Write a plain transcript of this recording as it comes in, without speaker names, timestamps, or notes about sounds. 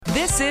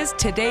This is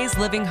Today's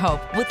Living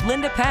Hope with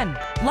Linda Penn.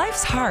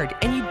 Life's hard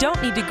and you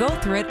don't need to go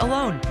through it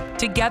alone.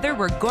 Together,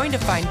 we're going to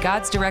find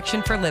God's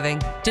direction for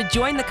living. To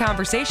join the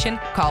conversation,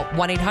 call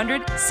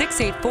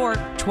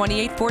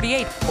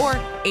 1-800-684-2848 or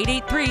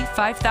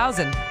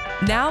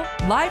 883-5000. Now,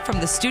 live from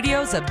the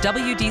studios of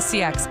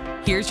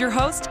WDCX, here's your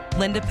host,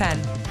 Linda Penn.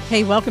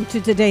 Hey, welcome to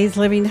Today's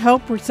Living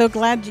Hope. We're so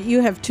glad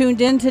you have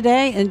tuned in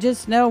today, and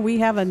just know we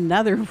have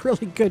another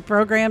really good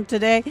program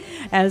today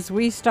as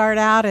we start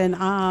out.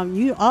 And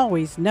you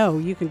always know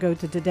you can go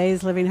to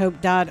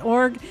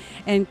todayslivinghope.org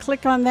and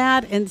click on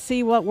that and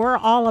see what we're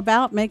all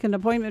about, make an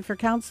appointment for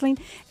counseling.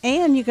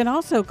 And you can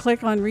also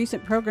click on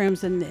recent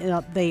programs, and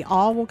they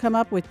all will come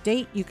up with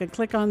date. You can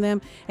click on them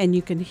and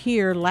you can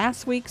hear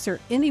last week's or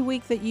any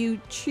week that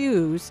you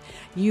choose,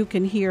 you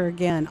can hear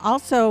again.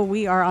 Also,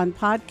 we are on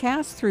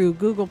podcast through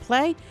Google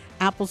Play,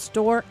 Apple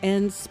Store,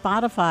 and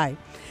Spotify.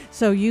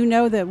 So you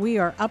know that we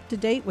are up to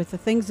date with the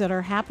things that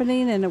are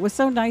happening, and it was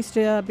so nice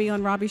to be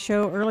on Robbie's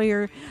show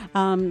earlier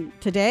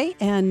today,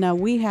 and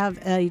we have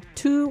a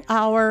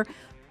 2-hour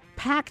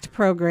packed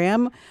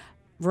program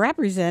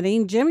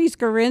representing Jimmy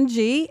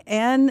Scaringi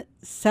and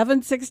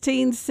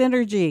 716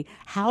 Synergy,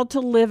 how to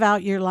live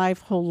out your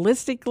life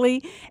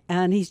holistically.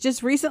 And he's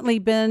just recently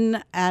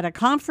been at a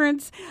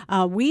conference.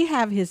 We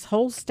have his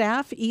whole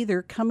staff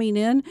either coming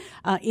in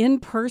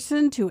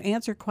person to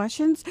answer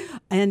questions,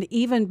 and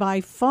even by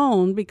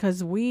phone,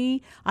 because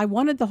I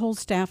wanted the whole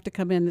staff to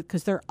come in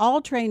because they're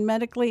all trained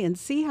medically and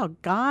see how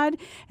God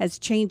is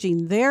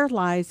changing their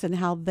lives and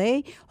how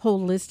they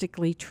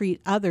holistically treat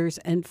others,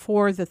 and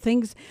for the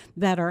things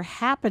that are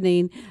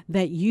happening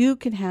that you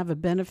can have a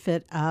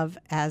benefit of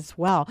as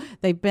well.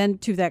 They've been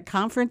to that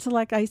conference,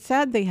 like I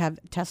said. They have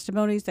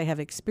testimonies, they have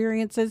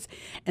experiences,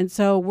 and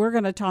so we're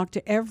going to talk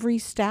to every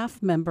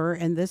staff member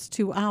in this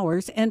 2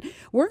 hours, and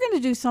we're going to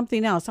do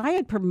something else. I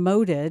had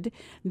promoted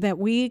that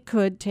we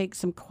could take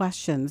some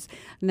questions.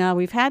 Now,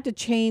 we've had to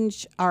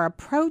change our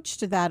approach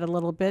to that a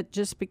little bit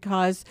just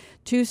because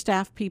 2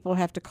 staff people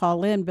have to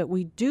call in, but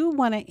we do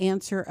want to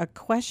answer a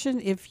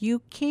question if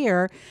you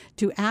care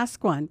to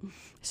ask one.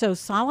 So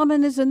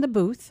Solomon is in the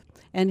booth,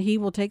 and he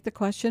will take the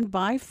question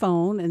by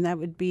phone, and that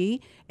would be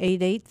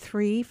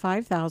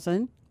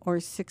 883-5000 or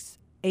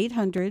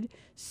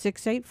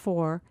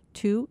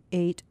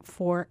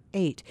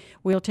 800-684-2848.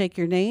 We'll take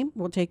your name,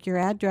 we'll take your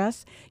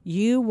address.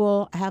 You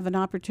will have an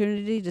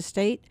opportunity to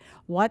state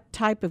what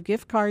type of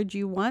gift card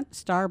you want,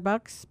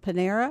 Starbucks,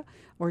 Panera,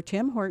 or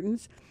Tim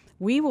Hortons.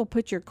 We will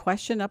put your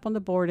question up on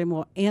the board and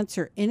we'll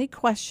answer any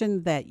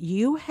question that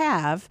you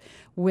have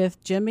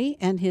with Jimmy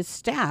and his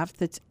staff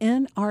that's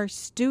in our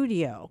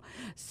studio.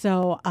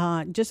 So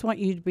just want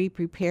you to be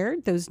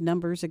prepared. Those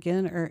numbers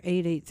again are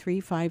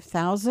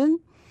 883-5000.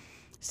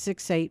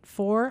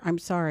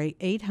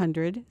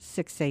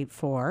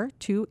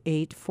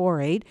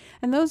 800-684-2848.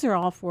 And those are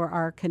all for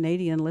our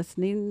Canadian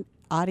listening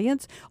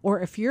audience, or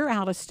if you're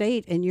out of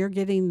state and you're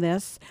getting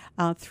this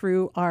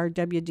through our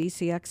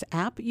WDCX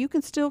app, you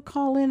can still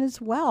call in as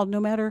well, no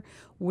matter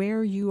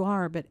where you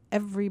are. But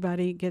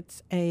everybody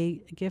gets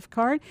a gift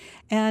card,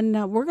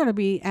 and we're going to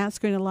be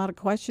asking a lot of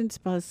questions,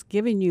 plus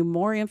giving you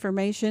more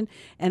information.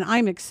 And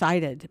I'm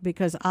excited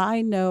because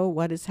I know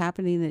what is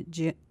happening at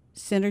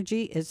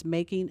Synergy is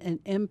making an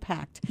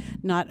impact,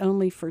 not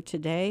only for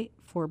today,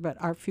 but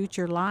our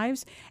future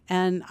lives.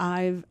 And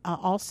I've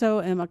also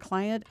am a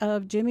client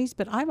of Jimmy's,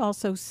 but I've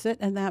also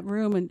sit in that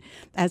room, and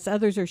as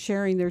others are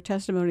sharing their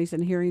testimonies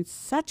and hearing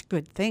such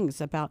good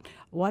things about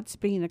what's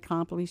being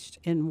accomplished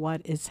and what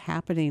is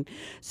happening.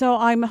 So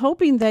I'm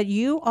hoping that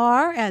you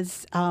are,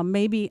 as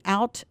maybe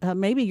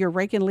you're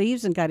raking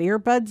leaves and got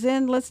earbuds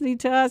in listening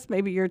to us.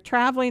 Maybe you're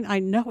traveling. I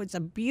know it's a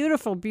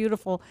beautiful,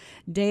 beautiful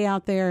day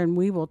out there, and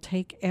we will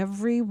take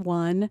every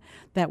one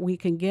that we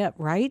can get,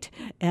 right?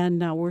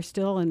 And we're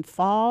still in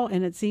fall,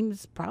 and it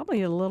seems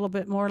probably a little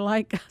bit more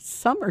like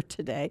summer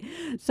today.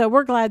 So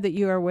we're glad that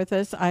you are with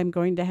us. I'm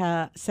going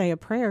to say a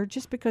prayer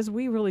just because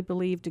we really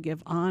believe to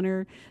give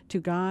honor to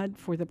God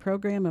for the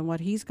program and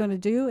what he's going to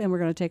do. And we're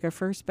going to take our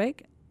first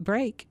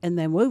break, and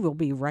then we will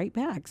be right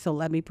back. So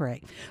let me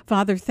pray.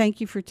 Father,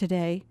 thank you for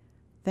today.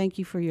 Thank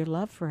you for your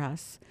love for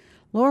us.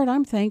 Lord,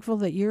 I'm thankful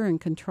that you're in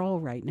control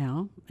right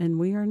now, and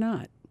we are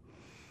not.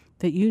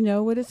 That you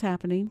know what is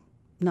happening,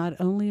 not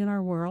only in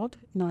our world,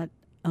 not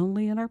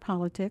only in our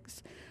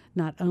politics,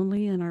 not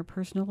only in our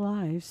personal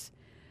lives,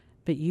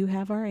 but you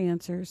have our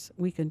answers.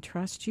 We can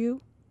trust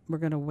you. We're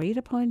going to wait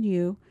upon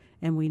you,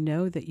 and we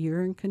know that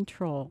you're in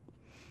control.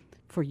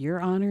 For your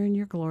honor and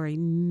your glory,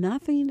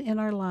 nothing in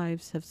our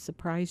lives has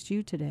surprised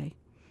you today,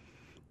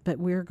 but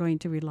we're going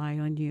to rely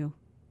on you.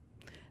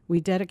 We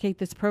dedicate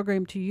this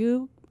program to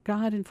you,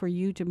 God, and for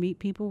you to meet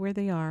people where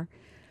they are,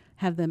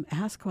 have them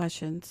ask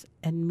questions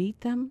and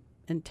meet them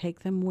and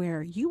take them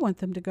where you want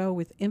them to go,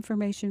 with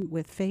information,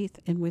 with faith,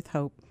 and with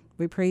hope.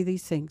 We pray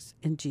these things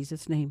in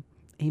Jesus' name.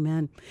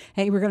 Amen.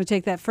 Hey, we're going to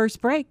take that first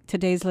break.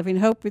 Today's Living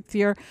Hope with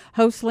your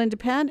host, Linda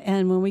Penn.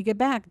 And when we get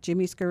back,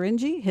 Jimmy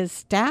Scaringi, his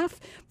staff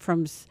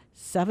from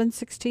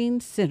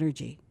 716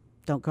 Synergy.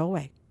 Don't go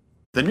away.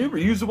 The new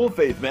reusable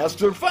faith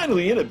masks are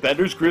finally in at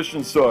Bender's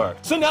Christian Store.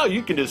 So now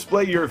you can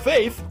display your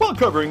faith while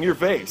covering your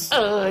face.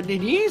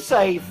 Did you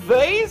say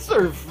face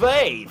or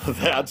faith?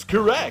 That's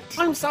correct.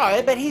 I'm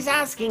sorry, but he's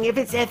asking if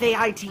it's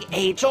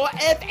F-A-I-T-H or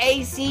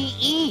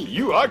F-A-C-E.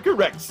 You are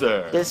correct,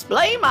 sir.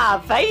 Display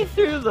my faith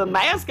through the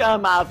mask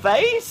on my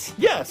face?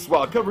 Yes,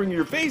 while covering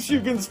your face, you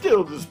can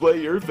still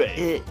display your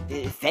faith.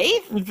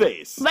 Faith?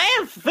 Face.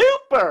 That's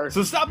super!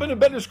 So stop in at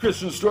Bender's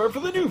Christian Store for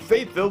the new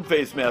faith-filled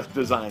face mask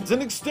designs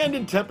and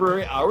extended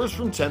temporary hours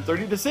from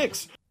 10:30 to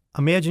 6.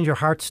 Imagine your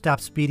heart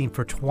stops beating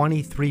for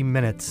 23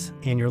 minutes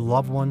and your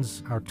loved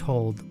ones are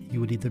told you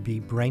would either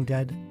be brain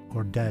dead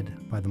or dead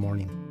by the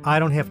morning. I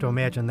don't have to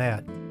imagine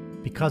that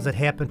because it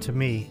happened to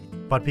me,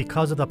 but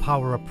because of the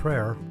power of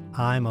prayer,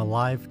 I'm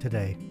alive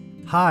today.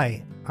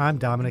 Hi, I'm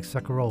Dominic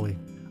Secaroli.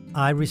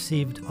 I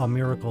received a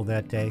miracle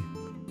that day,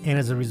 and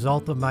as a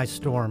result of my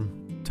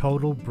storm,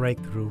 total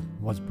breakthrough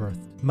was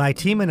birthed. My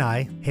team and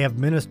I have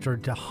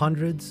ministered to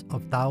hundreds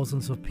of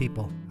thousands of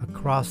people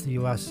across the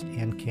U.S.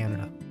 and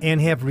Canada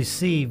and have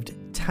received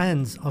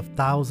tens of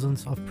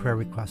thousands of prayer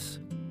requests.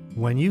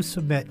 When you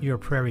submit your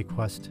prayer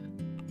request,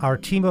 our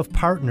team of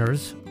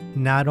partners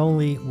not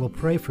only will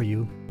pray for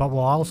you, but will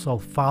also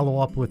follow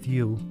up with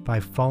you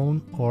by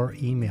phone or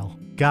email.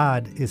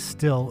 God is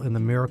still in the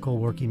miracle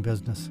working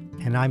business,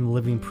 and I'm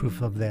living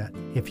proof of that.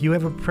 If you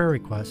have a prayer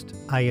request,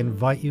 I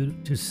invite you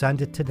to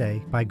send it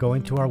today by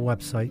going to our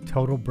website,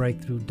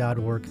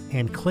 totalbreakthrough.org,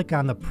 and click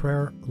on the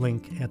prayer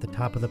link at the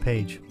top of the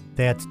page.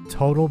 That's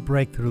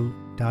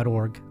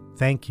totalbreakthrough.org.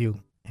 Thank you,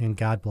 and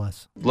God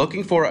bless.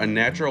 Looking for a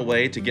natural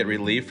way to get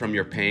relief from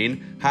your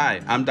pain? Hi,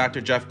 I'm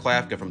Dr. Jeff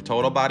Klafka from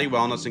Total Body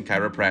Wellness and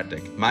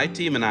Chiropractic. My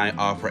team and I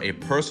offer a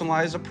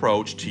personalized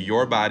approach to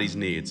your body's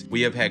needs.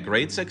 We have had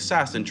great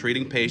success in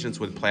treating patients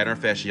with plantar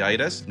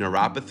fasciitis,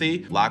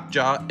 neuropathy,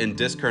 lockjaw, and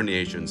disc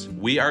herniations.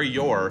 We are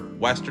your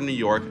Western New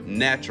York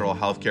natural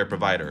healthcare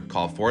provider.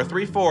 Call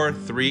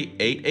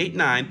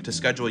 434-3889 to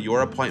schedule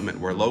your appointment.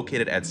 We're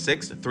located at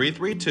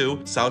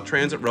 6332 South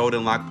Transit Road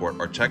in Lockport,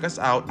 or check us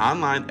out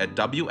online at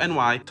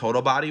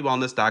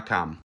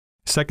WNYTotalBodyWellness.com.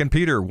 2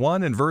 Peter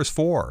 1 and verse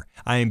 4,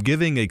 I am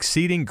giving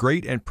exceeding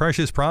great and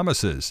precious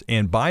promises,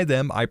 and by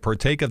them I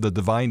partake of the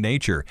divine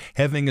nature,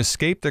 having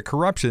escaped the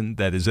corruption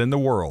that is in the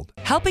world.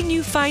 Helping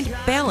you find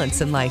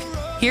balance in life.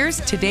 Here's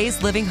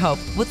Today's Living Hope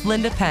with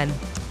Linda Penn.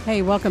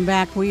 Hey, welcome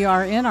back. We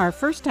are in our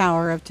first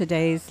hour of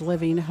Today's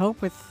Living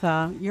Hope with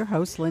your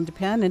host, Linda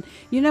Penn. And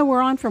you know,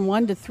 we're on from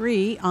 1 to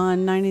 3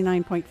 on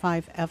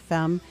 99.5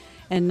 FM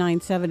and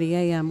 970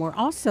 AM. We're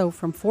also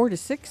from 4 to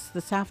 6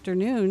 this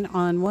afternoon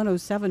on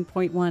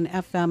 107.1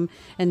 FM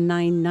and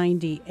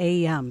 990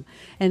 AM.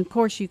 And of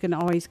course, you can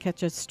always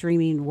catch us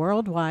streaming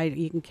worldwide.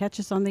 You can catch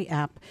us on the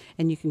app,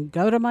 and you can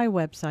go to my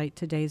website,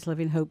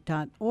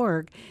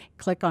 todayslivinghope.org,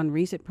 click on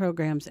recent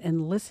programs,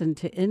 and listen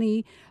to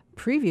any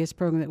previous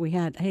program that we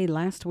had. Hey,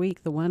 last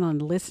week, the one on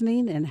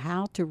listening and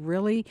how to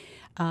really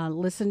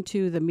listen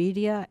to the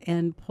media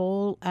and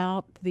pull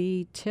out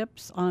the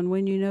tips on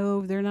when you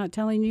know they're not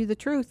telling you the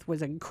truth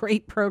was a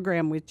great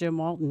program with Jim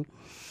Walton.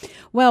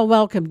 Well,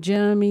 welcome,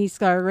 Jimmy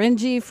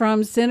Scaringi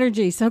from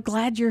Synergy. So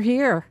glad you're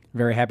here.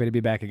 Very happy to be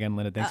back again,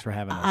 Linda. Thanks for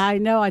having us. I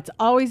know. It's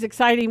always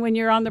exciting when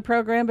you're on the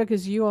program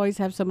because you always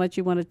have so much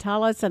you want to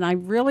tell us. And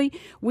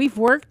we've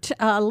worked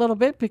a little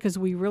bit because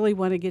we really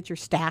want to get your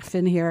staff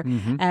in here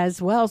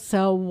as well.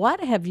 So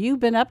what have you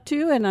been up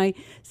to? And I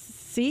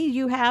see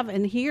you have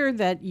and hear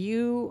that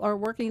you are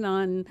working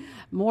on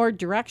more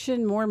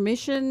direction, more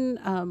mission,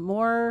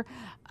 more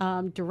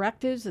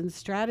directives and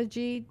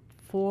strategy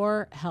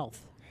for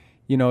health.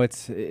 You know,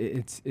 it's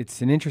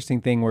an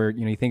interesting thing where,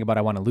 you know, you think about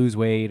I want to lose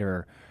weight,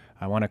 or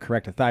I want to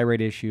correct a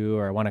thyroid issue,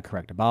 or I want to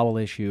correct a bowel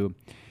issue.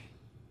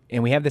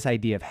 And we have this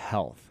idea of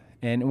health.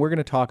 And we're going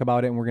to talk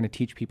about it, and we're going to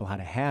teach people how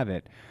to have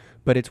it.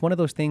 But it's one of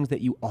those things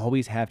that you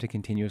always have to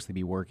continuously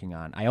be working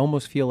on. I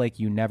almost feel like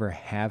you never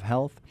have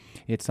health.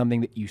 It's something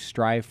that you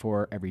strive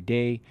for every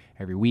day,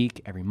 every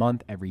week, every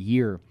month, every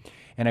year.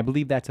 And I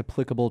believe that's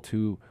applicable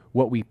to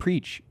what we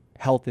preach.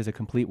 Health is a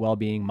complete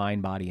well-being,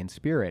 mind, body, and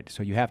spirit.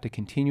 So you have to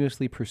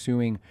continuously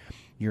pursuing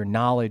your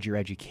knowledge, your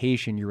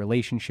education, your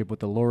relationship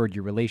with the Lord,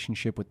 your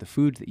relationship with the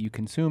foods that you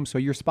consume. So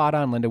you're spot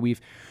on, Linda. We've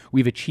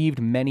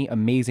achieved many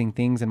amazing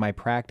things in my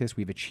practice.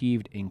 We've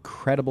achieved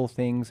incredible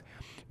things,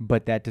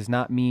 but that does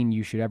not mean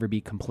you should ever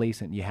be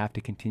complacent. You have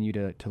to continue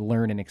to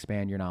learn and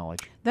expand your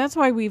knowledge. That's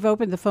why we've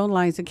opened the phone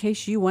lines in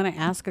case you want to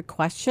ask a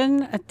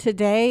question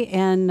today.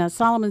 And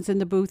Solomon's in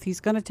the booth. He's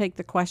going to take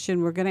the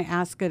question. We're going to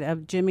ask it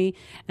of Jimmy,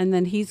 and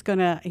then he's going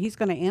to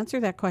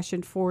answer that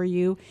question for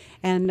you.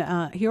 And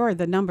here are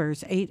the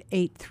numbers: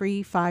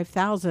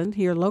 883-5000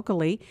 here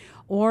locally,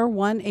 or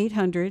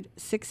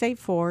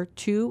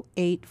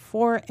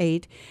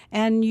 1-800-684-2848.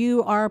 And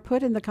you are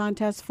put in the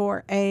contest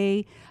for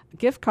a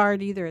gift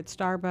card either at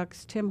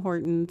Starbucks, Tim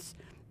Hortons,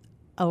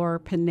 or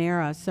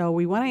Panera. So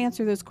we want to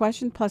answer those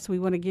questions, plus we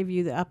want to give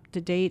you the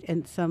up-to-date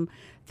and some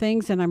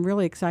things, and I'm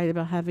really excited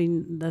about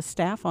having the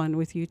staff on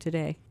with you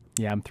today.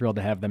 Yeah, I'm thrilled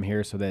to have them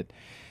here so that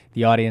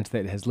the audience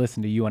that has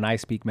listened to you and I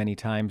speak many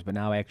times, but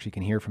now actually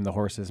can hear from the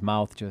horse's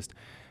mouth just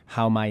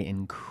how my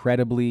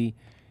incredibly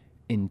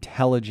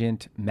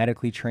intelligent,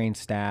 medically trained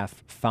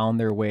staff found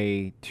their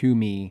way to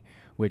me,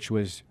 which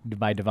was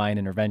by divine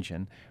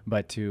intervention.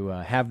 But to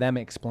have them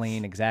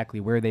explain exactly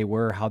where they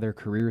were, how their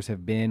careers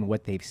have been,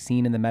 what they've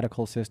seen in the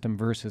medical system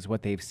versus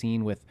what they've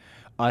seen with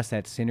us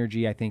at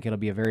Synergy, I think it'll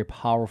be a very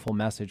powerful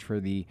message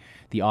for the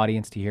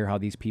audience to hear how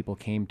these people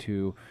came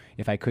to,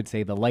 if I could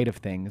say, the light of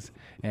things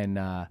and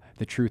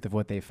the truth of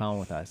what they found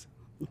with us.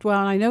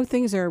 Well, I know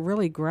things are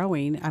really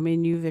growing. I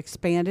mean, you've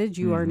expanded.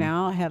 You are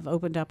now have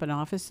opened up an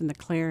office in the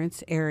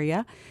Clarence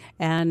area,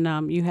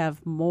 and you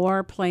have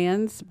more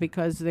plans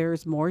because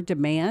there's more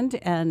demand,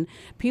 and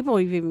people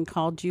have even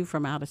called you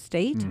from out of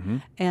state.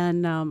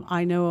 And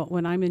I know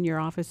when I'm in your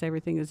office,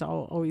 everything is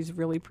always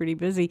really pretty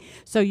busy.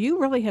 So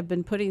you really have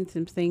been putting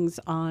some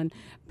things on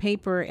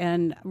paper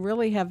and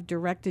really have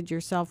directed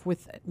yourself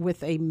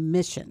with a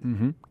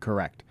mission.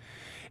 Correct.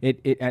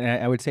 And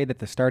I would say that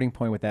the starting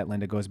point with that,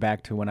 Linda, goes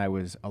back to when I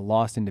was a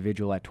lost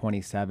individual at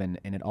 27,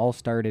 and it all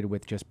started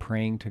with just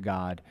praying to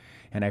God.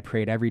 And I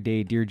prayed every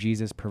day, "Dear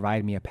Jesus,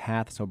 provide me a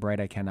path so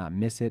bright I cannot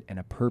miss it, and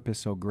a purpose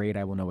so great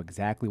I will know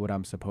exactly what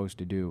I'm supposed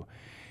to do."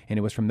 And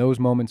it was from those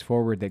moments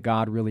forward that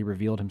God really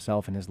revealed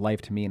himself in his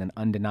life to me in an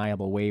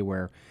undeniable way,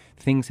 where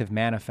things have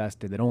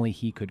manifested that only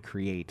he could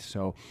create.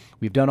 So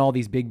we've done all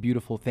these big,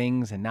 beautiful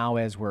things, and now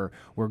as we're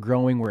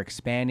growing, we're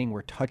expanding,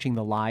 we're touching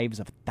the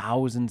lives of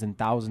thousands and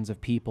thousands of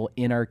people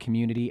in our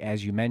community.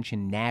 As you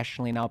mentioned,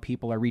 nationally now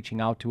people are reaching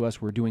out to us.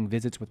 We're doing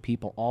visits with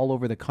people all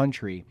over the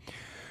country.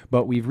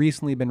 But we've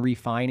recently been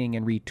refining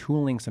and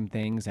retooling some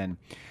things, and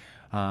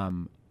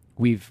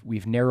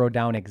we've narrowed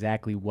down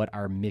exactly what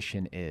our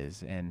mission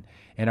is. And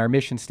our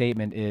mission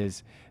statement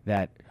is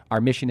that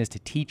our mission is to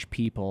teach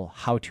people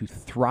how to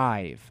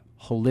thrive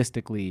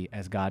holistically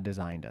as God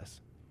designed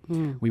us.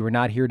 We were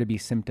not here to be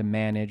symptom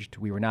managed.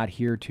 We were not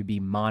here to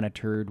be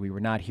monitored. We were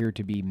not here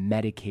to be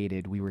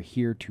medicated. We were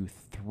here to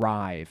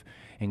thrive.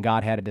 And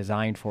God had a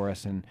design for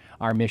us, and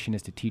our mission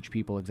is to teach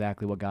people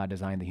exactly what God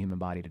designed the human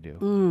body to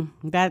do.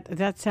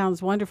 That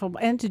sounds wonderful.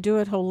 And to do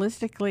it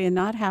holistically and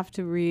not have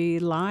to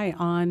rely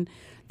on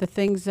the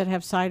things that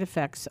have side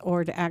effects,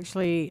 or to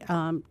actually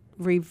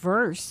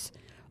reverse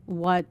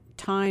what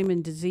time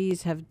and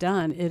disease have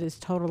done. It is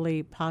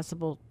totally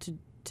possible to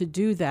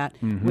do that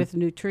with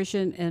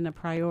nutrition and a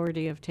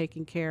priority of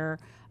taking care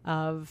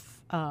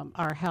of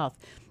our health.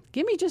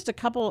 Give me just a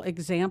couple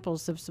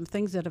examples of some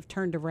things that have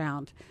turned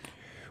around.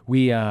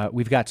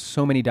 We've got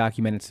so many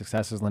documented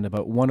successes, Linda,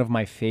 but one of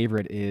my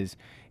favorite is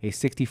a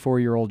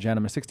 61-year-old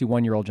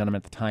gentleman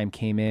at the time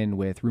came in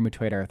with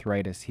rheumatoid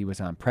arthritis. He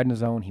was on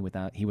prednisone.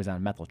 He was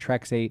on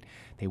methotrexate.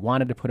 They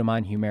wanted to put him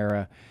on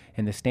Humira,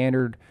 and the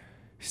standard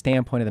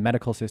standpoint of the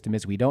medical system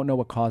is we don't know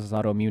what causes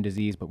autoimmune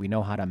disease, but we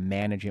know how to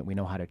manage it. We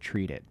know how to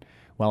treat it.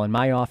 Well, in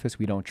my office,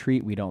 we don't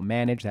treat, we don't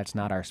manage. That's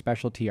not our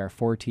specialty, our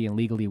forte, and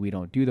legally we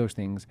don't do those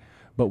things.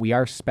 But we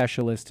are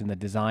specialists in the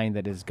design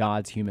that is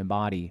God's human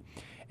body.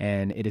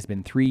 And it has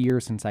been 3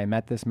 years since I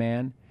met this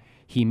man.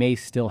 He may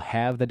still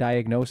have the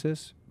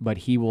diagnosis, but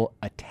he will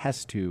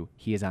attest to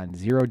he is on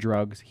 0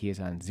 drugs, he is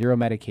on 0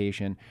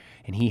 medication,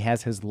 and he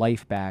has his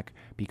life back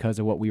because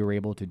of what we were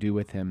able to do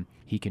with him.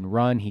 He can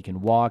run, he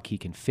can walk, he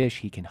can fish,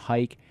 he can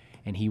hike,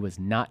 and he was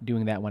not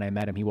doing that when I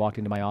met him. He walked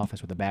into my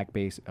office with a back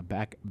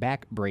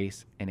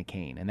brace and a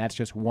cane. And that's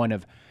just one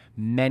of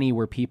many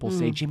where people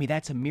say, "Jimmy,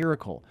 that's a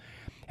miracle."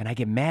 And I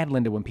get mad,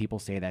 Linda, when people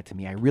say that to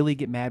me. I really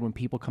get mad when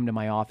people come to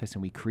my office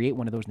and we create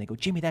one of those and they go,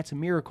 "Jimmy, that's a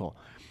miracle."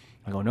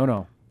 I go,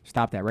 no,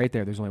 stop that right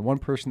there. There's only one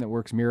person that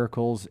works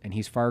miracles, and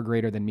he's far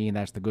greater than me, and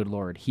that's the good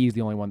Lord. He's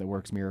the only one that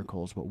works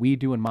miracles. What we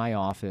do in my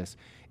office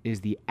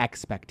is the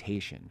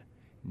expectation,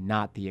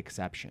 not the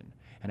exception.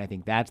 And I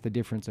think that's the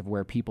difference of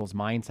where people's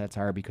mindsets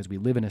are, because we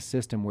live in a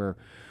system where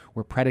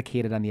we're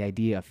predicated on the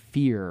idea of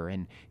fear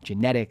and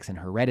genetics and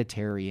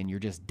hereditary, and you're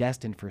just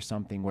destined for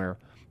something where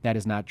that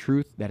is not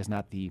truth. That is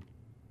not the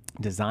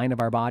design of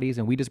our bodies.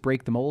 And we just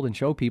break the mold and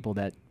show people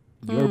that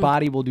your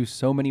body will do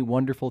so many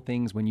wonderful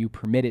things when you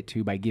permit it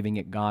to by giving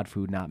it God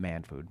food, not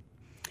man food.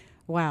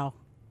 Wow.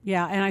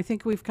 Yeah, and I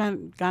think we've kind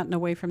of gotten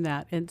away from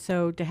that. And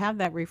so to have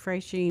that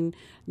refreshing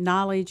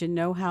knowledge and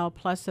know-how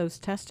plus those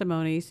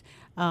testimonies,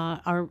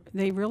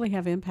 they really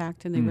have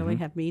impact and they really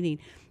have meaning.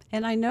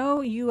 And I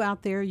know you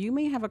out there, you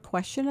may have a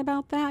question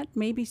about that,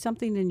 maybe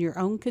something in your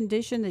own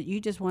condition that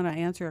you just want to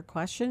answer a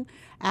question.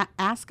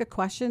 Ask a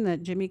question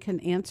that Jimmy can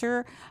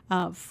answer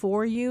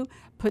for you,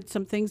 put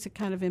some things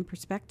kind of in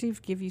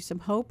perspective, give you some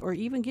hope, or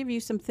even give you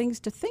some things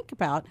to think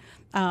about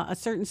a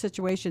certain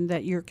situation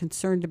that you're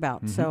concerned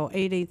about. So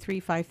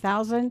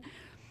 883-5000,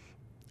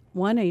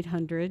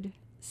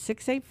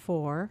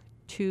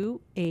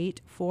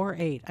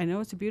 1-800-684-2848. I know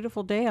it's a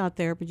beautiful day out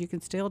there, but you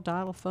can still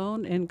dial a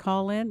phone and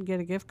call in,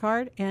 get a gift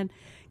card, and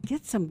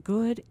get some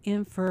good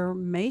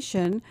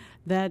information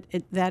that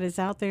is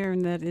out there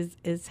and that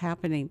is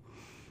happening.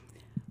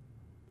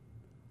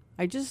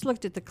 I just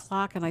looked at the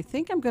clock, and I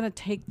think I'm going to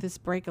take this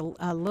break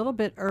a little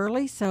bit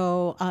early,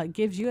 so it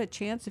gives you a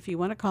chance. If you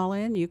want to call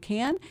in, you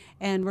can,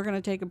 and we're going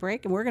to take a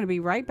break, and we're going to be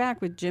right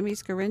back with Jimmy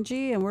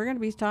Scaringi, and we're going to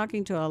be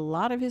talking to a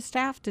lot of his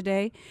staff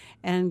today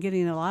and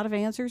getting a lot of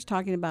answers,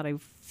 talking about a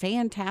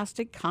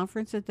fantastic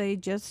conference that they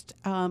just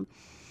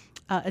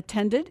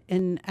attended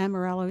in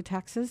Amarillo,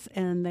 Texas,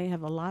 and they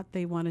have a lot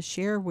they want to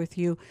share with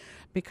you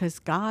because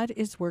God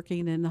is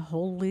working in a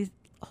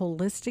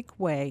holistic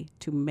way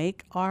to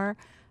make our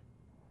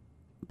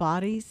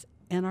bodies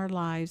and our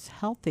lives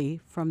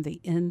healthy from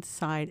the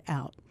inside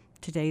out.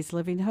 Today's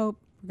Living Hope,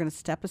 we're going to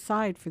step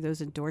aside for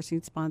those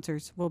endorsing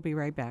sponsors. We'll be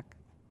right back.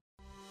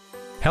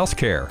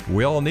 Healthcare,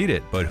 we all need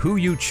it, but who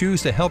you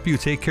choose to help you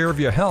take care of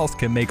your health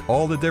can make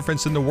all the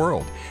difference in the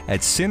world.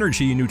 At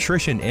Synergy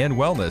Nutrition and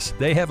Wellness,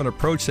 they have an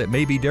approach that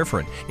may be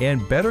different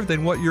and better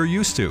than what you're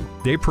used to.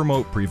 They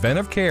promote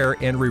preventive care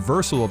and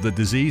reversal of the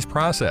disease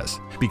process.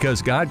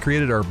 Because God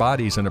created our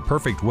bodies in a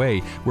perfect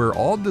way, we're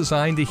all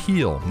designed to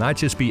heal, not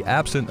just be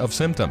absent of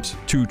symptoms,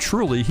 to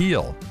truly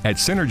heal. At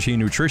Synergy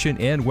Nutrition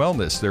and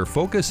Wellness, their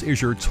focus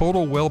is your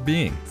total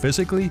well-being,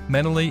 physically,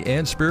 mentally,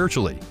 and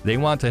spiritually. They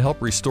want to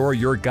help restore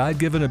your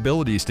God-given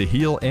abilities to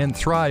heal and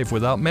thrive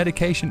without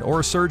medication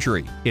or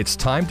surgery. It's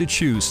time to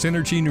choose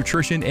Synergy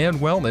Nutrition and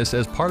Wellness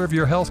as part of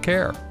your health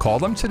care. Call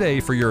them today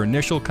for your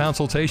initial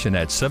consultation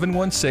at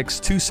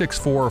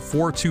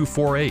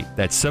 716-264-4248.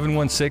 That's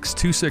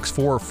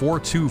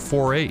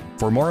 716-264-4248.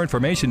 For more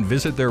information,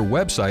 visit their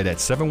website at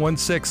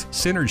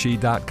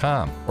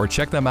 716synergy.com or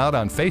check them out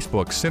on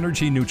Facebook,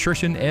 Synergy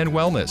Nutrition and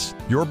Wellness.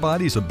 Your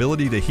body's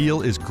ability to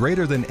heal is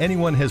greater than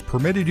anyone has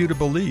permitted you to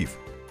believe.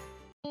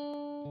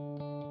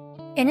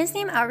 In His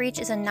Name Outreach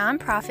is a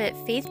nonprofit,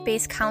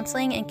 faith-based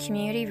counseling and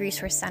community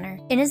resource center.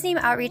 In His Name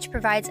Outreach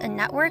provides a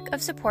network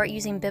of support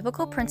using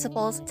biblical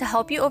principles to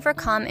help you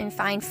overcome and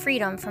find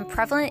freedom from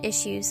prevalent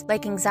issues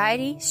like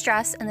anxiety,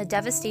 stress, and the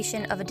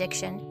devastation of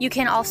addiction. You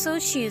can also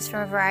choose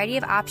from a variety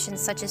of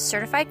options such as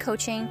certified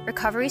coaching,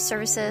 recovery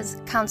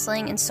services,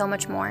 counseling, and so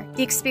much more.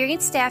 The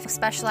experienced staff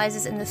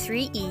specializes in the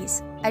 3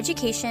 E's: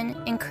 education,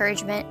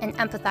 encouragement, and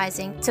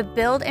empathizing to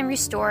build and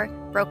restore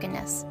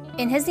brokenness.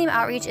 In His Name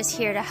Outreach is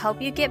here to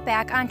help you get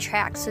back on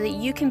track so that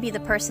you can be the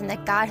person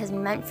that God has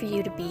meant for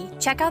you to be.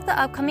 Check out the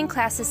upcoming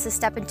classes to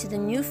step into the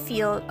new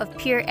field of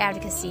peer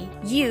advocacy.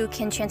 You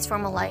can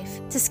transform a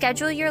life. To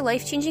schedule your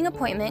life-changing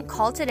appointment,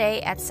 call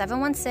today at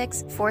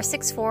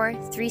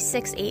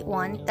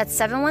 716-464-3681. That's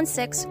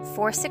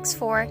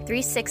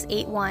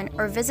 716-464-3681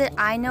 or visit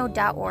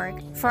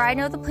iknow.org. For I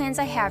know the plans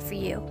I have for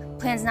you.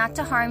 Plans not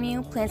to harm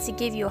you, plans to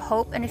give you a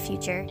hope and a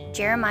future.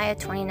 Jeremiah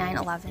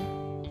 29:11.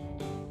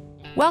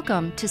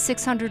 Welcome to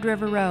 600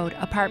 River Road,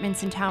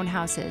 apartments and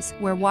townhouses,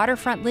 where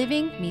waterfront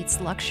living meets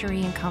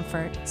luxury and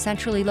comfort.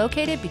 Centrally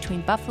located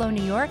between Buffalo,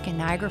 New York and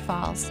Niagara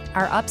Falls,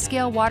 our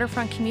upscale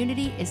waterfront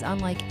community is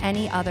unlike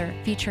any other,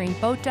 featuring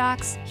boat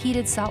docks,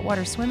 heated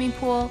saltwater swimming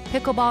pool,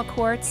 pickleball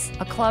courts,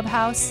 a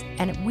clubhouse,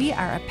 and we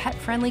are a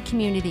pet-friendly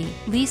community.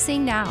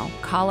 Leasing now.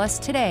 Call us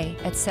today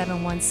at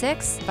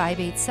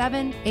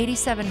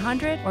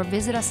 716-587-8700 or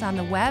visit us on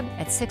the web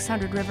at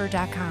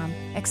 600river.com.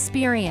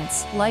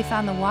 Experience life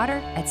on the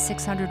water at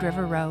 600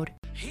 River Road.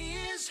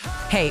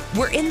 Hey,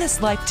 we're in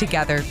this life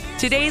together.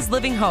 Today's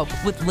Living Hope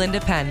with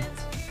Linda Penn.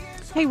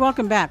 Hey,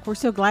 welcome back. We're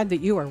so glad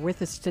that you are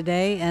with us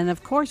today. And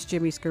of course,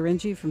 Jimmy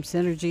Scaringi from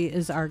Synergy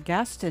is our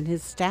guest and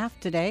his staff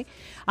today.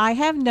 I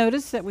have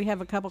noticed that we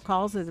have a couple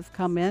calls that have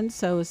come in.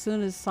 So as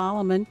soon as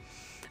Solomon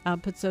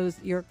puts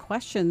your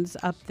questions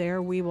up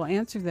there, we will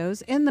answer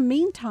those. In the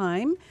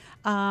meantime,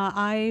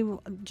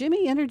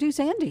 Jimmy, introduce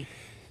Andy.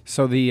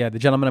 So the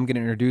gentleman I'm going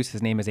to introduce,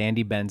 his name is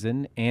Andy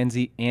Benson.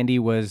 Andy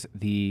was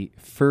the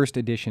first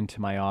addition to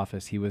my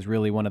office. He was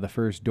really one of the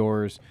first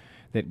doors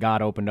that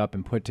God opened up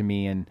and put to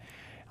me, and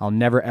I'll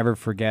never, ever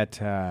forget,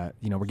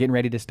 we're getting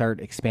ready to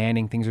start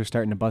expanding. Things are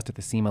starting to bust at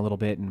the seam a little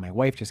bit, and my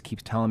wife just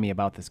keeps telling me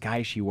about this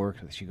guy she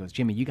works with. She goes,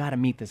 Jimmy, you got to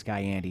meet this guy,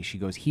 Andy. She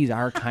goes, he's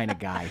our kind of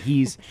guy.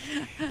 He is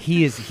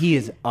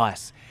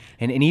us.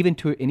 And even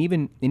to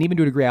a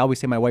degree, I always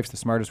say my wife's the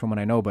smartest woman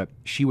I know, but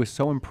she was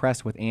so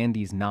impressed with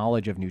Andy's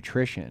knowledge of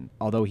nutrition,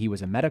 although he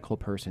was a medical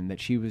person, that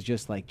she was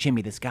just like,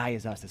 Jimmy, this guy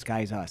is us. This guy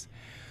is us.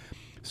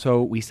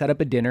 So we set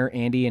up a dinner.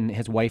 Andy and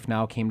his wife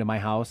now came to my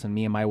house, and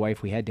me and my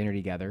wife, we had dinner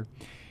together.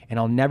 And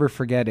I'll never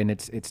forget, and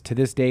it's to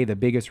this day the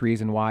biggest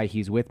reason why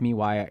he's with me,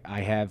 why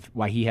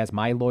he has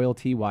my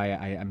loyalty, why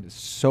I'm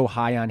so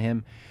high on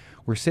him.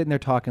 We're sitting there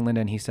talking,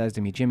 Linda, and he says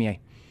to me, Jimmy,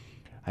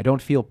 I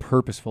don't feel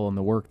purposeful in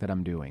the work that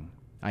I'm doing.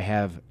 I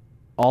have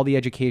all the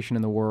education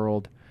in the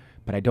world,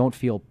 but I don't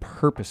feel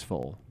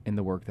purposeful in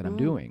the work that I'm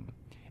doing.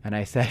 And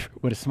I said,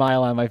 with a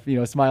smile on my,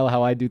 smile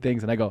how I do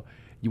things, and I go,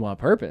 you want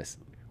purpose?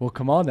 Well,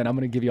 come on then. I'm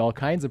going to give you all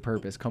kinds of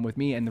purpose. Come with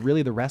me. And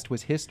really the rest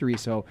was history.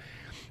 So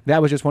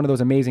that was just one of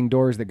those amazing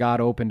doors that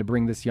God opened to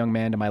bring this young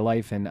man to my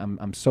life. And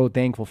I'm so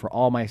thankful for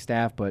all my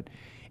staff. But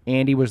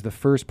Andy was the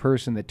first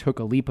person that took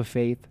a leap of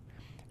faith,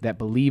 that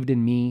believed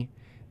in me,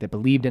 that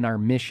believed in our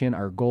mission,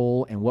 our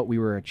goal, and what we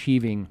were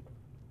achieving.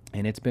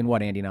 And it's been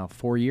what, Andy, now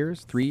 4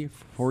 years?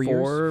 4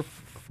 years?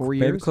 4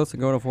 Maybe years. close to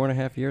going to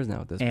 4.5 years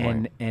now at this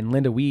point. And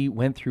Linda, we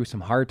went through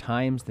some hard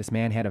times. This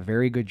man had a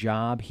very good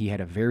job. He had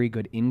a very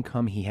good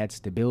income. He had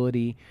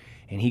stability.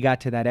 And he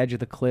got to that edge of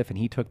the cliff, and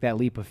he took that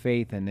leap of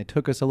faith. And it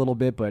took us a little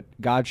bit, but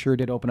God sure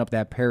did open up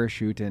that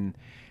parachute, and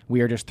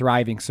we are just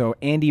thriving. So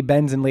Andy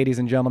Benson, ladies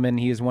and gentlemen,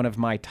 he is one of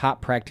my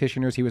top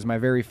practitioners. He was my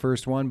very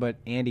first one. But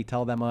Andy,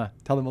 tell them a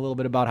little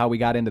bit about how we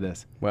got into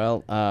this.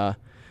 Well,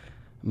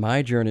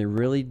 my journey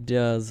really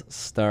does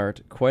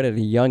start quite at a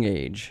young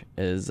age.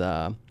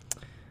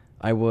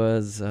 I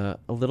was a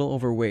little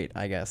overweight,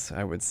 I guess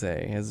I would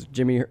say. As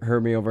Jimmy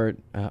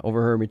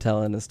overheard me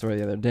telling this story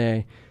the other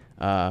day,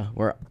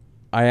 where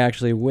I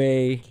actually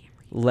weigh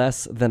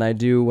less than I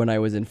do when I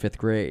was in 5th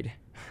grade.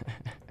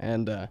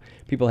 And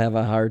people have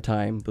a hard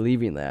time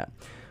believing that.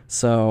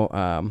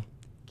 So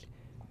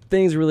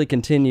things really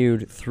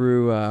continued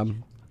through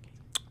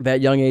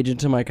that young age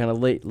into my kind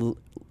of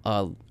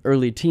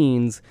early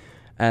teens.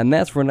 And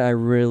that's when I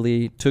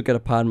really took it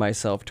upon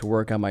myself to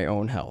work on my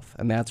own health.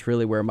 And that's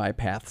really where my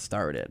path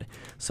started.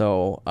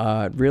 So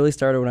it really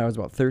started when I was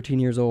about 13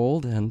 years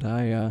old. And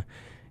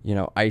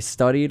I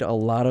studied a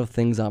lot of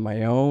things on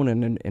my own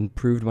and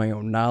improved my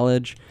own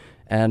knowledge.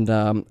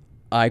 And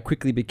I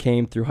quickly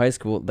became, through high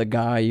school, the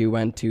guy you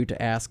went to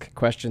ask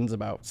questions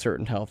about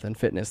certain health and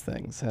fitness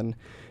things. And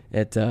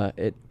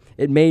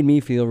it made me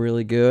feel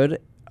really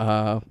good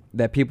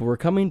that people were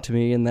coming to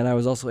me, and then I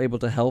was also able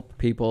to help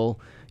people,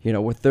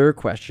 with their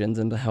questions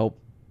and to help,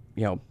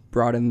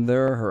 broaden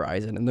their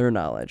horizon and their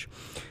knowledge.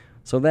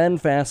 So then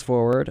fast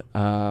forward,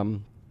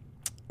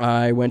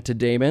 I went to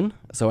Damon,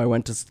 so I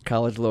went to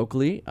college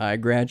locally. I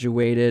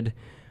graduated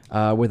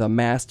with a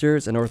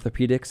master's in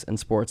orthopedics and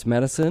sports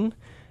medicine,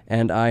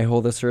 and I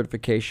hold a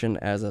certification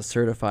as a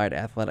certified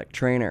athletic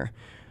trainer.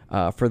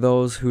 For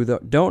those who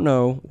don't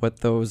know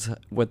what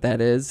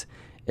that is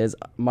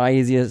my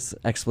easiest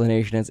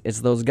explanation is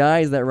it's those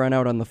guys that run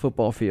out on the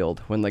football field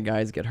when the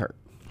guys get hurt.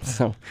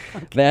 So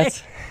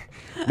that's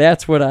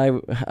what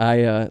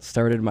I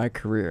started my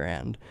career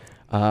in.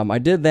 I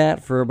did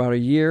that for about a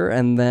year,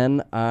 and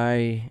then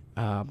I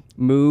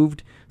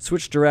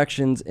switched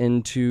directions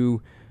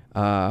into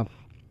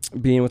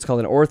being what's called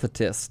an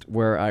orthotist,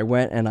 where I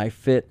went and I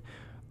fit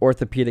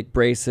orthopedic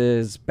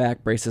braces,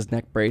 back braces,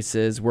 neck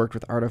braces, worked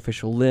with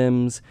artificial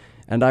limbs,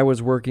 and I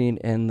was working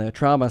in the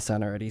trauma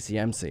center at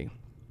ECMC.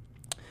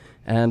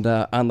 And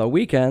on the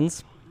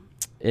weekends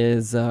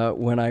is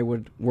when I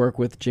would work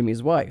with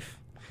Jimmy's wife.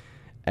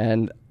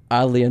 And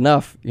oddly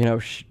enough,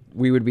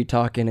 we would be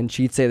talking, and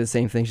she'd say the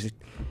same thing. She's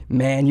like,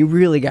 man, you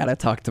really got to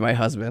talk to my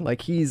husband.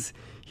 Like, he's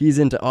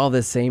into all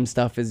the same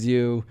stuff as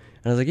you.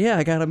 And I was like, yeah,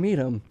 I got to meet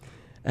him.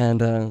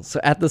 And so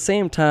at the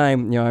same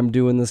time, I'm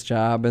doing this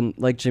job. And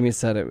like Jimmy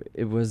said,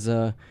 it was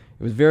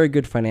very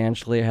good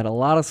financially. I had a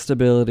lot of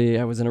stability.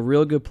 I was in a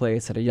real good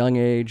place at a young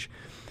age.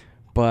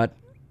 But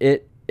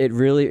it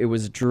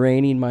was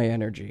draining my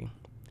energy.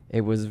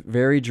 It was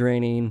very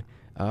draining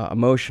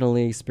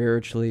emotionally,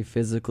 spiritually,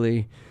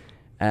 physically.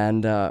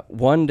 And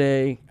one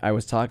day I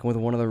was talking with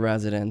one of the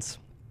residents,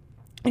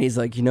 and he's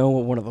like,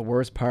 what one of the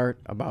worst part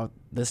about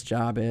this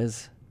job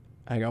is?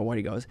 I go, what?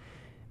 He goes,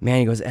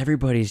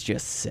 everybody's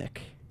just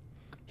sick.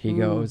 He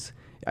goes,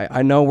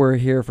 I know we're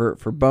here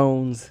for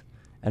bones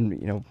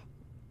and,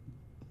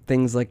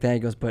 things like that. He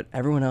goes, but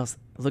everyone else,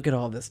 look at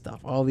all this stuff,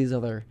 all these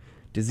other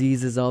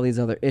diseases, all these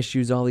other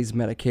issues, all these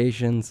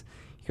medications.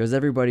 He goes,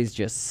 everybody's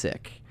just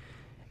sick.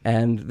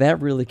 And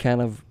that really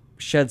kind of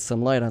shed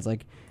some light. I was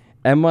like,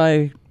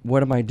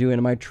 what am I doing?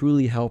 Am I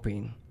truly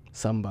helping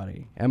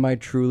somebody? Am I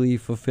truly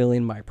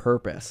fulfilling my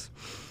purpose?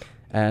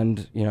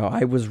 And,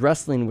 I was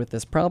wrestling with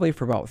this probably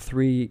for about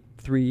three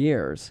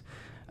years.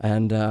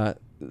 And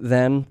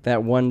then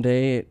that one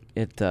day,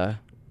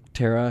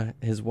 Tara,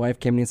 his wife,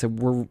 came to me and said,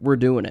 we're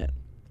doing it.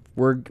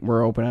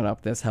 We're opening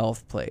up this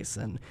health place,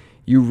 and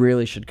you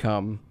really should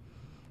come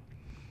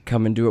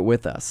and do it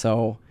with us.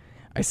 So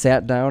I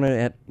sat down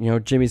at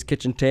Jimmy's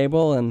kitchen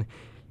table, and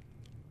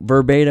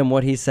verbatim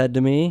what he said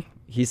to me,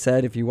 he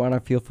said, if you want to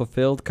feel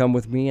fulfilled, come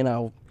with me and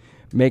I'll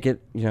make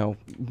it,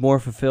 more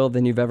fulfilled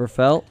than you've ever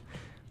felt.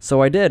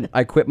 So I did.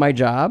 I quit my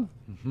job.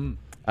 Mm-hmm.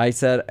 I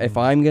said, if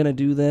I'm going to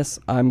do this,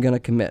 I'm going to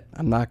commit.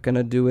 I'm not going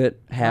to do it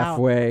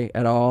halfway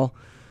at all.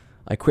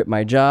 I quit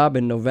my job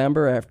in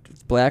November. After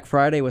Black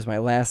Friday was my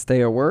last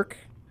day of work.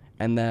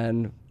 And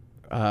then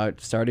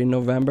starting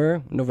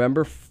December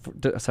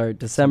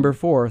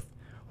 4th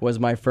was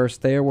my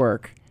first day of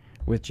work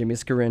with Jimmy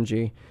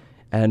Scaringi.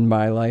 And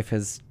my life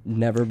has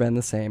never been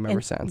the same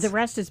ever since. The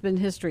rest has been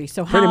history.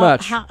 So pretty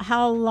much.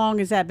 How long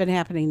has that been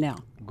happening now?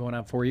 Going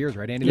on 4 years,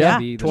 right, Andy? Yeah,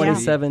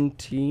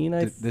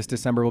 2017. This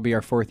December will be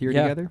our 4th year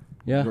together?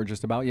 Yeah. We're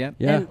just about yet?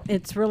 Yeah. And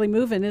it's really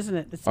moving, isn't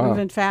it? It's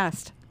moving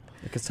fast.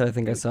 Like I said, I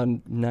think I saw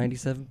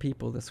 97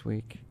 people this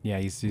week. Yeah,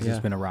 he's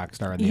just been a rock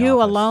star in the You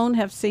office. alone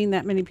have seen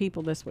that many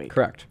people this week.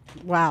 Correct.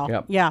 Wow.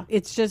 Yep. Yeah,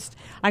 it's just,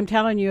 I'm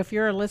telling you, if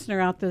you're a listener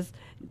out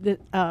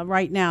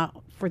right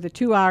now, for the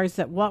 2 hours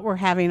that what we're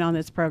having on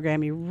this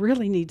program. You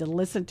really need to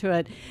listen to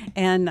it.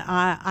 And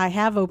I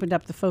have opened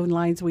up the phone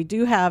lines. We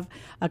do have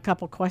a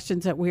couple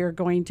questions that we are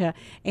going to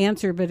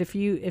answer. But if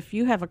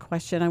you have a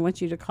question, I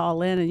want you to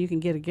call in, and you can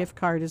get a gift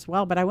card as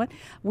well. But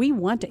we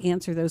want to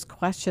answer those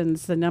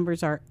questions. The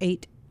numbers are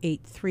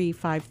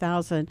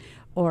 883-5000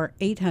 or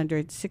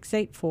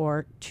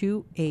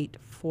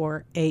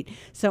 800-684-2848.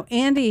 So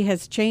Andy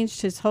has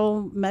changed his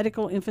whole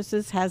medical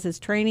emphasis, has his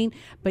training,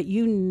 but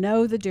you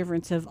know the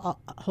difference of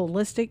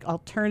holistic,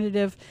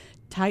 alternative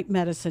type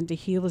medicine to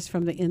heal us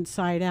from the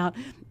inside out.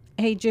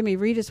 Hey, Jimmy,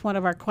 read us one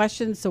of our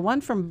questions. The one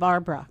from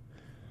Barbara.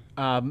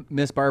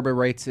 Miss Barbara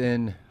writes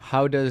in,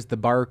 how does the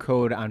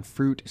barcode on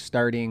fruit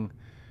stating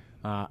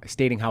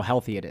how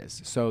healthy it is?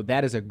 So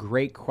that is a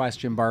great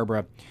question,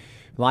 Barbara.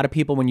 A lot of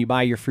people, when you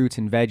buy your fruits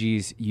and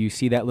veggies, you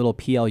see that little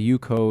PLU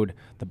code,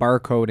 the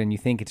barcode, and you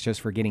think it's just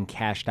for getting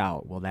cashed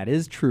out. Well, that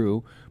is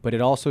true, but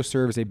it also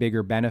serves a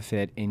bigger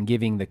benefit in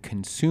giving the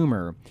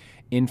consumer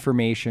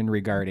information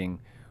regarding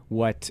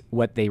what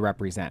they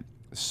represent.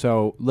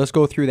 So let's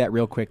go through that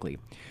real quickly.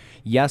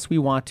 Yes, we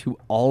want to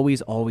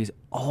always,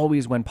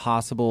 when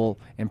possible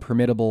and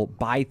permittable,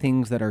 buy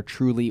things that are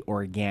truly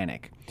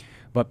organic.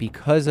 But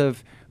because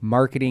of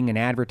marketing and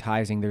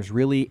advertising, there's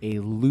really a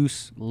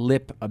loose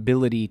lip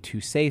ability to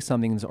say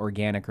something's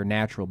organic or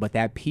natural, but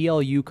that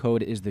PLU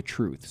code is the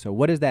truth. So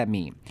what does that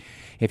mean?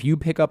 If you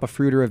pick up a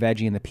fruit or a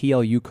veggie and the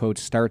PLU code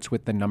starts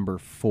with the number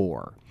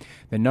 4,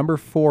 the number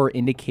 4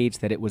 indicates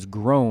that it was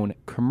grown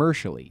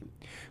commercially.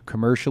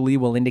 Commercially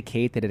will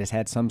indicate that it has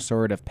had some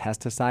sort of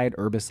pesticide,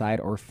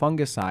 herbicide, or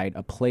fungicide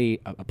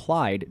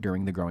applied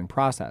during the growing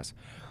process.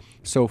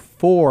 So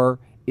 4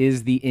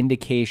 is the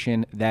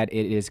indication that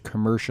it is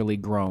commercially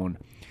grown.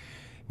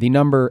 The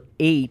number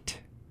 8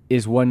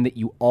 is one that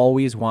you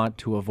always want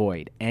to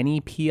avoid.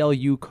 Any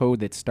PLU code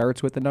that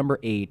starts with the number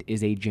 8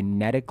 is a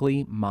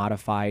genetically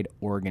modified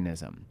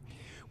organism.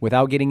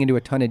 Without getting into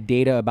a ton of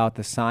data about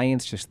the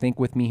science, just think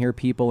with me here,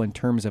 people, in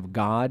terms of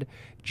God.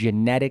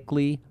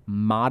 Genetically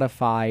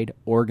modified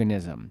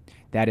organism.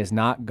 That is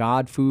not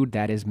God food,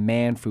 that is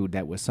man food.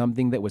 That was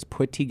something that was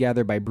put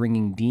together by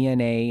bringing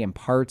DNA and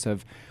parts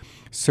of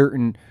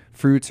certain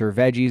fruits or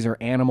veggies or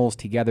animals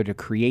together to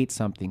create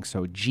something.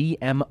 So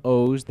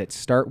GMOs that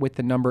start with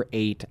the number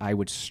 8, I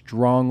would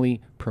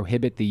strongly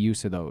prohibit the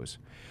use of those.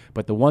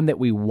 But the one that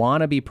we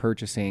want to be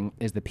purchasing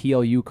is the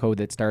PLU code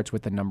that starts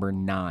with the number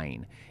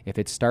 9. If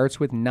it starts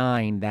with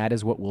 9, that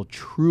is what will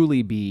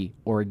truly be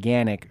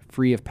organic,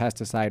 free of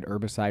pesticide,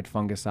 herbicide,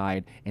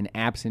 fungicide, and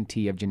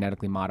absentee of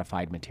genetically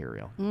modified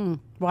material.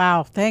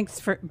 Wow.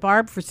 Thanks,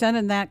 Barb, for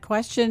sending that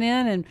question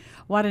in, and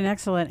what an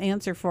excellent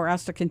answer for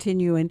us to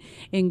continue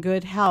in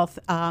good health.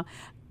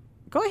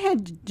 Go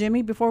ahead,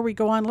 Jimmy, before we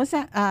go on, let's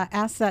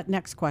ask that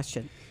next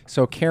question.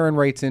 So Karen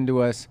writes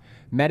into us,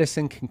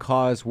 medicine can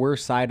cause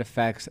worse side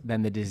effects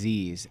than the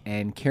disease.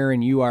 And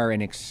Karen, you are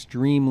an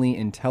extremely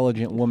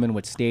intelligent woman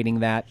with stating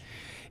that.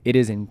 It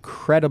is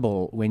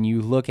incredible when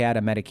you look at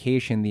a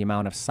medication, the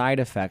amount of side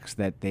effects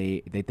that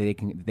they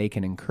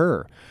can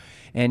incur.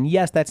 And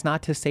yes, that's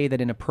not to say that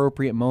in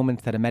appropriate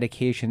moments that a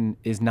medication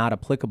is not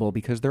applicable,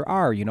 because there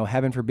are,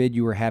 heaven forbid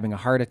you were having a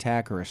heart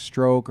attack or a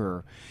stroke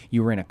or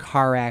you were in a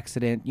car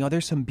accident.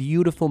 There's some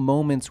beautiful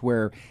moments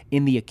where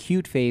in the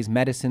acute phase,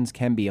 medicines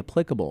can be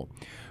applicable.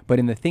 But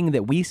in the thing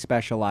that we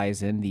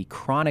specialize in, the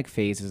chronic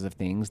phases of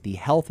things, the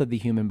health of the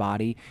human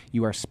body,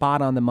 you are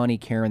spot on the money,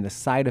 Karen. The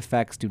side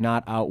effects do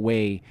not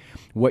outweigh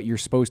what you're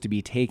supposed to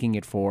be taking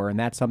it for. And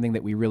that's something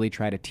that we really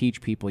try to teach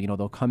people.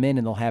 They'll come in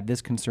and they'll have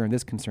this concern,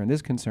 this concern,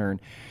 this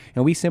concern.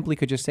 And we simply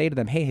could just say to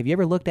them, hey, have you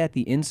ever looked at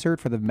the insert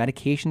for the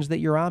medications that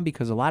you're on?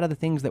 Because a lot of the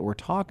things that we're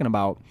talking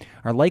about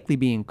are likely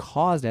being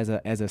caused as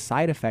a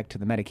side effect to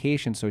the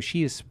medication. So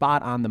she is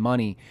spot on the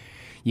money.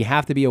 You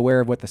have to be aware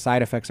of what the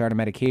side effects are to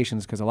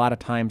medications, because a lot of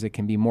times it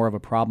can be more of a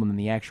problem than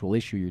the actual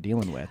issue you're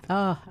dealing with.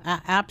 Oh,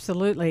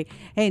 absolutely.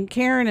 And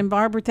Karen and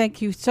Barbara,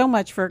 thank you so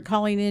much for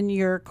calling in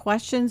your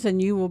questions,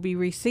 and you will be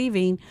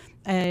receiving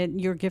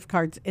your gift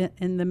cards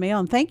in the mail.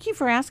 And thank you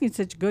for asking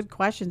such good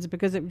questions,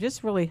 because it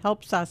just really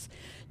helps us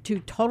to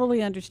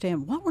totally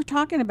understand what we're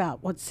talking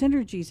about, what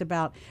Synergy is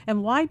about,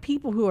 and why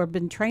people who have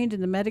been trained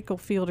in the medical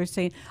field are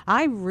saying,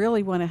 I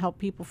really want to help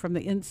people from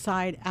the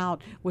inside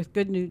out with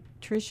good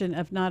nutrition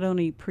of not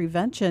only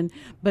prevention,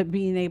 but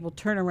being able to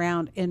turn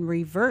around and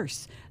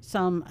reverse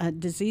some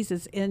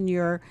diseases in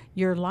your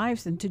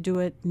lives, and to do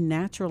it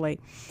naturally.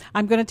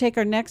 I'm going to take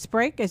our next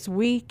break, as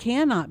we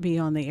cannot be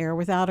on the air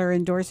without our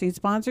endorsing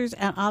sponsors.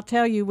 And I'll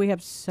tell you, we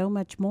have so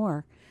much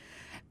more.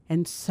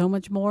 And so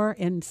much more,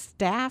 and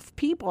staff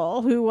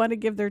people who want to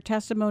give their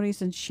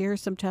testimonies and share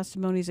some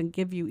testimonies and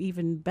give you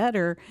even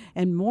better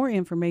and more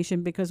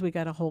information, because we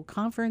got a whole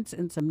conference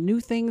and some new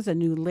things, a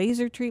new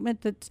laser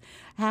treatment that's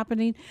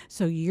happening.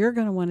 So you're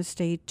going to want to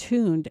stay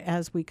tuned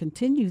as we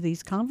continue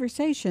these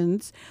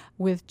conversations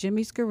with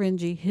Jimmy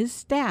Scaringi, his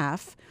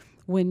staff,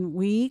 when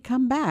we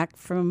come back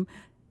from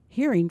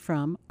hearing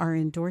from our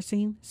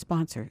endorsing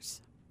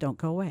sponsors. Don't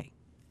go away.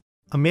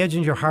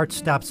 Imagine your heart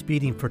stops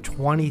beating for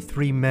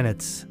 23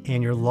 minutes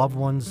and your loved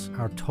ones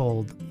are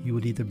told you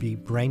would either be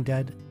brain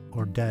dead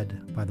or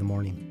dead by the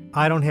morning.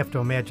 I don't have to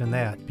imagine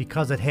that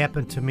because it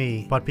happened to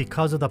me, but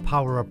because of the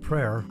power of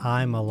prayer,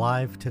 I'm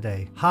alive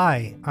today.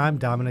 Hi, I'm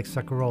Dominic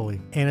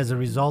Saccaroli, and as a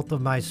result of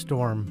my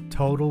storm,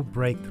 Total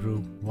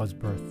Breakthrough was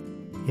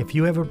birthed. If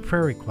you have a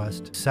prayer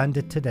request, send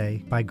it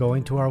today by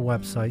going to our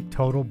website,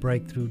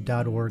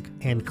 totalbreakthrough.org,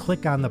 and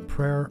click on the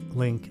prayer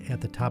link at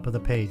the top of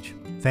the page.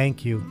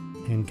 Thank you,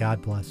 and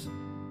God bless.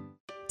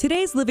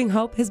 Today's Living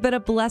Hope has been a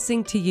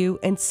blessing to you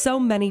and so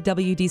many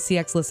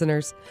WDCX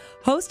listeners.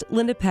 Host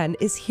Linda Penn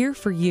is here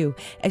for you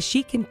as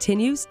she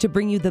continues to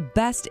bring you the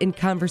best in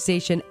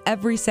conversation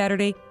every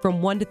Saturday from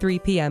 1 to 3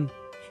 p.m.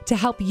 to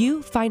help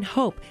you find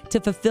hope to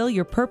fulfill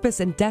your purpose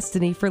and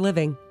destiny for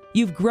living.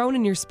 You've grown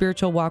in your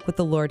spiritual walk with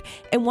the Lord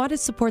and want to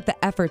support the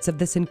efforts of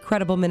this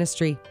incredible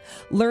ministry.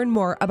 Learn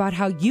more about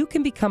how you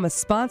can become a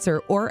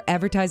sponsor or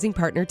advertising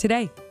partner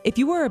today. If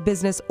you are a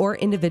business or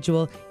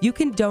individual, you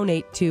can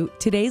donate to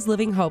Today's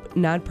Living Hope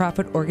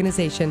nonprofit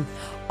organization.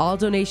 All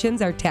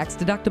donations are tax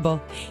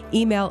deductible.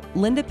 Email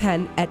Linda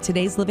Penn at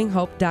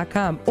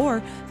todayslivinghope.com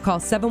or call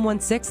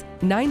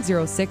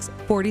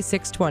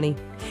 716-906-4620.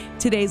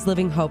 Today's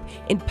Living Hope,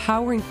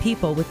 empowering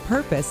people with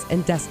purpose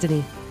and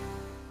destiny.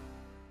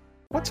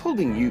 What's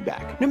holding you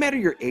back? No matter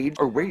your age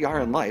or where you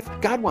are in life,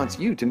 God wants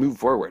you to move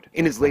forward.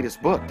 In his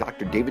latest book,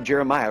 Dr. David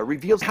Jeremiah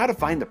reveals how to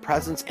find the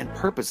presence and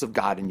purpose of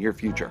God in your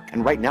future.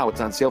 And right now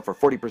it's on sale for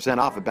 40%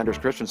 off at Bender's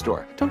Christian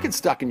Store. Don't get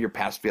stuck in your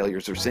past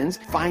failures or sins.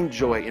 Find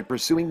joy in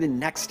pursuing the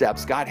next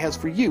steps God has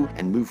for you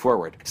and move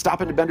forward.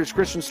 Stop into Bender's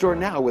Christian Store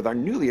now with our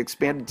newly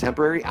expanded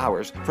temporary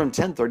hours from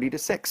 10:30 to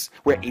 6.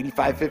 We're at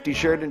 8550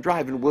 Sheridan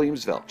Drive in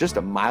Williamsville, just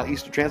a mile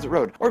east of Transit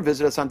Road, or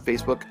visit us on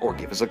Facebook or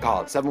give us a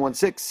call at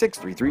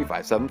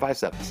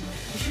 716-633-5757.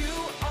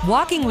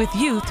 Walking with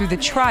you through the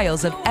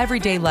trials of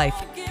everyday life.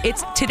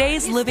 It's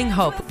Today's Living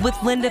Hope with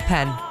Linda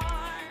Penn.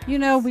 You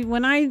know,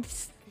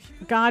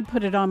 God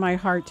put it on my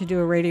heart to do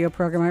a radio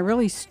program, I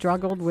really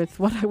struggled with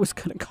what I was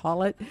going to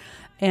call it.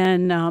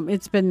 And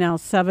it's been now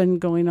 7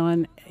 going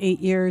on 8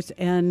 years.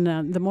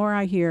 And the more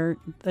I hear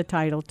the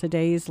title,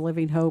 Today's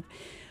Living Hope,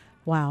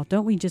 wow,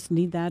 don't we just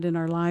need that in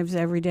our lives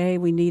every day?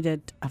 We need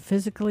it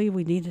physically,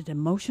 we need it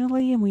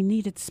emotionally, and we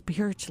need it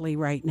spiritually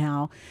right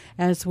now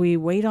as we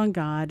wait on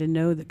God and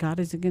know that God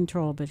is in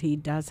control, but he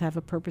does have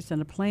a purpose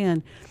and a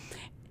plan.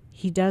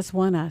 He does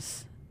want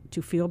us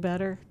to feel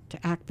better,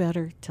 to act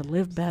better, to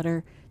live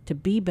better, to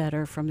be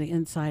better from the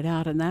inside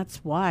out. And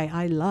that's why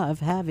I love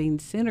having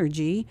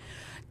Synergy,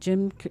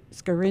 Jim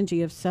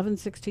Scaringi of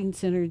 716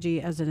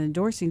 Synergy as an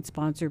endorsing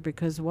sponsor,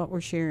 because what we're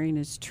sharing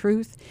is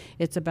truth.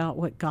 It's about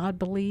what God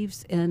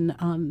believes in,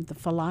 the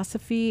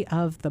philosophy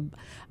of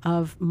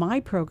my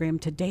program,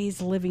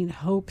 Today's Living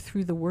Hope,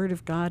 through the Word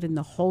of God and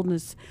the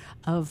wholeness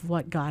of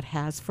what God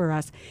has for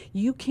us.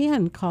 You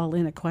can call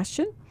in a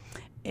question,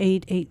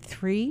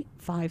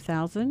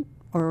 883-5000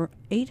 or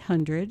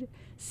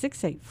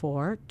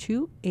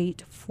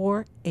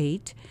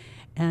 800-684-2848.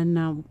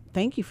 And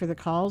thank you for the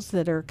calls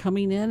that are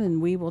coming in,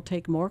 and we will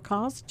take more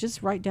calls.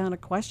 Just write down a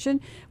question.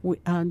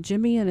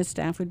 Jimmy and his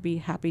staff would be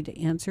happy to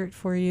answer it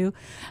for you.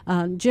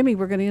 Jimmy,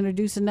 we're going to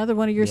introduce another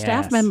one of your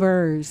staff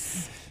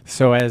members.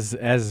 So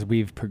as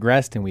we've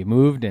progressed and we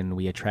moved and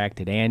we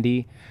attracted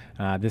Andy,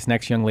 this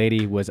next young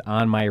lady was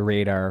on my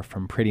radar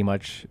from pretty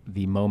much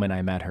the moment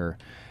I met her.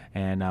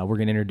 And we're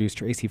going to introduce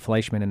Tracy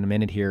Fleischman in a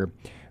minute here.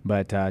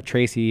 But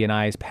Tracy and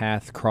I's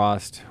path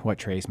crossed,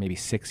 Trace, maybe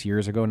 6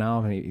 years ago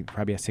now,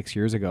 probably 6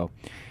 years ago.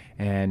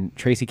 And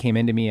Tracy came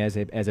into me as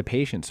a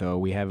patient, so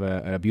we have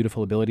a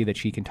beautiful ability that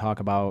she can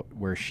talk about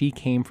where she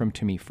came from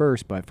to me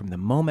first. But from the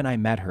moment I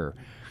met her,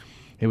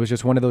 it was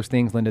just one of those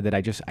things, Linda, that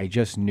I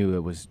just knew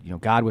it was,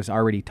 God was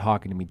already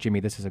talking to me. Jimmy,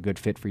 this is a good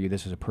fit for you.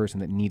 This is a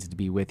person that needs to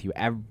be with you.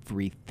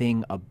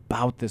 Everything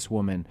about this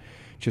woman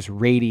just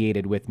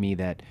radiated with me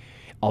that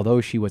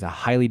although she was a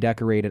highly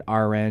decorated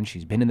RN,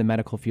 she's been in the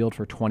medical field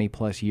for 20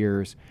 plus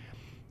years,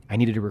 I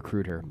needed to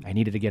recruit her. I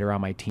needed to get her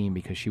on my team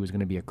because she was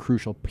going to be a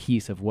crucial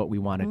piece of what we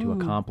wanted to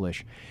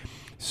accomplish.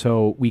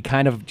 So we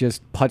kind of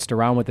just putzed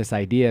around with this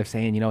idea of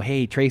saying,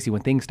 hey, Tracy,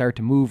 when things start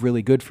to move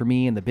really good for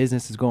me and the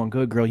business is going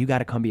good, girl, you got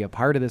to come be a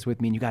part of this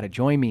with me and you got to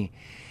join me.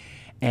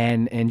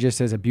 And just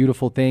as a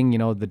beautiful thing,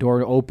 the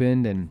door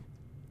opened and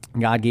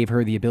God gave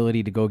her the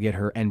ability to go get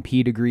her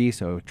NP degree.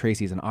 So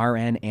Tracy's an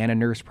RN and a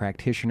nurse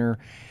practitioner.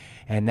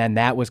 And then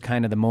that was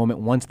kind of the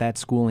moment, once that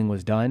schooling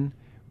was done,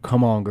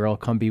 come on, girl,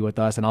 come be with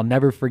us. And I'll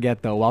never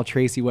forget, though, while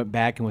Tracy went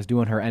back and was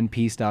doing her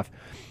NP stuff,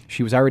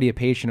 she was already a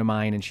patient of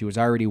mine, and she was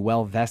already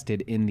well vested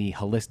in the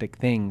holistic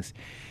things.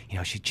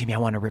 She's, Jimmy, I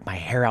want to rip my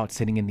hair out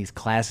sitting in these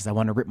classes. I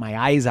want to rip my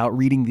eyes out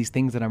reading these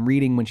things that I'm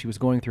reading, when she was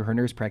going through her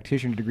nurse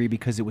practitioner degree,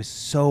 because it was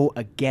so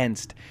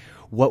against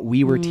what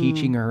we were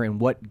teaching her and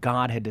what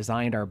God had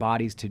designed our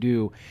bodies to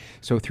do.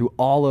 So through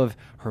all of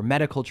her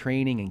medical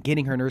training and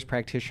getting her nurse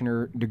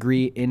practitioner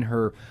degree in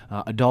her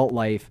adult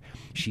life,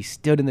 she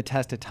stood in the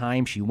test of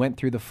time. She went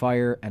through the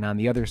fire, and on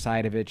the other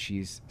side of it,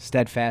 she's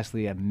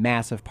steadfastly a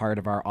massive part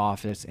of our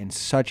office and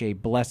such a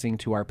blessing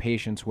to our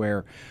patients,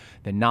 where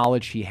the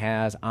knowledge she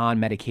has on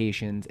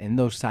medications and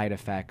those side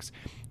effects,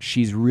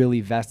 she's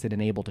really vested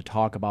and able to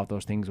talk about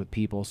those things with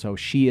people. So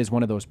she is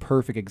one of those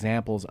perfect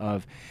examples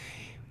of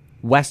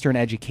Western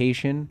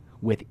education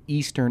with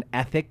Eastern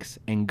ethics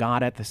and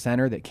God at the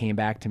center that came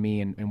back to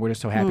me, and we're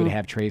just so happy to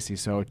have Tracy.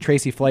 So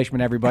Tracy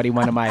Fleischman, everybody,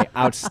 one of my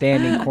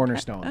outstanding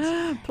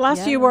cornerstones.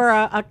 Plus, you were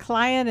a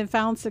client and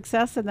found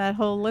success in that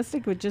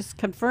holistic, would just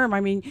confirm. I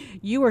mean,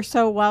 you are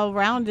so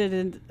well-rounded,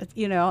 and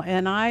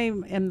and I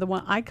am the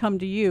one. I come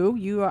to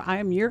you. I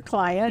am your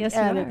client. Yes,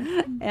 and, you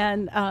are.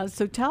 And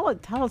so tell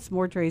us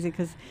more, Tracy,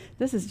 because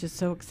this is just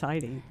so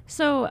exciting.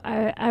 So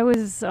I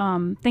was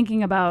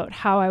thinking about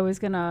how I was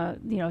gonna,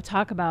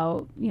 talk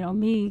about,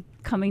 me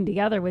coming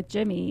together with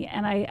Jimmy,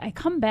 and I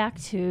come back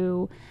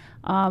to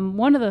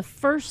one of the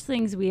first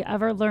things we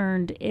ever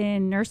learned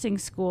in nursing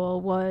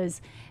school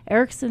was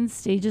Erikson's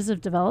stages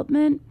of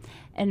development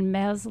and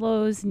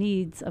Maslow's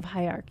needs of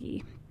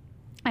hierarchy.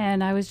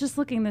 And I was just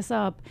looking this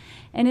up,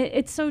 and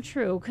it's so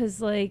true,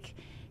 because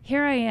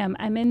here I am,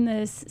 I'm in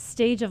this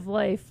stage of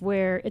life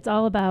where it's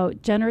all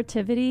about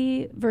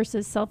generativity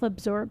versus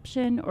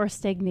self-absorption or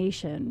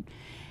stagnation.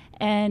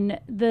 And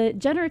the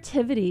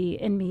generativity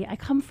in me, I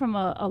come from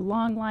a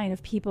long line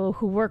of people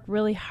who work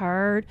really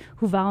hard,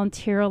 who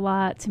volunteer a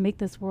lot to make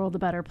this world a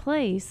better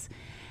place.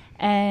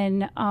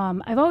 And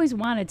I've always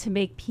wanted to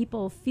make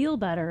people feel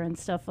better and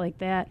stuff like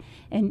that,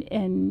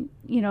 and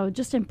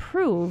just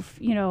improve,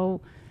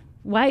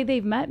 why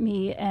they've met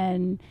me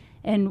and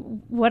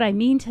what I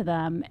mean to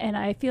them. And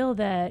I feel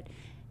that,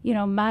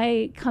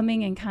 my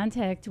coming in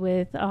contact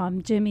with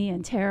Jimmy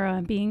and Tara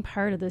and being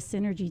part of the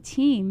Synergy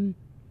team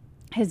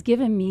has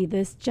given me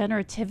this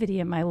generativity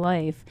in my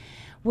life,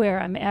 where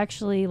I'm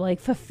actually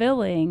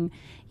fulfilling,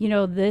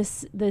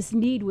 this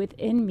need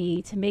within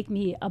me to make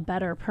me a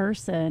better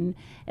person,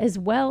 as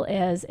well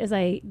as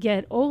I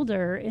get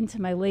older into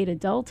my late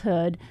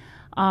adulthood.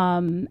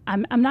 I'm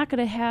not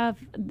going to have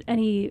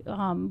any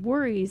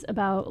worries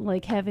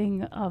about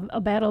having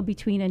a battle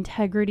between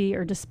integrity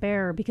or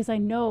despair, because I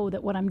know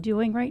that what I'm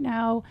doing right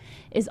now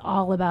is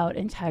all about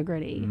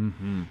integrity.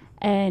 Mm-hmm.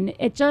 And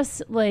it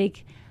just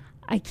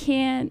I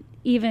can't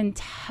even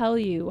tell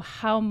you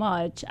how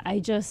much I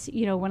just,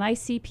 when I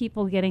see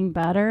people getting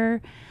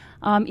better,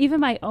 even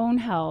my own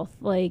health,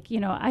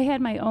 I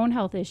had my own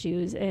health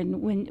issues.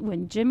 And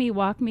when Jimmy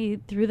walked me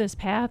through this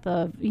path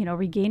of,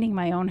 regaining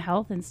my own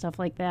health and stuff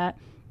like that,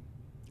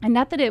 and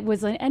not that it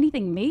was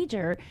anything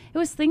major, it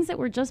was things that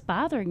were just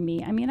bothering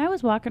me. I mean, I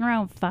was walking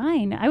around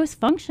fine. I was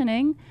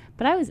functioning,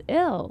 but I was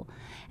ill.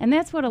 And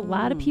that's what a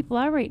lot of people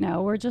are right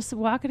now. We're just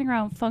walking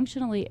around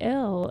functionally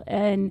ill.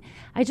 And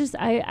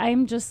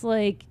I'm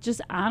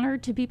just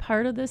honored to be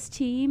part of this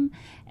team.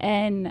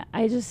 And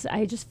I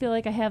just feel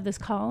like I have this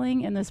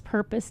calling and this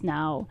purpose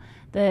now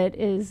that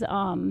is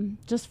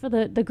just for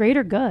the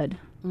greater good.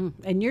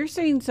 And you're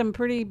seeing some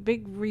pretty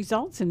big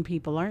results in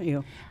people, aren't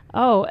you?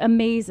 Oh,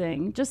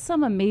 amazing. Just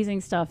some amazing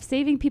stuff.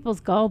 Saving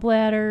people's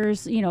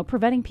gallbladders,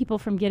 preventing people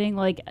from getting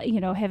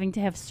having to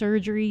have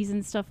surgeries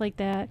and stuff like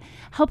that.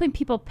 Helping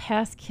people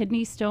pass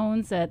kidney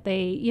stones that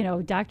they,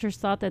 doctors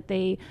thought that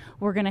they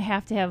were going to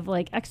have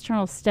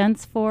external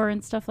stents for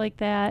and stuff like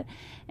that.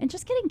 And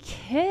just getting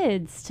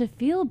kids to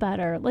feel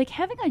better.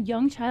 Having a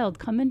young child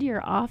come into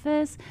your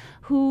office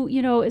who,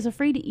 is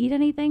afraid to eat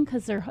anything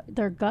because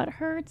their gut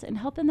hurts, and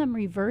helping them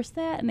reverse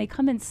that, and they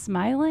come in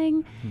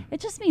smiling. It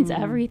just means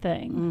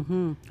everything.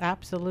 Mm-hmm.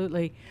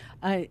 Absolutely.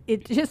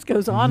 It just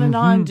goes on and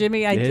on,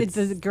 Jimmy. It's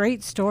a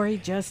great story,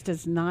 just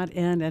does not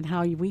end, and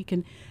how we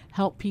can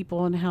help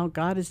people and how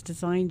God has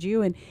designed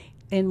you.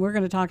 And we're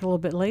going to talk a little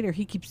bit later.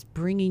 He keeps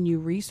bringing you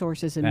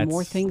resources and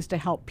more things to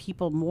help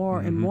people more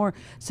and more.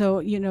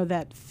 So,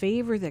 that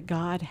favor that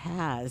God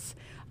has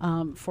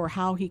for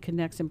how he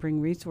connects and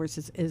bring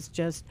resources is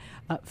just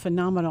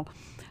phenomenal.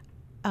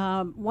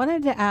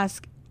 Wanted to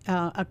ask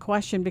a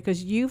question,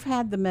 because you've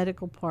had the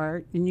medical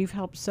part and you've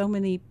helped so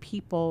many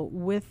people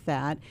with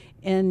that,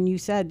 and you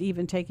said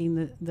even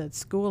taking the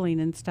schooling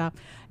and stuff,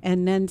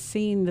 and then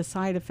seeing the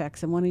side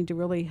effects and wanting to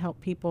really help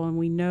people, and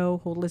we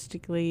know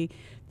holistically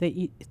that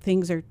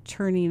things are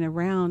turning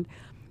around.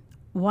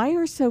 Why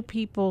are so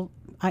people,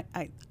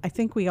 I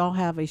think we all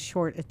have a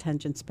short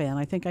attention span.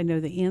 I think I know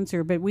the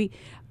answer, but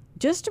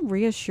just to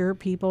reassure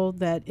people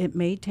that it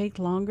may take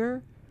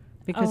longer,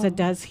 because it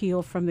does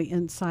heal from the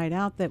inside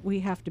out, that we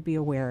have to be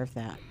aware of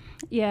that.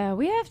 Yeah,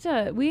 we have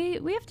to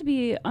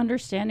be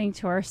understanding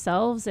to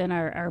ourselves and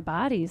our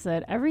bodies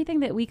that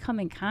everything that we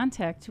come in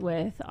contact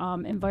with,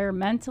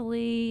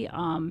 environmentally,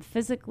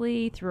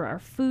 physically, through our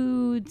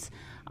foods,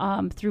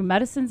 through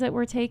medicines that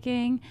we're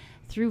taking,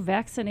 through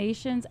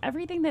vaccinations,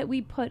 everything that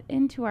we put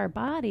into our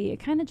body, it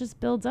kind of just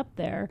builds up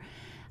there.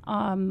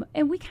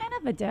 And we kind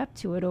of adapt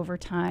to it over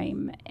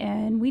time.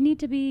 And we need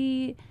to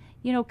be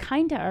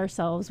kind to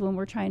ourselves when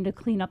we're trying to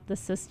clean up the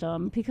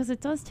system, because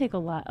it does take a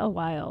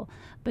while.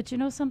 But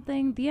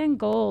something, the end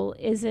goal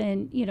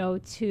isn't,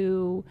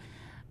 to,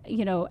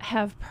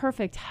 have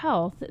perfect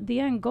health. The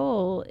end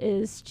goal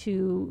is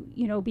to,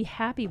 be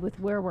happy with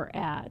where we're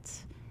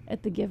at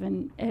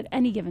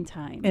any given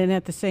time. And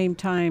at the same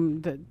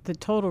time, the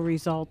total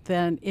result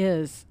then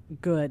is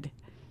good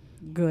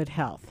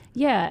health.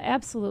 Yeah,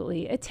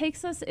 absolutely. It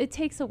takes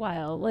a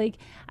while. Like,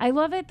 I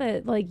love it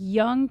that like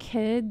young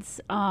kids,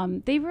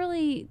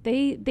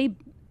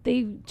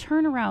 they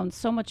turn around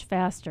so much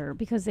faster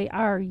because they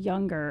are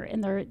younger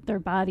and their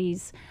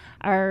bodies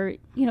are,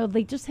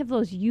 they just have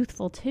those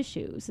youthful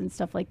tissues and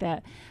stuff like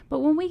that. But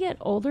when we get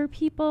older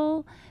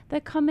people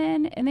that come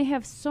in and they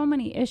have so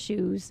many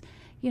issues,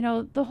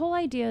 the whole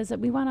idea is that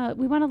we want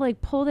to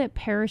like pull that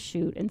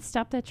parachute and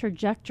stop that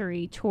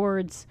trajectory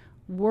towards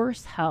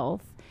worse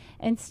health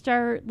and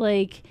start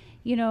like,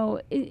 we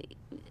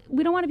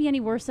don't want to be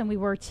any worse than we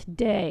were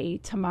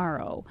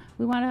tomorrow.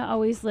 We want to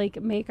always like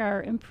make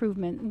our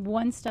improvement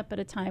one step at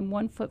a time,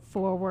 1 foot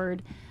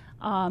forward.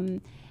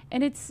 And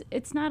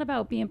it's not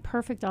about being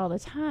perfect all the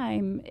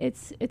time.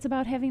 It's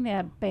about having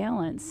that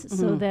balance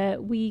so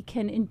that we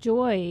can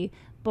enjoy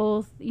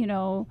both,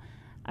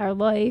 our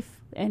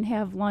life and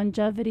have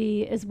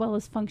longevity as well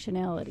as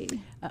functionality.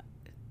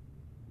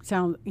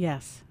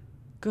 Yes.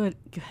 Good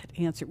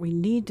answer. We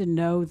need to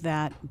know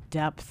that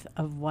depth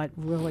of what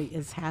really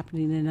is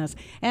happening in us.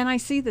 And I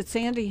see that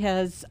Sandy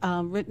has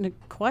written a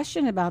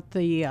question about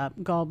the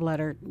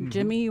gallbladder.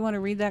 Jimmy, you want to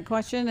read that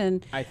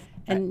question,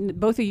 and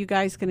both of you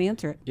guys can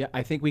answer it. Yeah,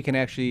 I think we can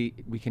actually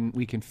we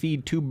can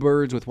feed two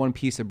birds with one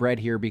piece of bread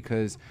here,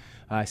 because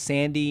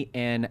Sandy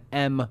and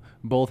M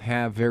both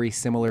have very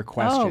similar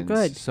questions. Oh,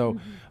 good. So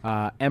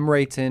M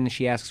writes in,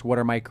 she asks, what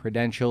are my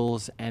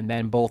credentials? And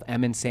then both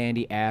M and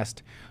Sandy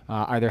asked,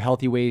 are there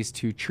healthy ways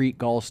to treat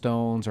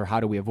gallstones, or how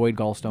do we avoid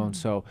gallstones?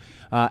 So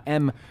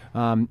M,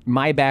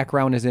 my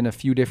background is in a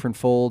few different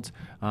folds.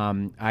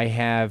 I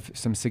have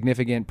some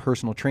significant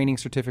personal training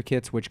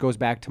certificates, which goes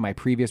back to my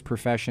previous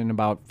profession.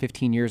 About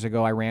 15 years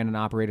ago, I ran and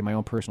operated my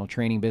own personal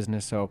training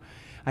business. So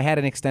I had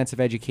an extensive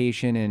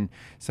education in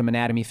some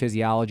anatomy,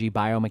 physiology,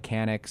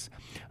 biomechanics,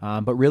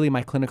 but really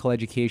my clinical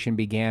education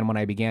began when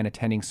I began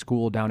attending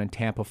school down in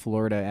Tampa,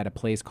 Florida at a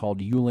place called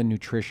Ulen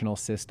Nutritional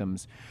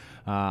Systems.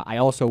 I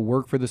also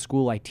work for the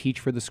school. I teach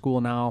for the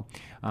school now.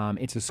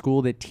 It's a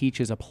school that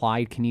teaches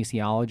applied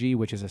kinesiology,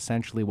 which is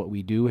essentially what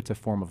we do. It's a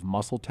form of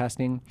muscle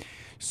testing.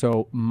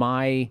 So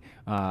my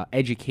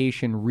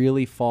education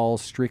really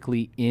falls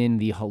strictly in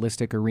the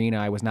holistic arena.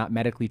 I was not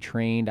medically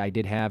trained. I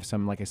did have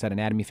some, like I said,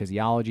 anatomy,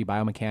 physiology,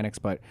 biomechanics,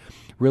 but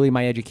really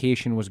my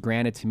education was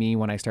granted to me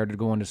when I started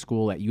going to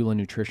school at Ulen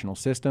Nutritional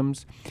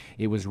Systems.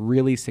 It was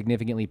really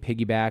significantly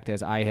piggybacked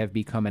as I have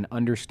become an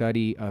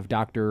understudy of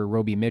Dr.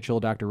 Roby Mitchell.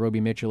 Dr.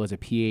 Roby Mitchell is a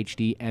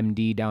PhD,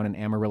 MD down in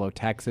Amarillo,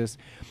 Texas.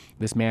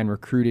 This man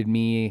recruited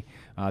me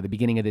the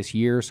beginning of this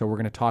year, so we're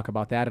going to talk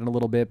about that in a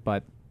little bit,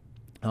 but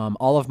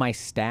all of my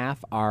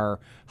staff are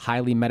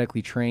highly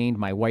medically trained.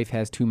 My wife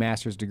has 2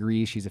 master's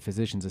degrees. She's a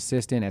physician's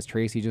assistant. As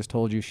Tracy just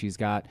told you, she's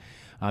got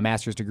a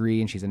master's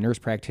degree and she's a nurse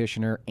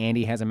practitioner.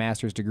 Andy has a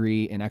master's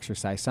degree in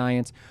exercise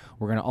science.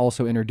 We're going to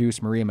also introduce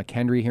Maria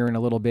McKendry here in a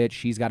little bit.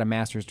 She's got a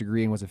master's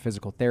degree and was a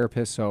physical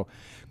therapist. So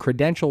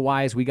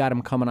credential-wise, we got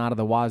them coming out of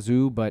the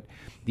wazoo, but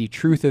the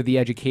truth of the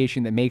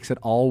education that makes it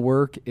all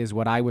work is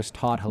what I was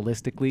taught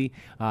holistically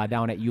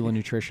down at Ulen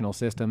Nutritional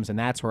Systems, and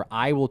that's where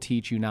I will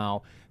teach you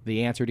now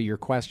the answer to your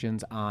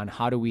questions on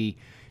how do we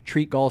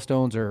treat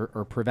gallstones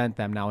or prevent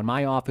them. Now, in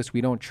my office,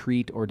 we don't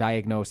treat or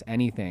diagnose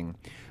anything,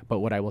 but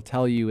what I will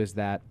tell you is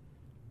that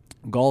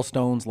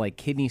gallstones, like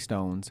kidney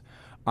stones,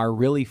 are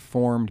really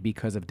formed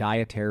because of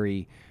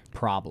dietary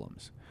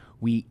problems.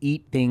 We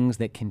eat things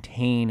that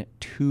contain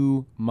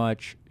too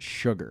much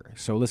sugar.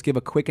 So let's give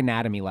a quick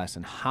anatomy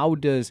lesson. How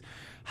does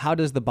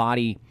the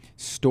body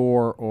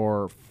store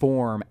or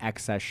form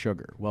excess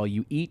sugar? Well,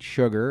 you eat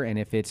sugar, and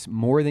if it's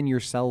more than your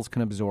cells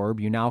can absorb,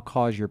 you now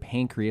cause your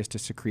pancreas to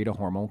secrete a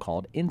hormone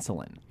called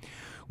insulin.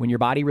 When your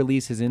body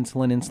releases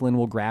insulin, insulin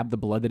will grab the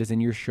blood that is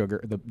in your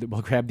sugar,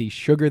 will grab the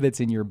sugar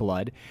that's in your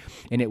blood,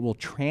 and it will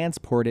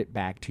transport it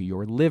back to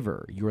your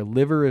liver. Your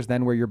liver is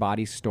then where your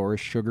body stores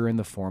sugar in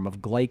the form of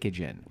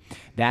glycogen.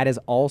 That is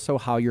also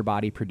how your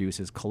body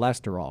produces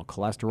cholesterol.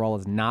 Cholesterol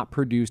is not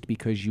produced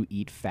because you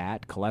eat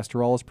fat.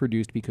 Cholesterol is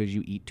produced because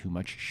you eat too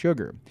much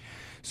sugar.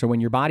 So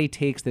when your body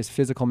takes this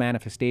physical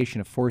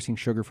manifestation of forcing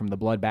sugar from the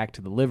blood back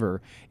to the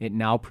liver, it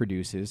now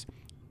produces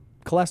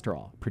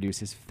cholesterol,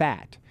 produces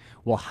fat.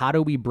 Well, how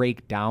do we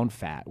break down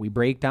fat? We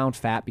break down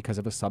fat because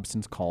of a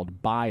substance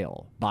called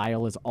bile.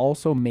 Bile is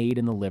also made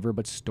in the liver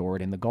but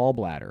stored in the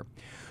gallbladder.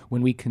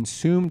 When we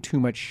consume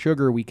too much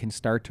sugar, we can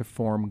start to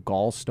form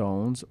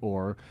gallstones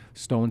or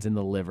stones in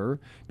the liver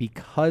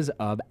because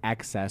of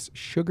excess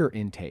sugar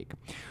intake.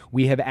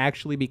 We have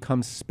actually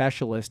become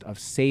specialists of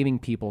saving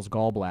people's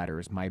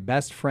gallbladders. My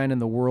best friend in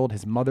the world,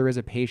 his mother is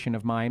a patient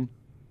of mine.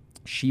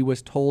 She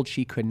was told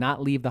she could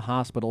not leave the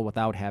hospital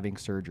without having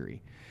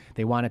surgery.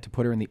 They wanted to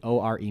put her in the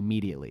OR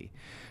immediately.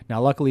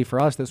 Now, luckily for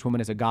us, this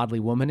woman is a godly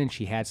woman, and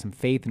she had some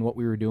faith in what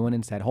we were doing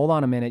and said, hold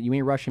on a minute, you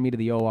ain't rushing me to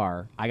the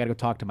OR. I got to go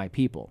talk to my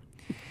people.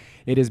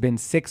 It has been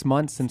 6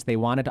 months since they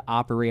wanted to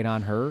operate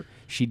on her.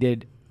 She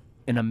did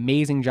an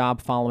amazing job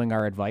following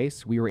our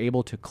advice. We were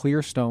able to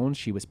clear stones.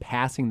 She was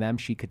passing them.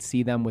 She could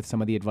see them with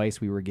some of the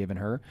advice we were giving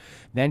her.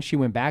 Then she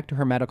went back to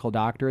her medical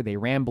doctor. They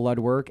ran blood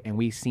work, and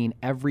we've seen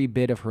every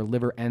bit of her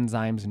liver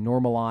enzymes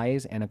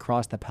normalize. And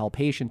across the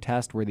palpation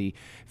test where the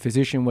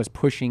physician was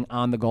pushing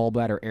on the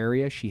gallbladder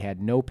area, she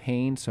had no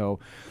pain. So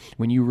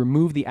when you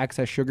remove the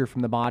excess sugar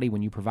from the body,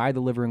 when you provide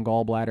the liver and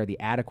gallbladder the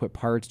adequate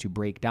parts to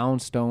break down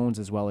stones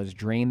as well as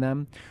drain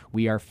them,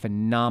 we are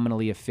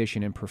phenomenally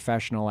efficient and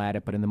professional at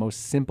it. But in the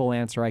most simple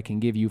answer I can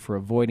give you for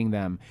avoiding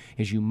them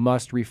is you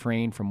must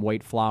refrain from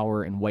white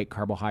flour and white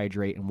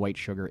carbohydrate and white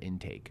sugar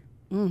intake.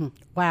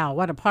 Wow,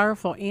 what a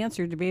powerful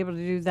answer to be able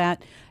to do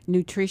that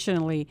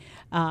nutritionally.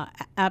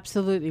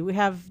 Absolutely. We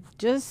have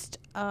just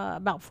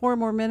about 4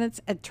 more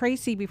minutes.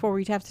 Tracy, before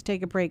we have to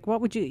take a break,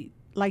 what would you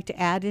like to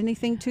add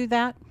anything to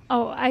that?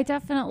 Oh, I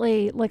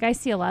definitely, I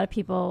see a lot of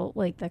people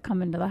that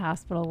come into the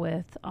hospital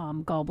with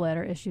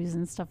gallbladder issues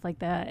and stuff like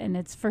that. And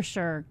it's for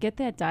sure, get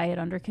that diet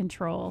under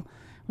control.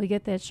 We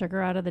get that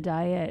sugar out of the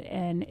diet,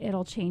 and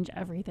it'll change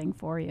everything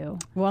for you.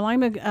 Well,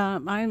 I'm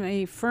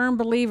a firm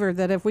believer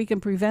that if we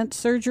can prevent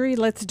surgery,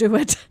 let's do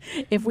it.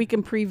 If we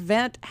can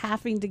prevent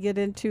having to get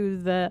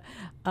into the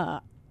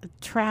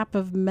trap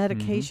of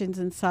medications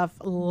and stuff,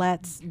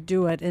 let's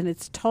do it. And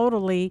it's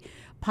totally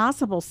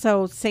possible.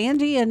 So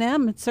Sandy and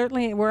Em,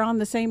 certainly we're on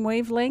the same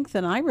wavelength,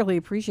 and I really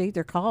appreciate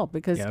their call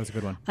because that was a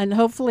good one. And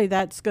hopefully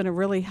that's going to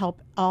really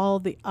help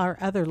all our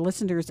other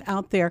listeners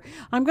out there.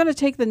 I'm going to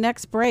take the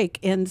next break,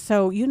 and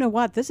so you know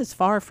what, this is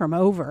far from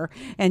over,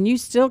 and you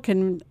still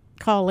can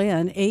call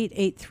in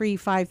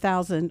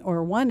 883-5000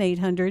 or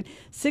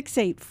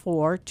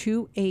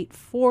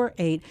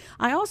 1-800-684-2848.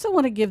 I also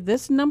want to give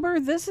this number.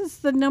 This is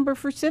the number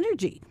for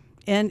Synergy,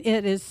 and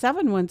it is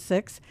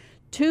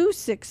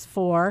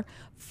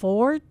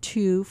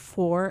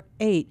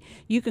 716-264-4248.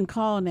 You can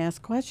call and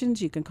ask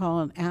questions. You can call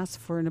and ask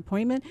for an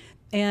appointment.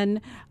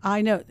 And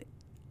I know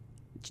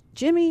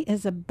Jimmy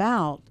is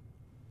about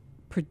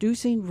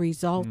producing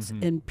results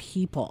in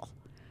people.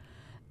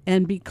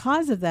 And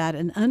because of that,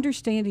 and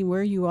understanding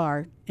where you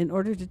are in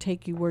order to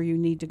take you where you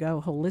need to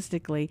go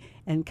holistically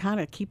and kind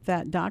of keep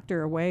that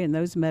doctor away and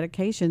those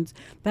medications,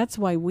 that's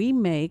why we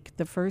make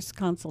the first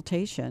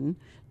consultation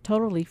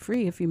totally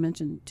free. If you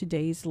mention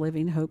Today's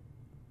Living Hope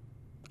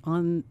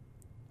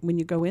when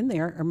you go in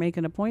there or make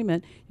an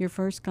appointment, your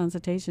first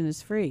consultation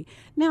is free.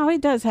 Now, it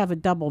does have a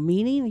double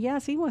meaning.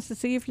 Yes, he wants to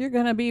see if you're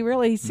going to be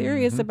really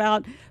serious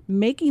about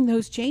making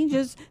those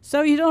changes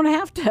so you don't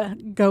have to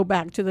go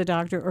back to the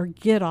doctor or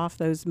get off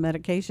those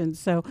medications.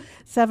 So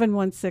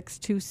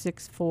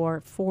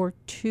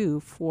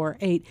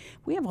 716-264-4248.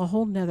 We have a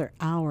whole nother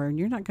hour, and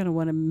you're not going to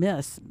want to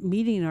miss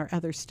meeting our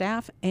other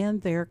staff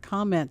and their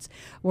comments.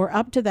 We're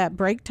up to that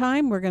break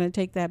time. We're going to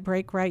take that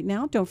break right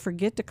now. Don't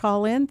forget to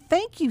call in.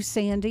 Thank you,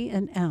 Sandy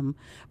and M,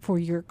 for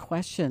your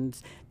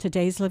questions.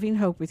 Today's Living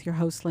Hope with your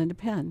host, Linda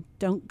Penn.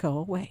 Don't go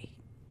away.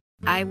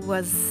 I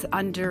was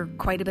under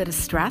quite a bit of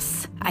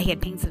stress. I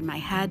had pains in my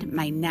head,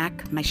 my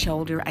neck, my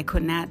shoulder. I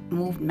could not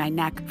move my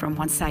neck from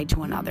one side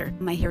to another.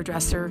 My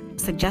hairdresser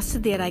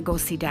suggested that I go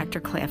see Dr.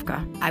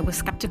 Klafka. I was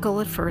skeptical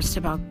at first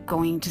about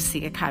going to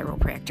see a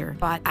chiropractor,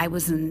 but I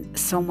was in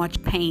so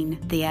much pain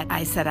that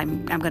I said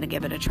I'm going to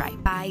give it a try.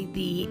 By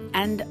the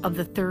end of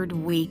the 3rd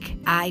week,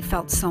 I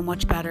felt so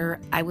much better.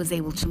 I was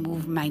able to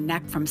move my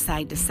neck from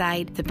side to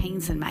side. The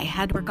pains in my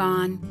head were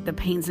gone. The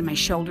pains in my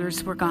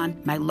shoulders were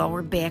gone. My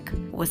lower back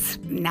was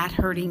not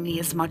hurting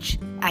me as much.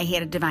 I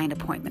had a divine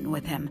appointment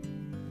with him.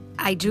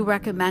 I do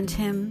recommend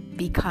him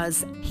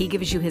because he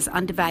gives you his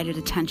undivided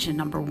attention,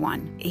 number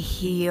one.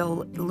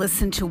 He'll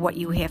listen to what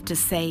you have to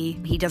say.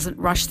 He doesn't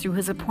rush through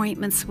his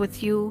appointments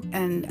with you,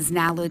 and his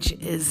knowledge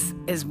is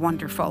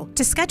wonderful.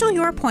 To schedule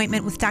your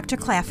appointment with Dr.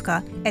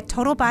 Klafka at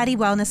Total Body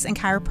Wellness and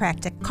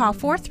Chiropractic, call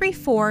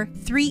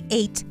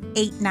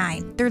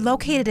 434-3889. They're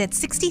located at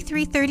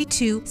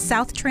 6332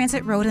 South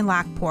Transit Road in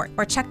Lockport,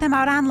 or check them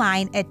out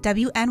online at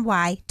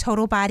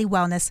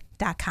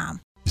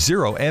wnytotalbodywellness.com.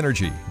 Zero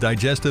energy,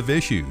 digestive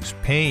issues,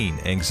 pain,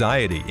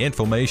 anxiety,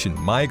 inflammation,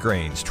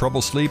 migraines,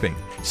 trouble sleeping,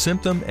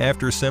 symptom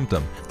after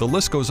symptom. The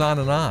list goes on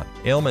and on.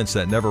 Ailments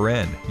that never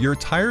end. You're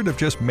tired of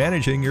just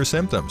managing your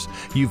symptoms.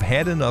 You've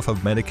had enough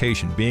of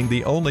medication being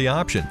the only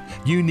option.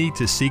 You need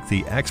to seek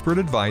the expert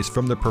advice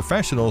from the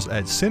professionals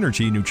at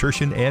Synergy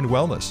Nutrition and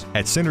Wellness.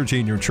 At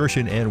Synergy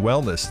Nutrition and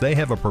Wellness, they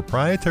have a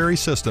proprietary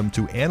system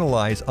to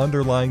analyze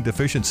underlying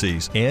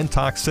deficiencies and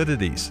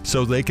toxicities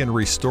so they can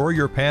restore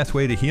your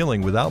pathway to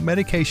healing without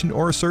medication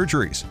or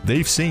surgeries.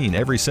 They've seen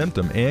every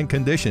symptom and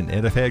condition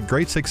and have had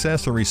great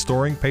success in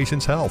restoring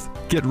patients' health.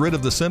 Get rid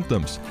of the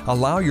symptoms.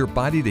 Allow your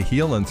body to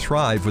heal and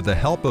thrive with the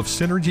help of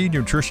Synergy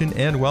Nutrition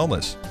and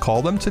Wellness.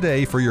 Call them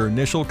today for your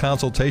initial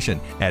consultation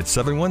at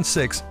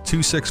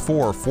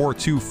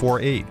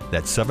 716-264-4248.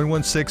 That's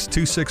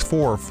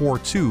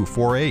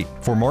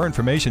 716-264-4248. For more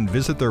information,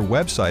 visit their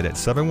website at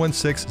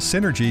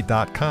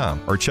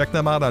 716synergy.com or check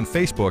them out on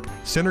Facebook,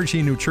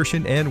 Synergy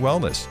Nutrition and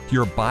Wellness.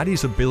 Your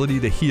body's ability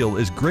to heal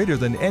is greater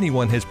than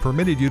anyone has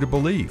permitted you to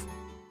believe.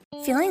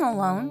 Feeling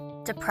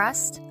alone,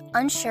 depressed,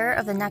 unsure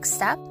of the next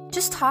step?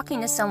 Just talking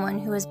to someone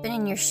who has been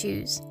in your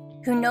shoes,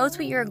 who knows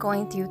what you're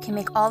going through, can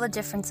make all the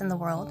difference in the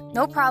world.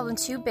 No problem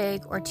too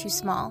big or too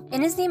small.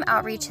 In His Name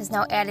Outreach has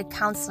now added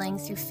counseling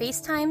through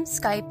FaceTime,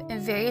 Skype,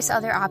 and various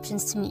other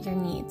options to meet your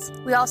needs.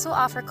 We also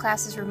offer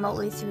classes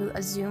remotely through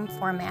a Zoom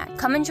format.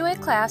 Come enjoy a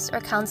class or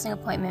counseling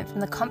appointment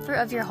from the comfort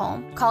of your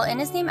home. Call In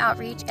His Name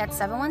Outreach at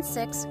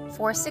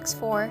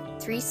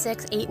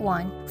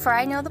 716-464-3681. For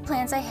I know the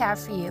plans I have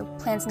for you,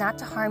 plans not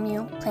to harm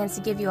you, plans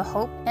to give you a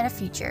hope and a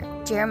future.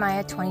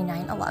 Jeremiah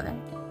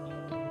 29:11.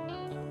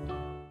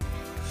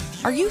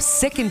 Are you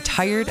sick and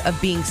tired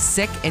of being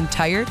sick and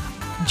tired?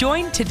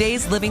 Join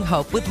Today's Living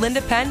Hope with Linda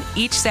Penn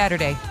each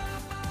Saturday.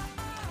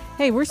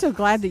 Hey, we're so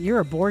glad that you're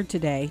aboard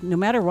today. No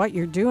matter what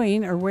you're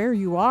doing or where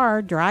you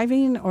are,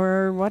 driving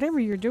or whatever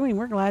you're doing,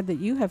 we're glad that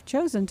you have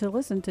chosen to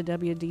listen to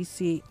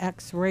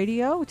WDCX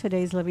Radio,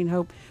 Today's Living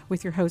Hope,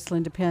 with your host,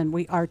 Linda Penn.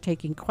 We are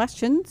taking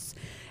questions,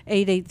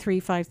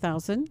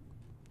 883-5000,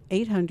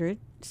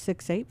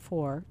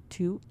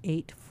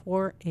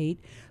 800-684-2848.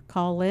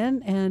 Call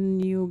in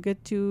and you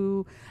get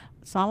to...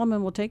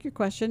 Solomon will take your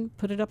question,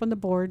 put it up on the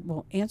board,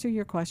 we'll answer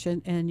your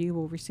question, and you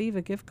will receive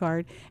a gift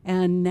card.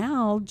 And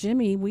now,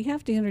 Jimmy, we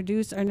have to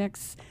introduce our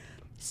next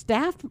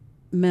staff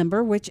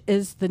member, which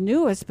is the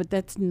newest, but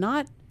that's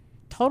not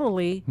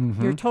totally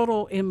your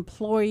total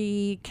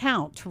employee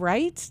count,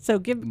 right? So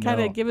give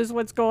us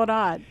what's going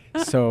on.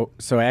 So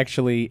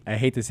actually, I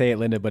hate to say it,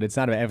 Linda, but it's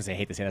not. I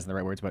hate to say that's not the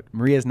right words, but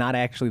Maria is not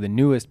actually the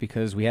newest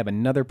because we have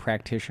another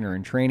practitioner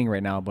in training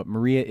right now. But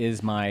Maria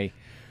is my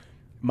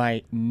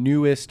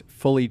newest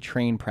fully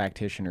trained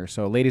practitioner.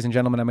 So, ladies and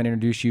gentlemen, I'm going to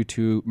introduce you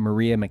to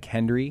Maria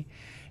McKendry.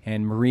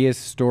 And Maria's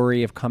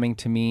story of coming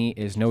to me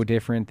is no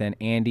different than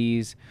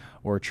Andy's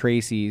or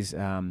Tracy's.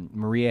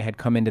 Maria had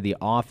come into the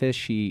office.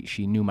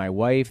 She knew my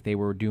wife. They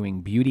were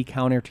doing Beauty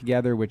Counter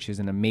together, which is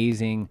an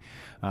amazing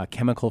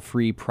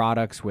chemical-free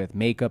products with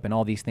makeup and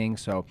all these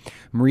things. So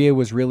Maria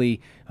was really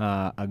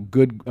a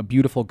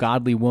beautiful,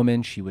 godly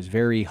woman. She was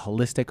very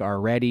holistic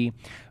already.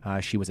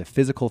 She was a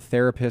physical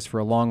therapist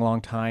for a long,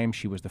 long time.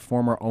 She was the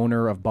former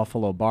owner of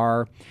Buffalo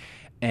Bar.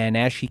 And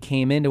as she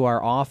came into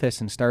our office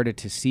and started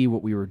to see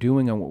what we were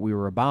doing and what we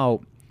were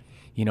about,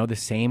 you know, the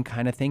same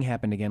kind of thing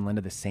happened again,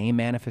 Linda, the same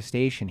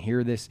manifestation.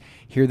 Here this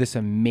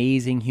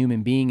amazing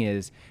human being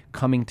is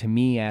coming to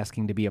me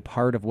asking to be a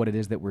part of what it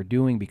is that we're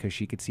doing because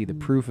she could see the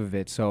proof of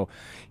it. So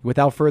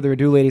without further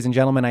ado, ladies and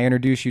gentlemen, I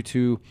introduce you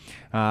to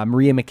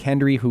Maria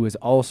McKendry, who is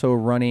also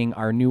running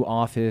our new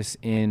office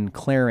in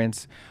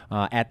Clarence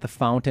at the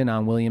Fountain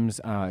on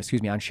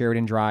on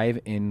Sheridan Drive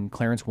in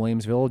Clarence,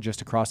 Williamsville,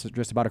 just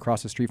about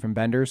across the street from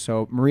Bender's.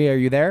 So Maria, are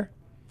you there?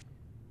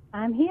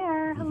 I'm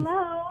here.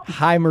 Hello.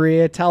 Hi,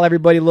 Maria. Tell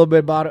everybody a little bit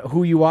about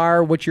who you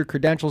are, what your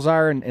credentials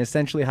are, and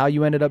essentially how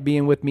you ended up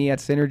being with me at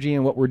Synergy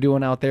and what we're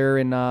doing out there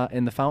in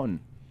the Fountain.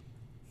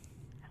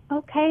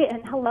 Okay,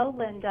 and hello,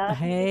 Linda.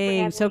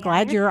 Hey, I'm so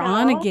glad you're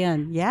on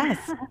again. Yes.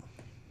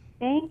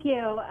 Thank you.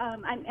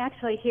 I'm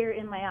actually here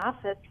in my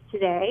office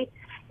today,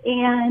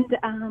 and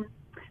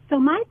so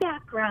my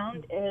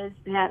background is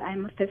that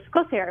I'm a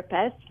physical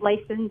therapist,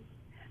 licensed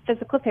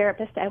physical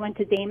therapist. I went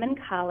to Damon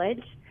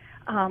College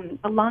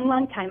a long,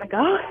 long time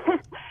ago.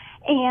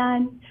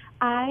 And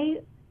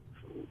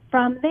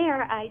from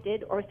there, I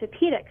did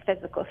orthopedic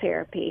physical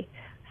therapy.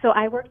 So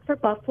I worked for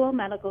Buffalo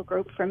Medical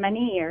Group for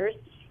many years,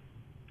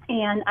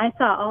 and I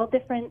saw all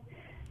different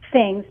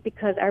things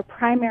because our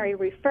primary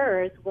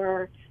referrers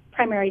were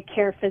primary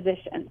care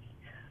physicians.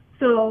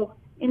 So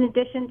in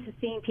addition to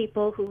seeing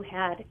people who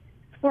had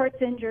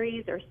sports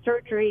injuries or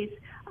surgeries,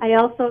 I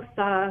also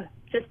saw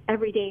just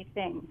everyday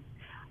things.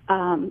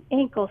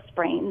 Ankle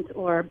sprains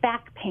or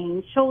back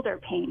pain, shoulder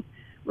pain,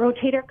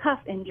 rotator cuff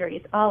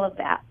injuries, all of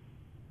that.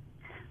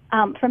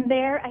 From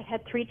there, I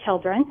had 3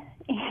 children,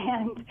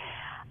 and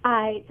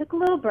I took a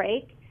little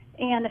break,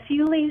 and a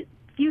few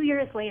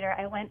years later,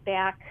 I went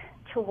back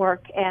to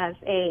work as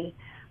a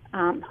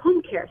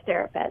home care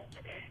therapist.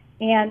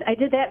 And I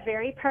did that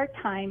very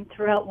part-time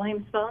throughout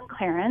Williamsville and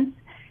Clarence.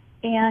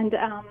 And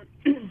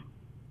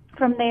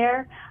from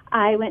there,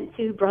 I went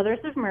to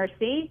Brothers of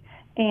Mercy,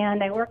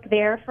 and I worked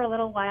there for a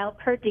little while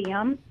per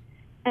diem.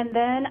 And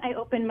then I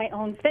opened my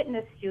own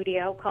fitness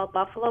studio called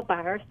Buffalo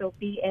Bar, so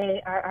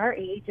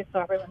B-A-R-R-E, just so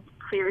everyone's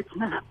clear it's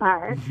not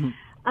bar.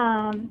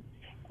 And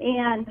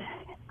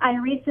I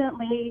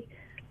recently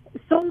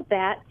sold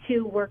that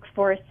to work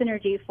for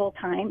Synergy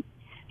full-time.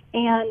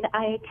 And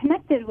I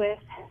connected with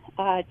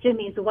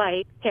Jimmy's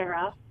wife,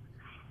 Tara.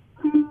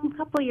 A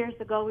couple years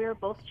ago, we were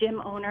both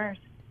gym owners,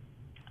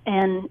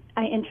 and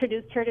I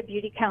introduced her to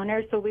Beauty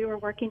Counter, so we were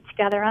working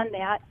together on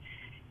that.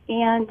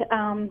 And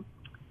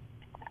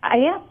I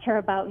asked her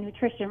about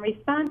nutrition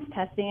response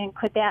testing and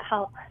could that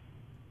help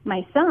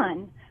my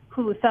son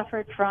who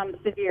suffered from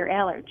severe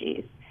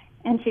allergies.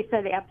 And she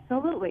said,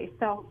 absolutely.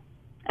 So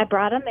I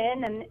brought him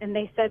in, and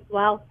they said,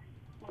 well,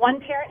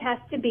 one parent has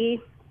to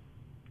be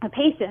a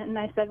patient. And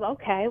I said, well,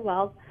 okay,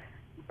 well,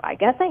 I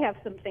guess I have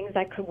some things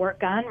I could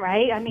work on,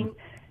 right? I mean,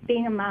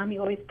 being a mom, you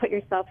always put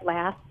yourself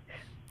last.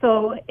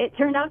 So it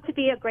turned out to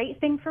be a great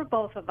thing for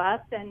both of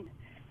us. And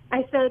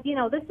I said, you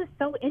know, this is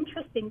so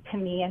interesting to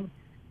me,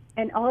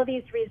 and all of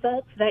these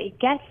results that you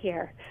get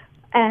here.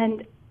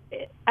 And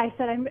I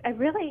said, I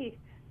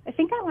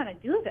think I want to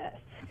do this.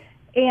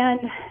 And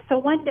so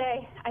one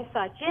day I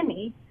saw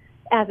Jimmy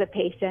as a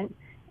patient,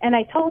 and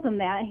I told him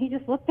that, and he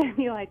just looked at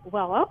me like,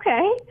 well,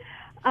 okay,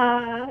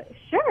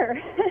 sure.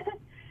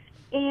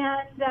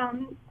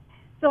 And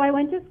so I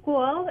went to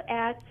school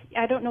at,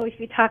 I don't know if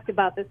you talked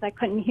about this, I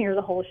couldn't hear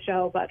the whole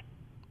show, but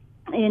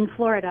in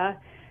Florida,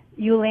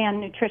 ULAN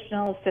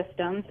Nutritional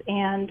Systems,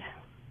 and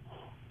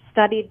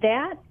studied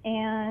that,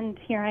 and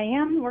here I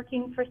am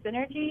working for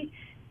Synergy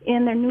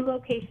in their new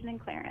location in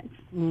Clarence.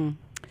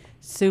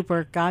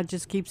 Super. God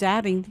just keeps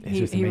adding.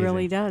 He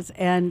really does.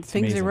 And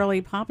things amazing. are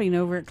really popping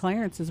over at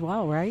Clarence as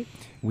well, right?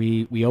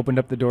 We opened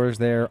up the doors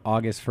there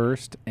August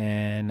 1st,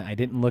 and I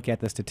didn't look at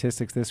the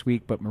statistics this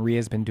week, but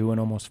Maria's been doing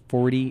almost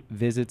 40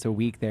 visits a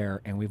week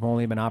there, and we've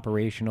only been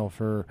operational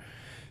for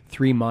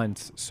 3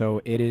 months.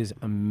 So it is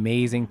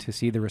amazing to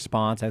see the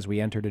response as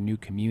we entered a new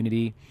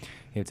community.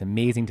 It's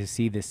amazing to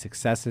see the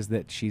successes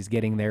that she's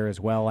getting there as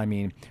well. I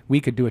mean,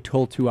 we could do a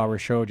total 2-hour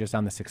show just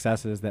on the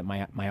successes that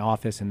my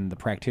office and the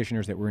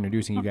practitioners that we're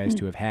introducing you guys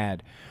to have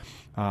had.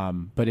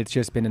 But it's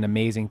just been an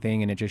amazing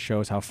thing, and it just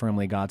shows how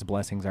firmly God's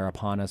blessings are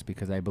upon us,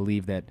 because I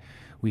believe that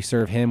we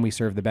serve Him, we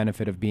serve the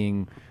benefit of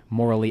being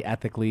morally,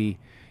 ethically,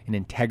 and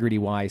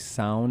integrity-wise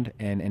sound,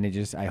 and it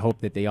just, I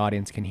hope that the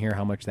audience can hear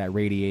how much that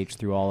radiates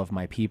through all of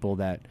my people,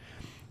 that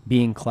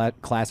being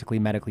classically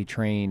medically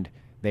trained,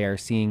 they are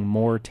seeing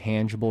more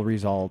tangible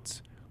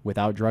results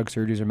without drug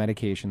surgeries or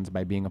medications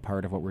by being a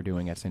part of what we're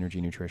doing at Synergy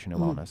Nutrition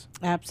and Wellness.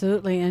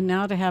 Absolutely. And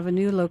now to have a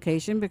new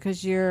location,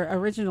 because your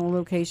original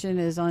location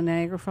is on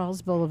Niagara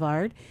Falls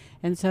Boulevard,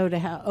 and so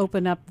to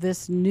open up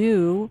this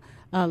new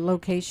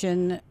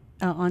location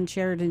on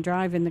Sheridan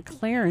Drive in the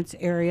Clarence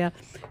area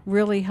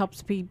really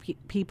helps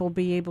people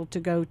be able to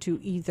go to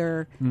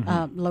either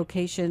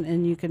location,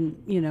 and you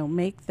can,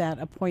 make that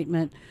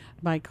appointment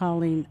by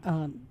calling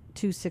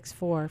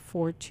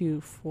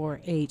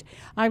 264-4248.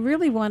 I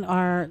really want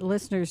our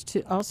listeners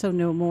to also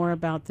know more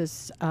about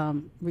this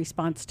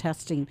response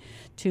testing,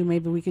 too.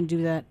 Maybe we can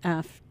do that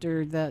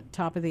after the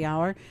top of the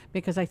hour,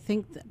 because I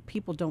think that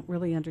people don't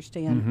really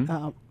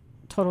understand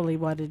totally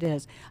what it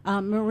is.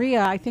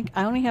 Maria, I think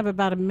I only have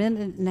about a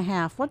minute and a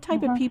half. What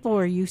type of people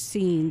are you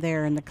seeing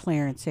there in the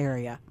Clarence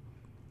area?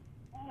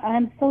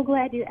 I'm so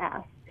glad you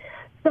asked.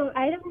 So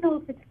I don't know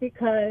if it's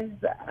because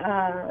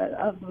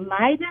of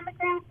my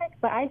demographic,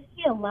 but I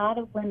see a lot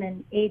of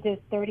women ages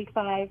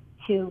 35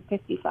 to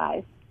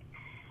 55.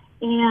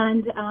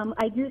 And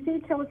I do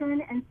see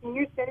children and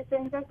senior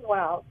citizens as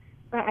well,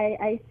 but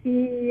I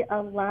see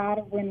a lot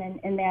of women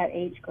in that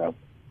age group.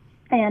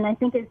 And I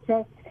think it's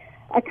just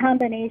a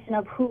combination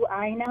of who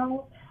I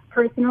know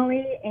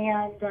personally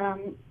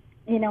and,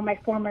 my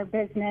former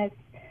business.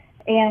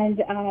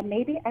 And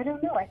maybe, I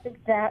don't know, I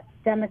think that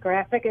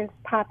demographic is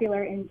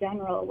popular in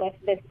general with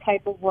this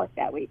type of work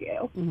that we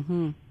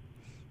do.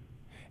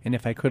 And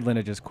if I could,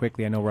 Linda, just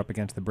quickly, I know we're up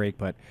against the break,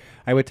 but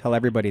I would tell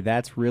everybody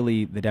that's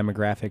really the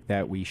demographic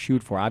that we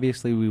shoot for.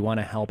 Obviously, we want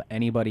to help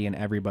anybody and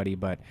everybody,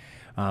 but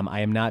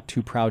I am not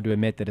too proud to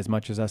admit that as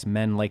much as us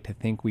men like to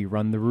think we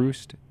run the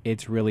roost,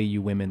 it's really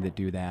you women that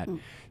do that.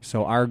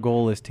 So our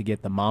goal is to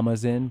get the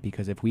mamas in,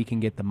 because if we can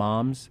get the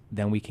moms,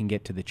 then we can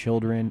get to the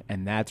children,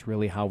 and that's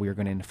really how we're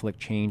going to inflict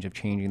change of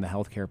changing the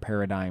healthcare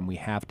paradigm. We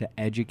have to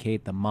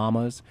educate the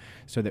mamas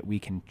so that we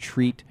can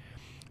treat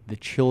the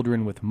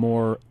children with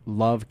more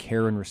love,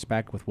 care, and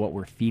respect with what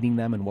we're feeding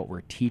them and what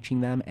we're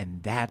teaching them,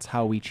 and that's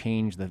how we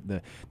change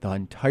the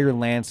entire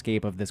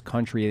landscape of this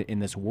country, in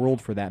this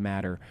world for that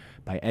matter,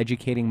 by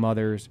educating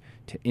mothers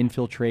to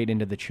infiltrate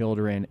into the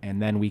children,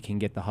 and then we can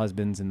get the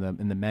husbands and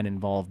the men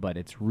involved. But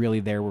it's really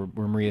there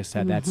where Maria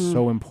said that's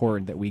so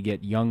important, that we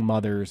get young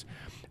mothers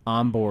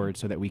on board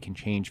so that we can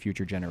change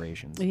future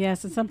generations.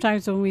 Yes, and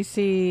sometimes when we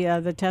see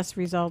the test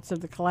results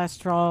of the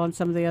cholesterol and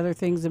some of the other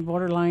things and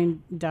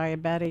borderline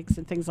diabetics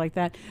and things like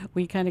that,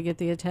 we kind of get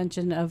the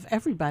attention of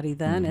everybody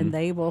then, and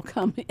they will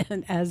come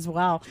in as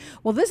well.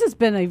 Well, this has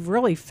been a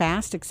really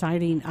fast,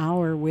 exciting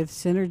hour with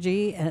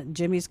Synergy,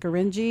 Jimmy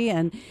Scaringi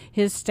and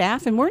his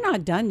staff, and we're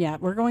not done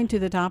yet. We're going to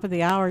the top of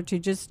the hour to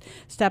just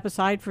step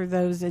aside for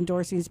those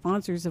endorsing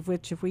sponsors, of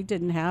which if we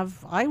didn't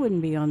have, I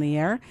wouldn't be on the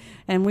air,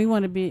 and we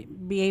want to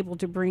be able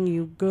to bring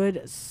you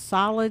good,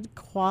 solid,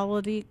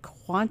 quality,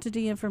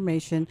 quantity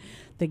information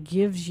that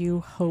gives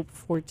you hope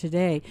for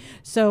today.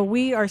 So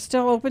we are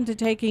still open to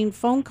taking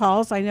phone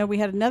calls. I know we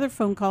had another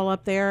phone call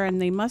up there,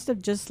 and they must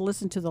have just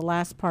listened to the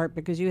last part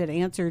because you had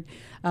answered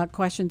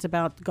questions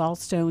about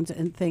gallstones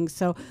and things.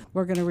 So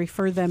we're going to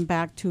refer them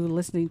back to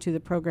listening to the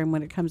program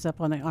when it comes up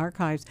on the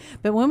archives.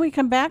 But when we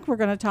come back, we're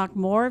going to talk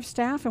more of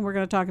staff, and we're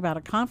going to talk about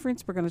a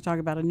conference. We're going to talk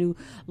about a new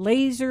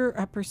laser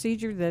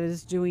procedure that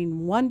is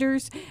doing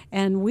wonders,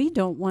 and we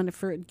don't want to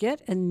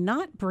forget and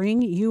not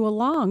bring you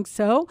along.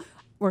 So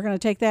we're going to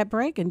take that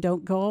break, and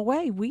don't go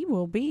away. We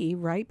will be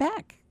right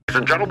back. Ladies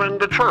and gentlemen,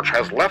 the church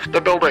has left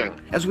the building.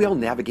 As we all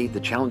navigate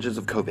the challenges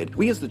of COVID,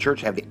 we as the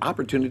church have the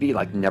opportunity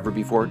like never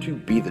before to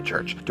be the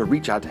church, to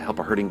reach out to help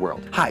a hurting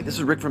world. Hi, this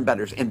is Rick from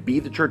Benders, and Be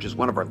the Church is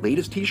one of our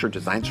latest t-shirt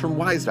designs from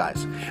Wise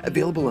Dies.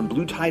 Available in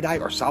blue tie-dye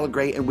or solid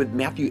gray and with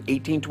Matthew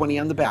 18:20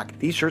 on the back,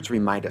 these shirts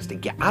remind us to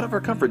get out of our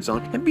comfort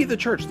zone and be the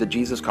church that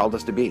Jesus called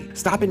us to be.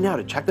 Stop in now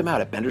to check them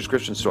out at Benders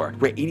Christian Store.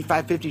 We're at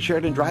 8550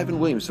 Sheridan Drive in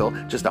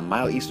Williamsville, just a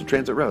mile east of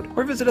Transit Road.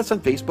 Or visit us on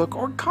Facebook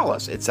or call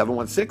us at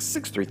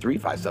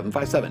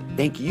 716-633-5757.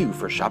 Thank you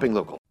for shopping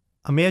local.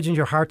 Imagine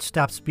your heart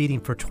stops beating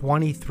for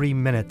 23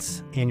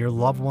 minutes and your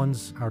loved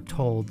ones are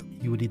told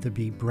you would either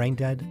be brain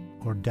dead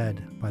or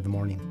dead by the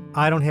morning.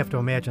 I don't have to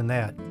imagine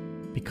that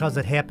because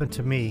it happened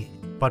to me,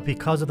 but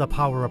because of the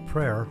power of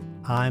prayer,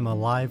 I'm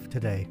alive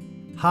today.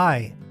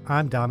 Hi,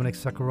 I'm Dominic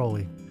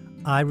Saccaroli.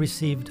 I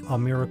received a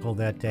miracle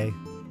that day,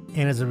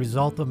 and as a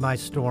result of my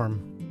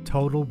storm,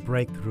 total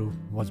breakthrough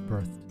was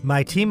birthed.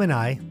 My team and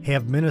I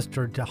have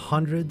ministered to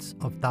hundreds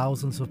of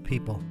thousands of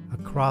people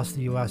across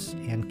the U.S.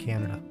 and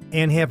Canada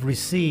and have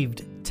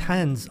received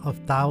tens of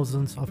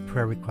thousands of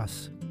prayer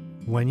requests.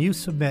 When you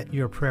submit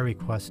your prayer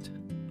request,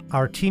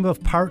 our team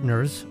of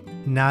partners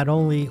not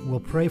only will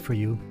pray for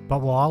you,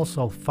 but will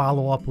also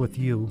follow up with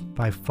you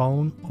by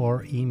phone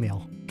or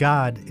email.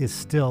 God is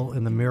still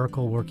in the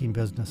miracle working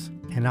business,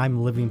 and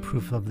I'm living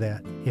proof of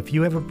that. If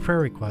you have a prayer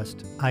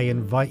request, I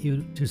invite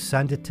you to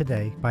send it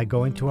today by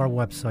going to our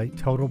website,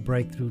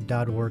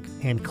 totalbreakthrough.org,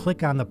 and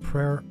click on the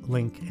prayer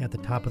link at the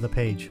top of the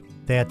page.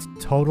 That's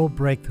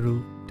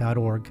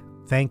totalbreakthrough.org.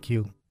 Thank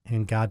you,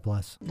 and God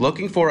bless.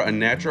 Looking for a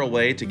natural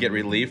way to get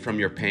relief from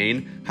your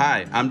pain?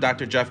 Hi, I'm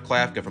Dr. Jeff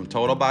Klafka from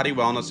Total Body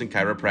Wellness and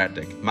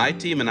Chiropractic. My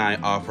team and I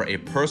offer a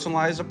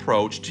personalized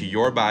approach to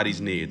your body's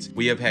needs.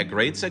 We have had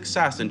great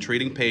success in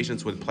treating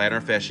patients with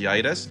plantar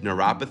fasciitis,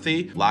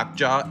 neuropathy,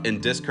 lockjaw,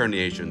 and disc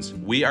herniations.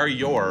 We are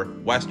your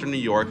Western New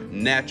York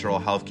natural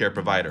healthcare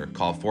provider.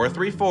 Call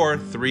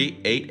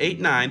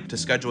 434-3889 to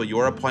schedule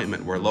your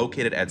appointment. We're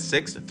located at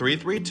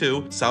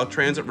 6332 South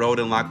Transit Road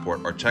in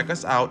Lockport, or check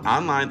us out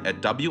online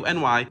at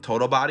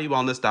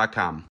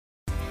WNYTotalBodyWellness.com.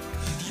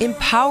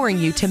 Empowering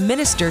you to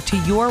minister to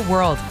your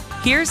world.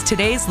 Here's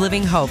today's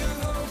Living Hope.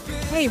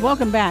 Hey,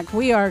 welcome back.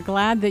 We are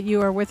glad that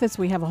you are with us.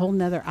 We have a whole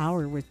nother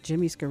hour with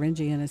Jimmy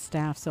Scaringi and his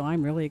staff, so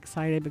I'm really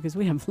excited because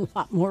we have a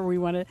lot more we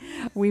want to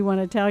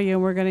tell you,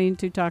 and we're going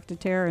to talk to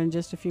Tara in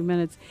just a few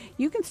minutes.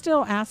 You can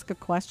still ask a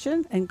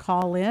question and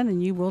call in,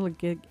 and you will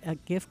get a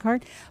gift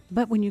card.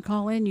 But when you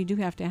call in, you do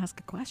have to ask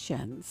a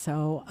question.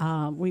 So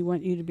we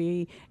want you to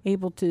be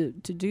able to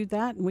do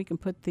that, and we can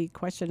put the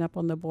question up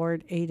on the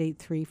board,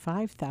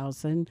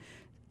 883-5000.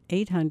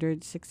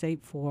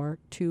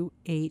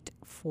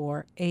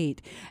 800-684-2848.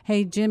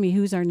 Hey, Jimmy,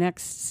 who's our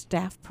next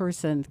staff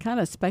person? Kind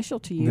of special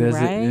to you,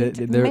 right?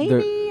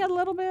 Maybe a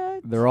little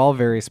bit. They're all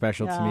very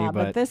special to me,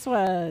 but this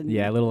one,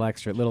 yeah, a little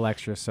extra.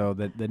 So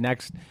the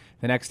next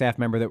staff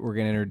member that we're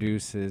going to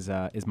introduce is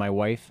my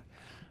wife.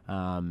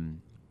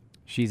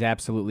 She's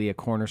absolutely a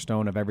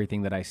cornerstone of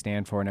everything that I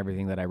stand for and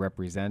everything that I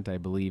represent. I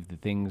believe the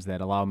things that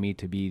allow me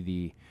to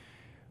be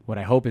what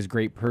I hope is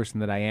great person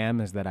that I am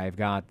is that I've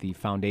got the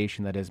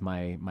foundation that is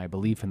my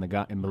belief in the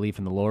God and belief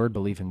in the Lord,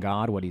 belief in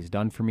God, what He's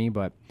done for me.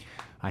 But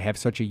I have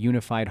such a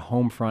unified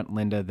home front,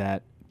 Linda,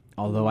 that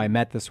although I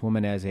met this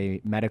woman as a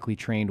medically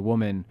trained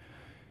woman,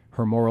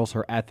 her morals,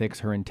 her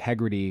ethics, her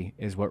integrity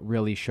is what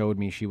really showed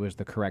me she was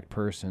the correct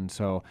person.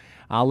 So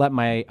I'll let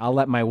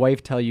my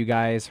wife tell you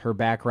guys her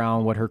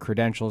background, what her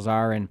credentials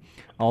are, and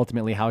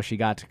ultimately how she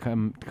got to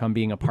come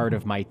being a part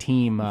of my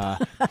team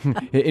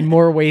in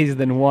more ways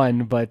than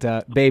one. But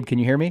babe, can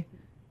you hear me?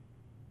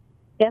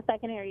 Yes, I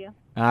can hear you.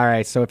 All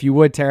right. So if you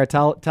would, Tara,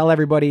 tell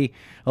everybody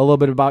a little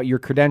bit about your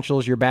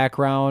credentials, your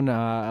background,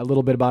 a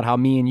little bit about how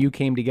me and you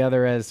came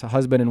together as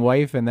husband and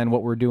wife, and then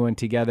what we're doing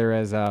together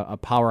as a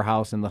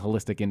powerhouse in the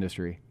holistic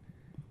industry.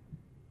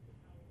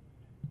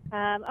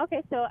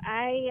 Okay, so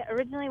I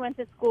originally went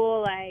to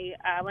school. I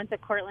went to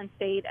Cortland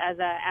State as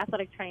an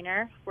athletic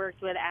trainer,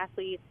 worked with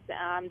athletes,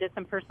 did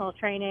some personal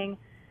training,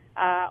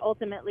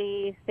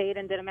 ultimately stayed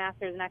and did a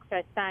master's in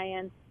exercise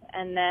science,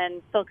 and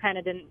then still kind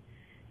of didn't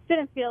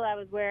feel I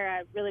was where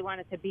I really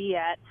wanted to be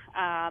at.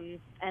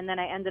 And then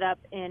I ended up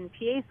in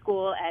PA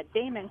school at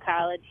Damon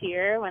College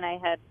here when I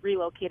had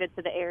relocated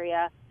to the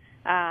area.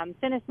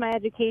 Finished my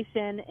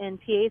education in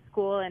PA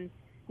school and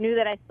knew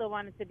that I still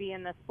wanted to be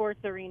in the sports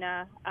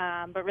arena,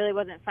 but really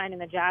wasn't finding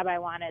the job I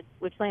wanted,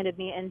 which landed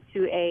me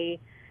into a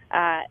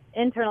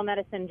internal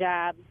medicine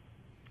job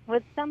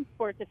with some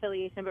sports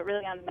affiliation, but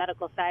really on the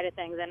medical side of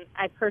things. And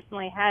I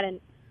personally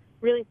hadn't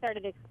really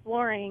started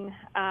exploring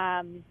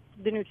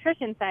the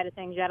nutrition side of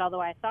things yet,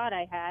 although I thought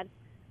I had.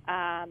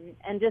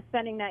 And just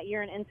spending that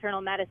year in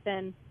internal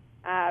medicine,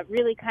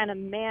 really kind of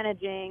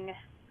managing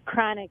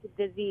chronic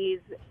disease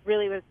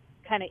really was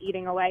kind of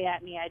eating away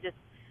at me. I just,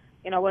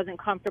 wasn't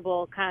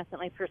comfortable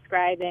constantly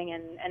prescribing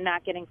and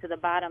not getting to the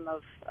bottom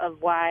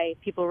of why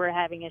people were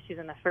having issues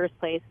in the first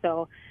place.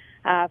 So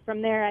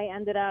from there, I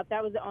ended up,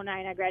 that was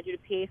 2009, I graduated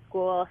PA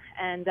school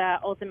and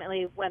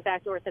ultimately went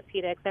back to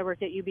orthopedics. I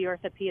worked at UB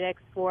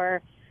Orthopedics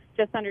for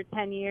just under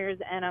 10 years,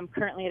 and I'm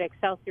currently at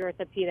Excelsior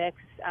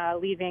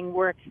Orthopedics, leaving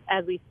work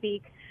as we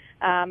speak,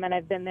 and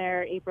I've been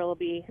there. April will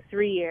be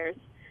 3 years.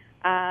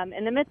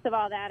 In the midst of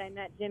all that, I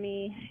met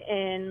Jimmy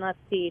in,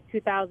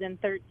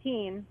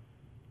 2013,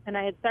 and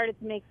I had started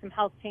to make some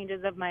health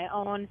changes of my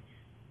own.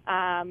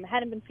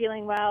 Hadn't been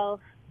feeling well,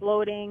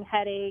 bloating,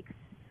 headaches,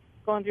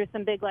 going through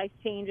some big life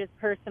changes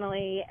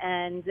personally,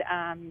 and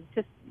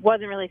just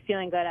wasn't really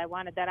feeling good. I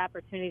wanted that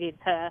opportunity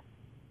to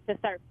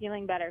start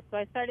feeling better. So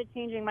I started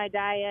changing my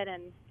diet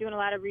and doing a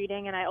lot of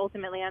reading, and I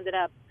ultimately ended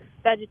up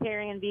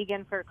vegetarian,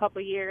 vegan for a couple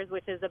of years,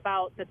 which is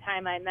about the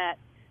time I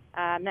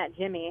met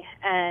Jimmy.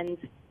 And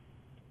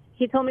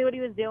he told me what he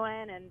was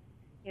doing and,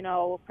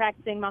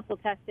 practicing muscle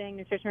testing,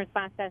 nutrition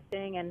response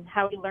testing, and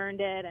how he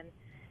learned it.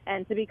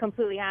 And to be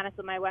completely honest,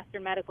 with my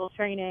Western medical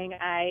training,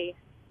 I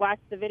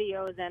watched the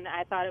videos and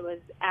I thought it was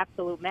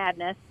absolute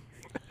madness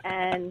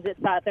and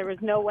thought there was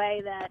no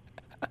way that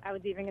I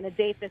was even going to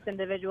date this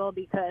individual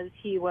because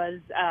he was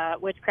a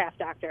witchcraft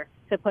doctor,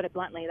 to put it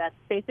bluntly. That's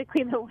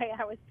basically the way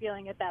I was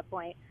feeling at that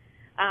point.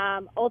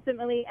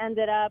 Ultimately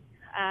ended up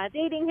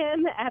dating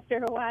him after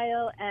a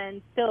while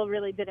and still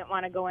really didn't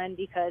want to go in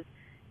because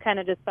kind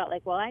of just felt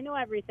like, well, I know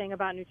everything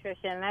about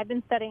nutrition and I've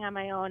been studying on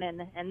my own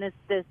and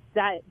this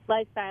diet,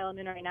 lifestyle I'm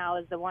in right now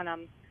is the one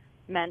I'm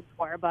meant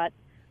for. But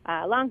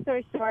long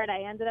story short,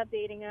 I ended up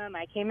dating him.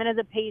 I came in as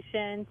a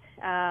patient.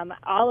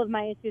 All of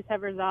my issues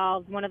have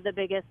resolved. One of the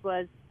biggest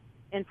was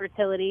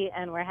infertility,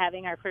 and we're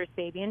having our first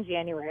baby in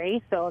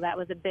January. So that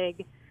was a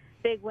big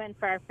win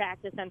for our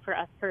practice and for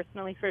us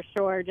personally, for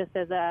sure, just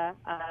as a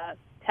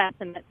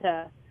testament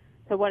to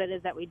what it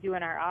is that we do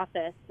in our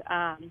office.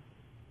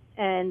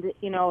 And,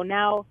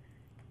 now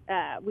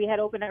we had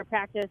opened our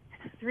practice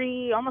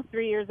almost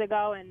 3 years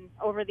ago, and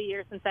over the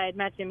years since I had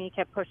met Jimmy, he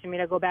kept pushing me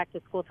to go back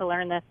to school to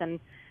learn this. And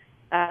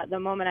the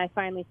moment I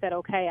finally said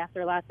okay,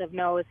 after lots of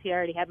no's, he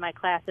already had my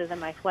classes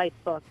and my flights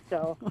booked.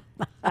 So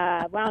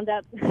wound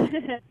up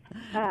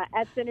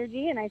at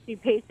Synergy, and I see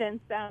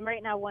patients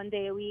right now 1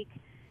 day a week.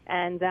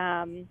 And,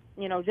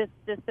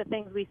 just the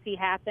things we see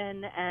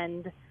happen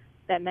and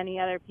that many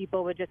other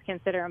people would just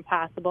consider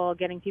impossible,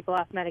 getting people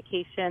off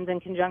medications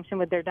in conjunction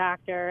with their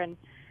doctor, and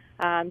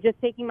just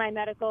taking my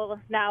medical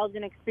knowledge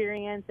and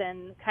experience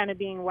and kind of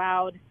being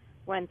wowed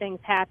when things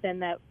happen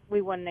that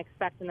we wouldn't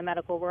expect in the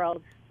medical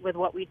world with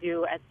what we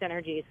do at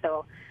Synergy.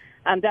 So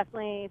I'm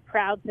definitely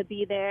proud to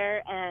be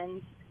there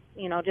and,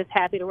 just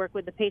happy to work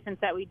with the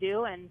patients that we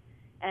do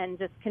and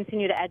just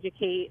continue to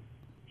educate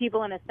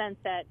people in a sense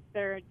that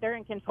they're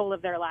in control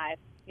of their lives.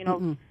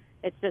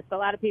 It's just a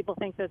lot of people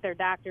think that their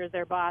doctor is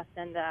their boss,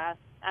 and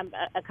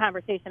a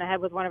conversation I had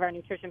with one of our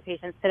nutrition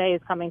patients today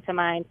is coming to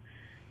mind.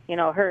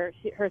 Her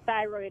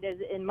thyroid is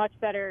in much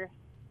better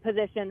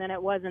position than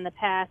it was in the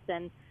past,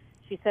 and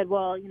she said,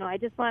 well,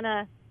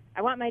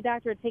 I want my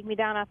doctor to take me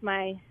down off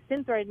my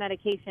Synthroid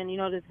medication,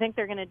 to think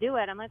they're going to do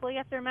it. I'm like, well, you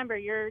have to remember,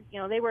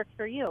 they work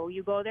for you.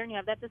 You go there and you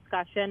have that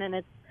discussion, and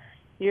it's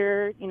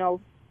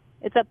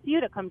up to you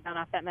to come down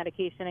off that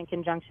medication in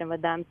conjunction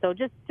with them. So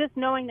just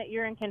knowing that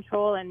you're in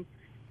control and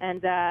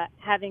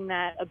having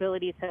that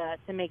ability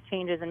to make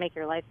changes and make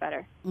your life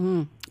better.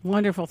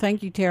 Wonderful.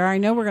 Thank you, Tara. I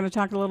know we're going to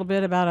talk a little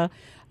bit about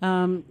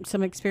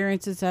some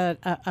experiences at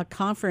a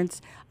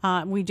conference.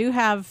 We do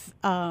have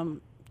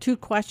two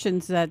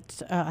questions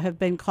that have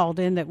been called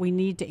in that we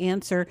need to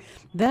answer.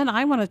 Then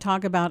I want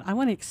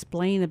to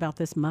explain about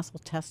this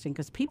muscle testing,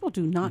 because people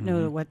do not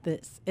know what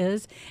this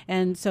is.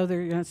 And so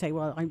they're going to say,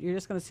 well, you're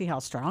just going to see how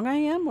strong I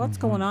am? What's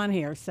going on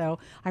here? So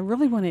I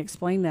really want to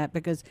explain that,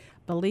 because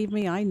believe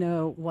me, I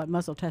know what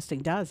muscle testing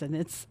does, and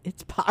it's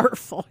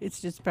powerful.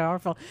 It's just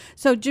powerful.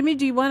 So Jimmy,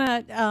 do you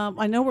want to,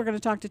 I know we're going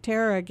to talk to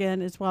Tara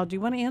again as well. Do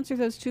you want to answer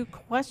those two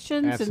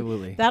questions?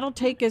 Absolutely. And that'll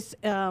take us,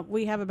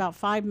 we have about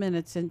 5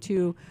 minutes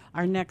into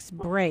our next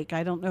break.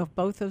 I don't know if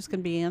both those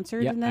can be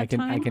answered in that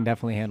time. I can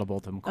definitely handle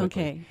both of them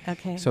quickly.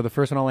 Okay. So the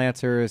first one I'll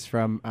answer is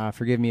from,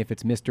 forgive me if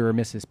it's Mr. or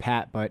Mrs.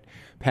 Pat, but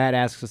Pat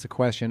asks us a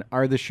question: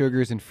 are the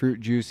sugars in fruit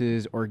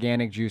juices,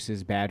 organic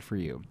juices, bad for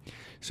you?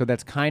 So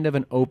that's kind of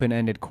an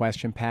open-ended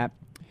question, Pat.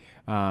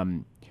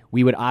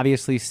 We would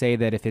obviously say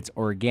that if it's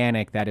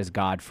organic, that is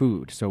God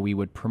food. So we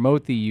would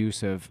promote the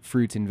use of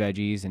fruits and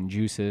veggies and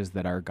juices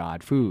that are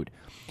God food.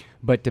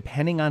 But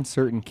depending on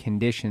certain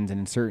conditions and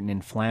in certain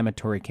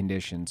inflammatory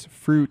conditions,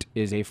 fruit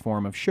is a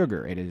form of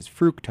sugar. It is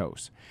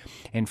fructose.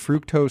 And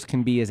fructose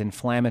can be as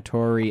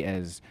inflammatory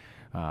as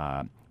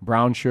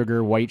brown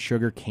sugar, white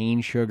sugar,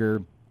 cane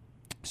sugar.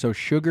 So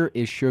sugar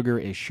is sugar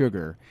is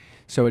sugar.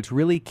 So it's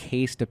really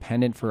case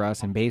dependent for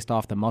us and based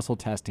off the muscle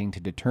testing to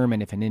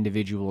determine if an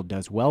individual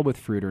does well with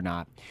fruit or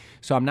not.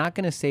 So I'm not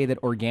going to say that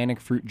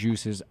organic fruit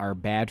juices are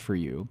bad for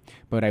you,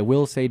 but I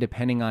will say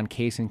depending on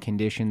case and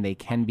condition, they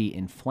can be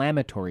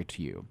inflammatory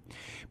to you.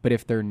 But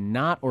if they're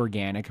not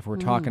organic, if we're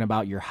talking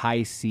about your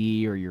high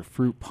C or your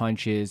fruit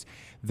punches,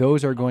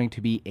 those are going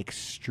to be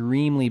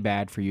extremely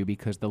bad for you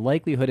because the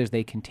likelihood is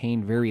they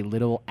contain very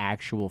little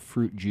actual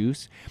fruit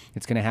juice.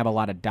 It's going to have a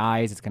lot of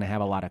dyes. It's going to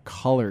have a lot of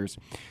colors.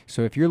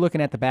 So if you're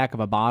looking at the back of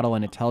a bottle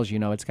and it tells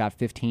you, it's got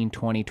 15,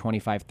 20,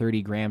 25,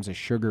 30 grams of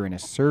sugar in a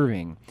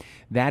serving,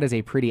 that is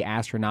a pretty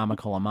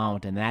astronomical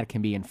amount, and that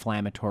can be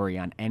inflammatory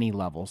on any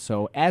level.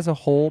 So as a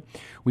whole,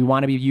 we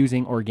want to be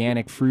using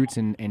organic fruits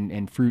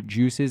and fruit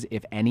juices,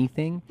 if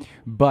anything,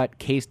 but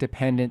case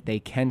dependent, they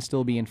can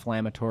still be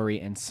inflammatory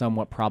and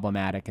somewhat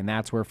problematic. And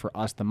that's where, for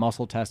us, the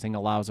muscle testing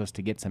allows us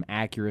to get some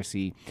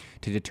accuracy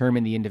to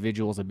determine the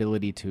individual's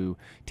ability to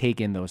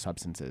take in those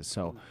substances.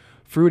 So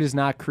fruit is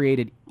not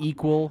created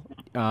equal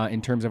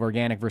in terms of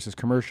organic versus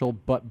commercial,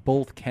 but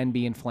both can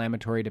be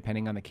inflammatory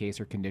depending on the case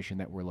or condition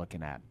that we're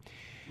looking at.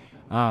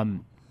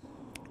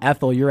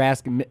 Ethel, you're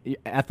asking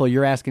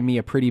me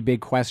a pretty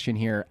big question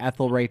here.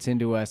 Ethel writes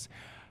into us,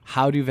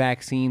 how do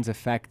vaccines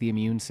affect the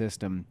immune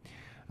system?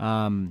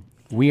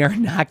 We are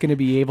not going to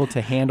be able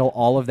to handle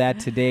all of that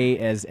today.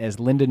 As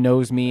Linda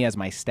knows me, as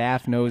my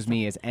staff knows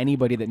me, as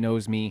anybody that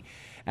knows me,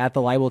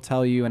 Ethel, I will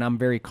tell you, and I'm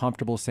very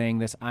comfortable saying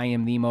this, I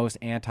am the most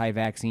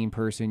anti-vaccine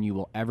person you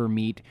will ever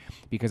meet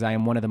because I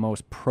am one of the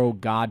most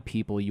pro-God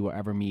people you will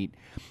ever meet.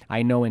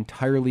 I know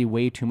entirely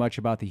way too much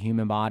about the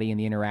human body and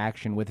the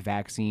interaction with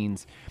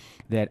vaccines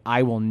that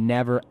I will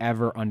never,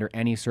 ever, under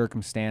any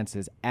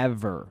circumstances,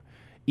 ever,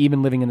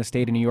 even living in the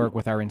state of New York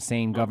with our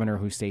insane governor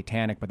who's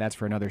satanic, but that's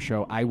for another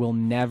show, I will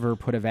never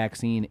put a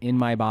vaccine in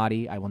my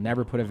body. I will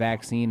never put a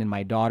vaccine in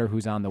my daughter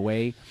who's on the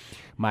way.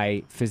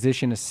 My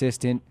physician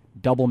assistant,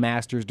 double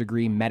master's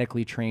degree,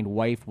 medically trained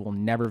wife will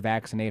never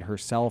vaccinate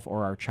herself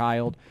or our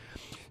child.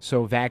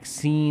 So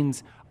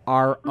vaccines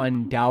are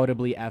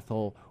undoubtedly,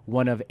 Ethel,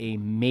 one of a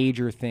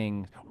major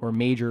thing or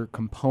major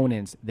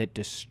components that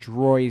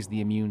destroys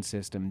the immune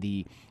system.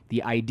 The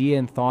idea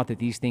and thought that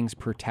these things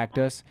protect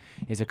us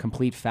is a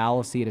complete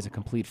fallacy. It is a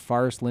complete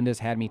farce. Linda's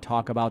had me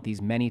talk about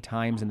these many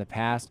times in the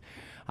past.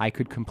 I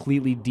could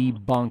completely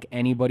debunk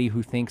anybody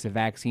who thinks a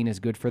vaccine is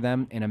good for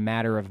them in a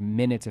matter of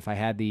minutes if I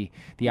had the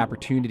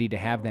opportunity to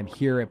have them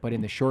hear it. But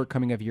in the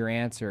shortcoming of your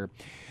answer,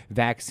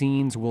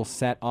 vaccines will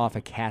set off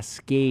a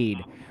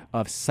cascade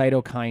of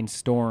cytokine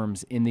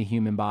storms in the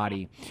human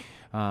body.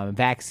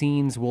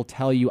 Vaccines will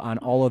tell you on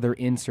all of their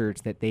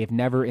inserts that they have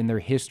never in their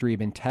history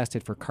been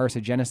tested for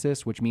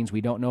carcinogenesis, which means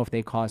we don't know if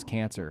they cause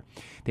cancer.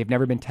 They've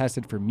never been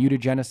tested for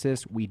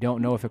mutagenesis. We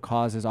don't know if it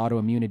causes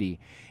autoimmunity.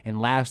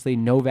 And lastly,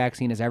 no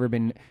vaccine has ever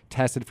been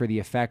tested for the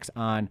effects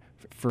on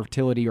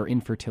fertility or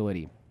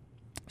infertility.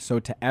 So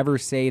to ever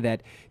say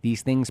that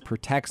these things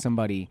protect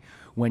somebody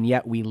when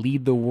yet we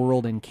lead the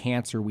world in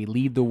cancer, we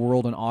lead the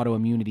world in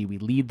autoimmunity, we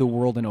lead the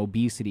world in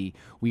obesity,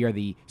 we are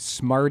the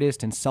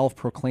smartest and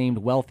self-proclaimed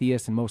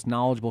wealthiest and most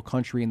knowledgeable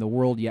country in the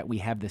world, yet we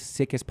have the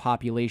sickest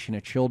population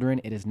of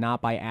children. It is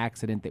not by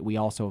accident that we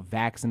also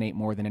vaccinate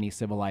more than any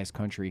civilized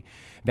country.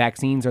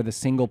 Vaccines are the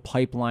single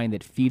pipeline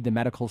that feed the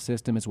medical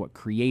system, is what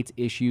creates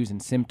issues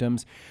and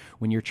symptoms.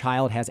 When your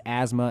child has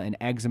asthma and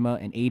eczema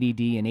and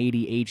ADD and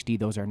ADHD,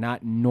 those are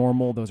not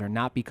normal. Those are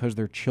not because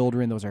they're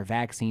children. Those are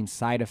vaccine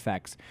side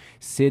effects.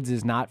 SIDS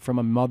is not from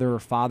a mother or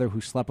father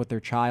who slept with their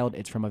child.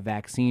 It's from a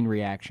vaccine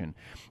reaction.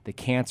 The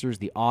cancers,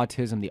 the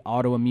autism, the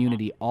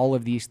autoimmunity, all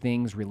of these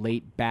things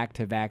relate back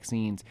to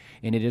vaccines,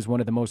 and it is one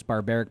of the most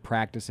barbaric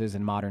practices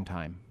in modern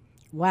time.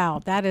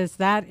 Wow, that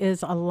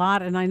is a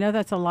lot, and I know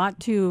that's a lot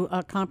to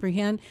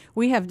comprehend.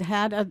 We have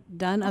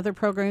done other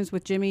programs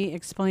with Jimmy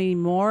explaining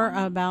more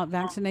about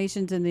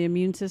vaccinations and the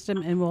immune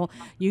system, and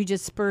you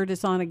just spurred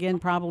us on again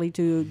probably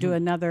to do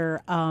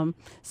another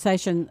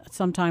session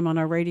sometime on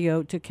our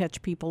radio to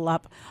catch people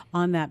up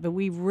on that. But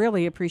we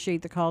really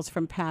appreciate the calls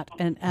from Pat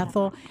and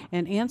Ethel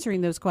and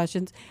answering those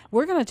questions.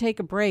 We're going to take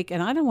a break,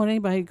 and I don't want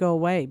anybody to go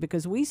away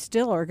because we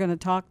still are going to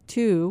talk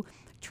to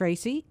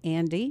Tracy,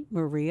 Andy,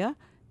 Maria,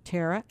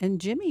 Tara,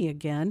 and Jimmy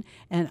again,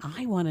 and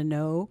I want to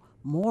know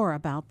more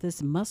about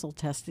this muscle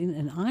testing,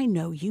 and I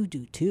know you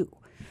do too.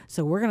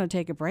 So we're going to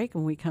take a break.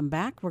 When we come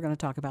back, we're going to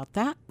talk about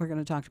that. We're going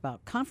to talk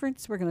about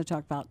conference. We're going to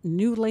talk about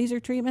new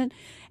laser treatment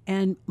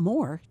and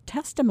more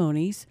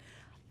testimonies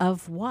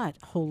of what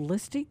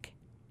holistic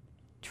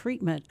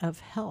treatment of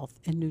health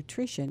and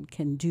nutrition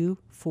can do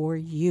for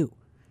you.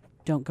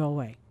 Don't go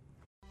away.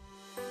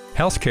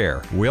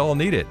 Healthcare, we all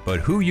need it, but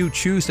who you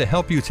choose to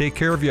help you take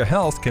care of your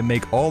health can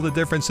make all the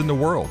difference in the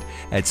world.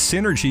 At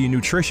Synergy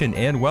Nutrition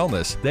and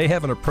Wellness, they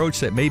have an approach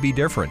that may be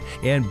different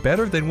and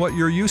better than what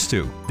you're used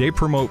to. They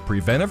promote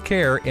preventive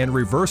care and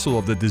reversal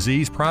of the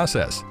disease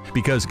process.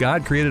 Because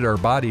God created our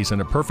bodies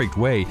in a perfect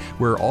way,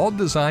 we're all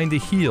designed to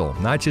heal,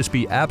 not just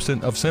be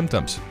absent of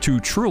symptoms, to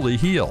truly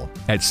heal.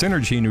 At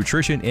Synergy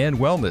Nutrition and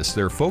Wellness,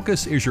 their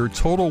focus is your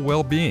total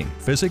well-being,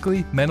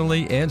 physically,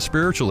 mentally, and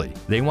spiritually.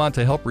 They want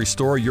to help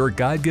restore your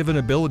God-given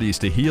God-given abilities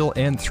to heal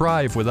and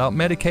thrive without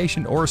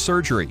medication or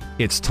surgery.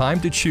 It's time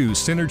to choose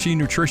Synergy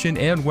Nutrition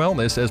and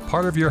Wellness as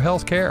part of your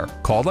health care.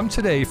 Call them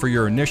today for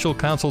your initial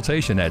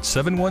consultation at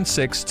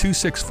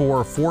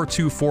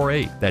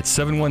 716-264-4248. That's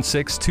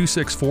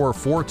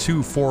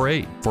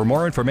 716-264-4248. For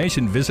more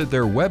information, visit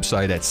their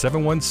website at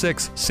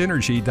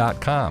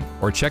 716synergy.com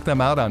or check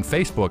them out on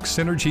Facebook,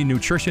 Synergy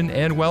Nutrition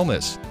and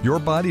Wellness. Your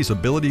body's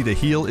ability to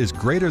heal is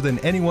greater than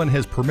anyone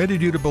has permitted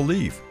you to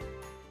believe.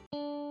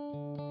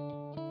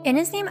 In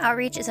His Name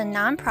Outreach is a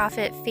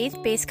nonprofit,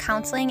 faith-based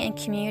counseling and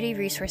community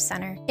resource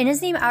center. In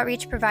His Name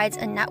Outreach provides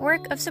a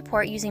network of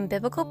support using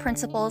biblical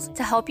principles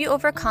to help you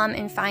overcome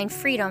and find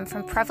freedom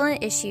from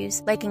prevalent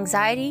issues like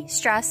anxiety,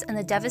 stress, and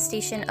the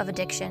devastation of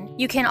addiction.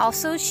 You can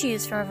also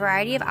choose from a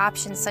variety of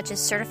options such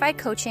as certified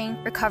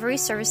coaching, recovery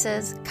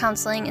services,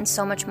 counseling, and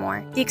so much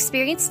more. The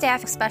experienced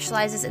staff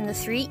specializes in the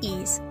 3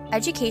 E's: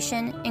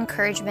 education,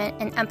 encouragement,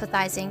 and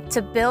empathizing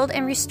to build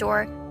and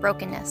restore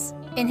brokenness.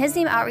 In His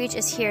Name Outreach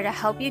is here to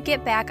help you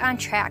get back on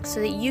track so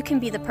that you can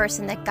be the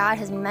person that God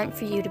has meant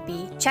for you to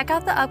be. Check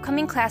out the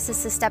upcoming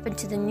classes to step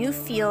into the new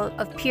field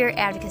of peer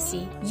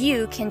advocacy.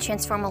 You can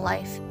transform a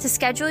life. To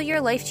schedule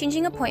your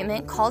life-changing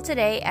appointment, call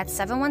today at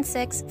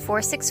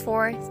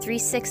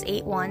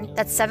 716-464-3681.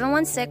 That's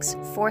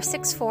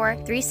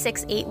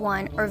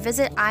 716-464-3681 or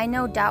visit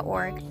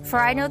iknow.org.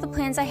 For I know the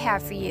plans I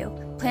have for you.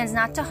 Plans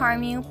not to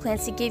harm you,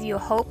 plans to give you a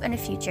hope and a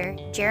future.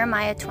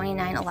 Jeremiah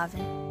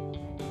 29:11.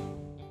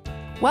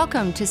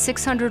 Welcome to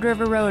 600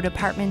 River Road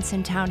Apartments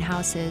and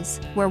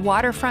Townhouses, where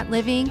waterfront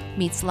living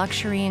meets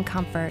luxury and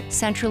comfort.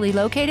 Centrally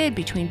located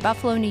between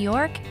Buffalo, New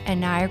York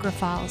and Niagara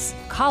Falls.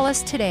 Call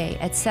us today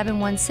at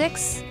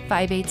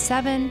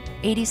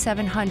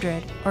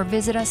 716-587-8700 or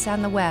visit us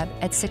on the web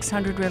at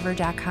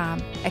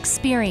 600river.com.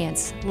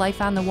 Experience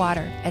life on the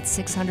water at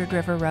 600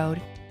 River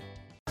Road.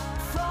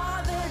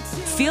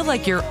 Feel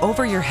like you're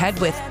over your head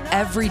with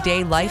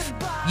everyday life?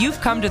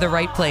 You've come to the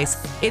right place.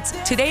 It's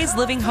Today's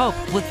Living Hope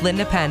with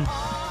Linda Penn.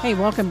 Hey,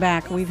 welcome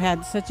back. We've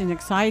had such an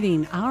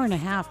exciting hour and a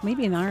half,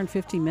 maybe an hour and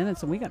 15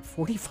 minutes, and we got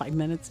 45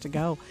 minutes to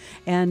go.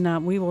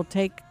 And we will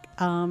take,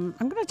 I'm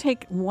going to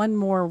take one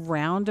more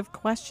round of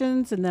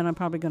questions, and then I'm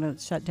probably going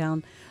to shut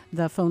down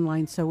the phone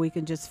line so we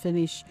can just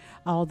finish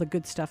all the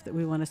good stuff that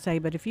we want to say.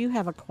 But if you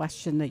have a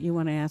question that you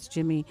want to ask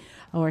Jimmy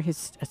or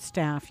his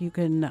staff, you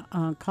can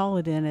call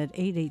it in at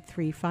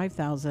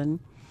 883-5000.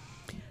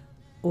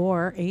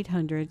 or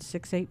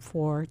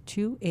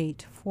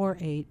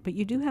 800-684-2848. But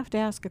you do have to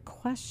ask a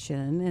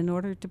question in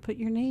order to put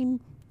your name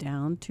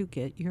down to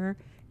get your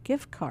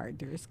gift card.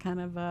 There's kind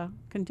of a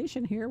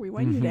condition here. We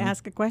want you to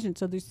ask a question.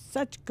 So there's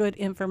such good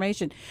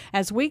information.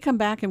 As we come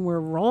back and we're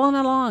rolling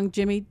along,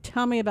 Jimmy,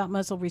 tell me about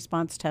muscle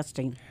response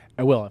testing.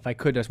 I will. If I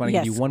could, just want to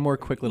give you one more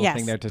quick little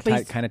thing there to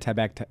kind of tie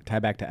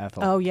back to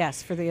Ethel. Oh,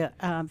 yes, for the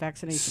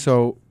vaccination.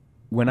 So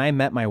when I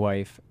met my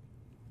wife,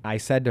 I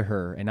said to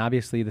her, and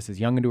obviously this is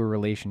young into a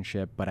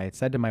relationship, but I had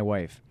said to my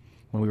wife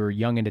when we were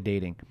young into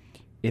dating,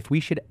 if we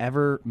should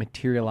ever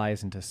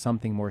materialize into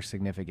something more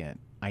significant,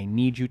 I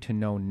need you to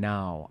know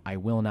now, I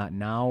will not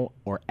now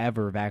or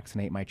ever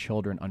vaccinate my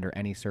children under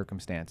any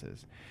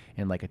circumstances.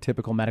 And like a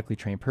typical medically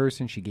trained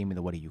person, she gave me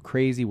the, what are you,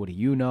 crazy? What do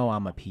you know?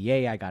 I'm a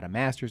PA. I got a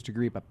master's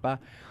degree. Blah, blah.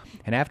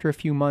 And after a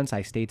few months,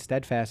 I stayed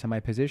steadfast in my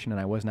position and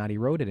I was not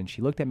eroded. And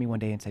she looked at me one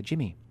day and said,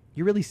 Jimmy,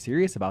 you're really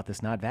serious about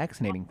this not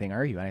vaccinating thing,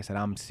 are you? And I said,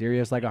 I'm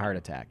serious like a heart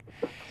attack.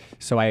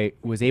 So I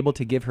was able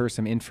to give her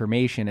some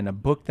information, and a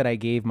book that I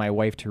gave my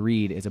wife to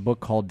read is a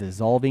book called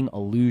Dissolving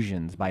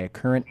Illusions by a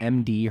current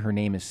MD. Her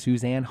name is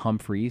Suzanne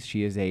Humphreys.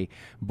 She is a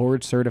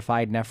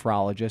board-certified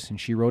nephrologist, and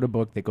she wrote a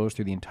book that goes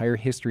through the entire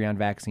history on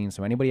vaccines.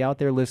 So anybody out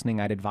there listening,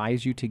 I'd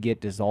advise you to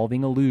get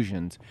Dissolving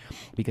Illusions,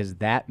 because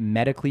that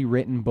medically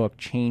written book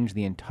changed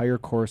the entire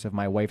course of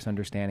my wife's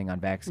understanding on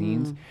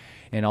vaccines.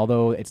 And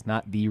although it's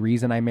not the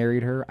reason I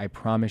married her, I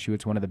promise you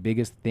it's one of the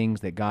biggest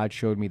things that God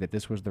showed me that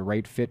this was the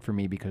right fit for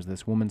me, because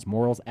this woman's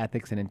morals,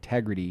 ethics, and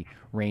integrity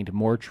reigned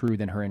more true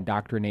than her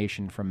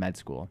indoctrination from med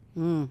school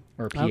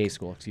or PA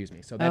school, excuse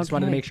me. So I just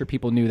wanted to make sure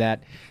people knew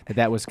that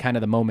was kind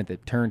of the moment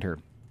that turned her.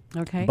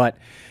 Okay. But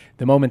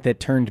the moment that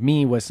turned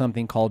me was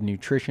something called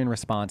nutrition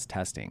response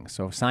testing.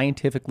 So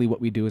scientifically,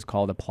 what we do is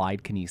called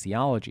applied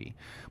kinesiology.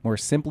 More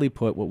simply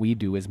put, what we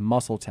do is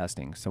muscle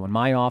testing. So in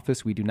my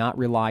office, we do not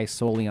rely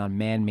solely on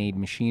man-made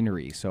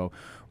machinery. So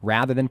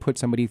rather than put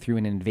somebody through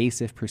an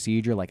invasive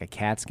procedure like a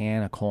CAT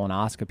scan, a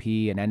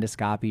colonoscopy, an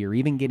endoscopy, or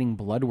even getting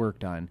blood work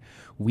done,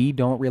 we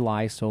don't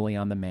rely solely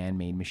on the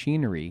man-made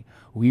machinery.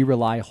 We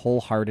rely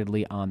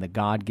wholeheartedly on the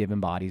God-given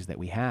bodies that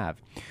we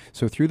have.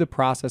 So through the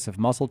process of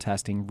muscle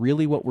testing,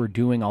 really what we're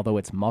doing, although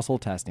it's muscle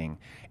testing,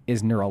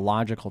 is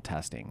neurological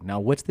testing. Now,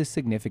 what's the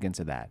significance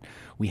of that?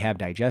 We have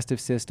digestive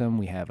system,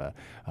 we have a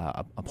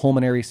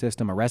pulmonary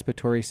system, a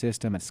respiratory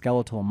system, a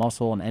skeletal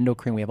muscle, an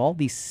endocrine. We have all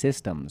these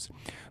systems,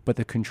 but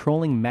the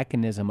controlling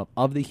mechanism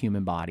of the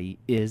human body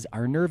is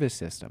our nervous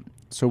system.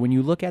 So when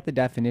you look at the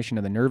definition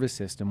of the nervous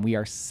system, we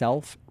are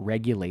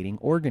self-regulating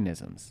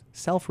organisms.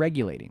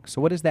 Self-regulating.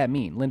 So what does that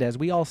mean? Linda, as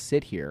we all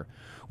sit here,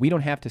 we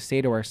don't have to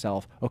say to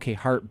ourselves, okay,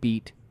 heart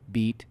beat,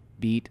 beat,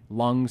 beat,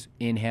 lungs,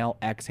 inhale,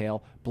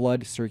 exhale,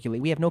 blood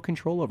circulate. We have no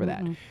control over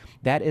that.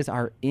 That is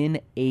our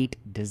innate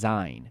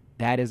design.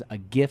 That is a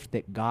gift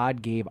that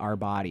God gave our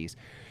bodies.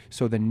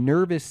 So the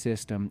nervous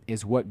system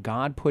is what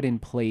God put in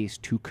place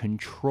to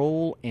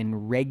control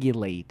and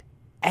regulate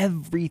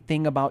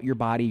everything about your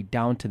body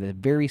down to the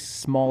very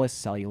smallest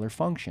cellular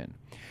function.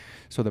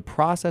 So the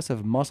process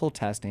of muscle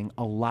testing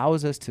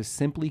allows us to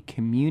simply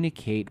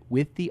communicate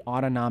with the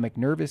autonomic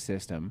nervous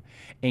system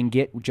and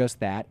get just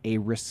that, a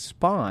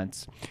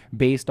response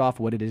based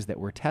off what it is that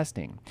we're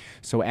testing.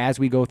 So as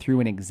we go through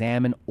and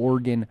examine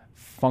organ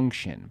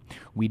function,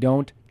 we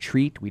don't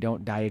treat, we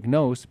don't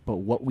diagnose, but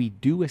what we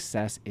do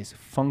assess is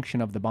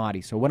function of the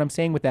body. So what I'm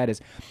saying with that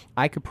is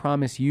I could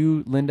promise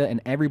you, Linda, and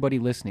everybody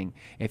listening,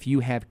 if you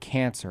have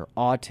cancer,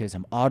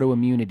 autism,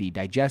 autoimmunity,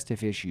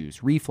 digestive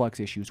issues, reflux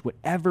issues,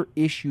 whatever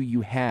issue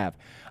you have,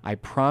 I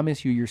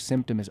promise you your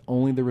symptom is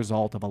only the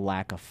result of a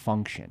lack of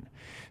function.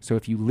 So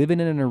if you live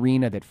in an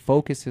arena that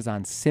focuses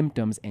on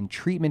symptoms and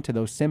treatment to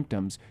those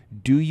symptoms,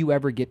 do you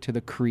ever get to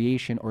the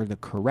creation or the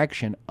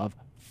correction of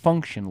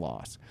function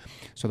loss?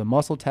 So the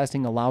muscle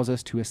testing allows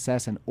us to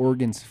assess an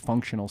organ's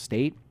functional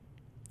state.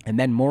 And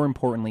then more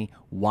importantly,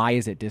 why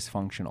is it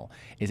dysfunctional?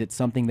 Is it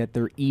something that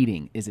they're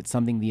eating? Is it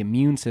something the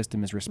immune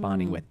system is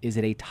responding with? Is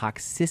it a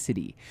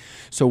toxicity?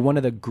 So one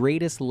of the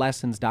greatest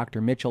lessons Dr.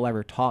 Mitchell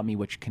ever taught me,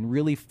 which can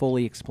really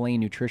fully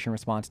explain nutrition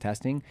response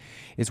testing,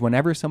 is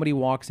whenever somebody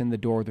walks in the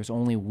door, there's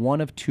only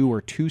one of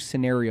two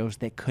scenarios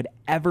that could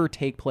ever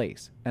take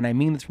place. And I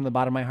mean this from the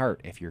bottom of my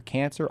heart. If you're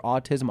cancer,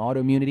 autism,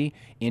 autoimmunity,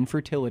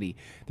 infertility,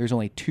 there's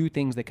only two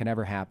things that can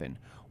ever happen.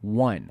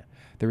 One,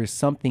 there is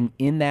something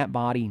in that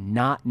body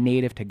not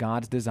native to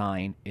God's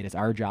design. It is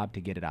our job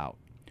to get it out.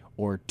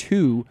 Or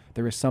two,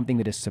 there is something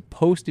that is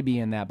supposed to be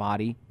in that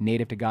body,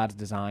 native to God's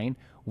design.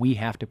 We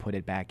have to put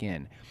it back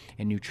in.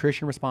 And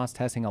nutrition response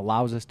testing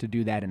allows us to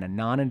do that in a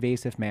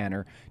non-invasive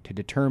manner to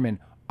determine,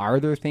 are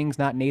there things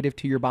not native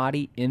to your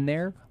body in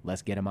there?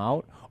 Let's get them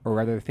out.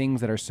 Or are there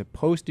things that are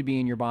supposed to be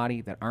in your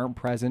body that aren't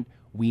present?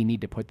 We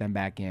need to put them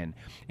back in.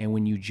 And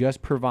when you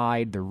just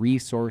provide the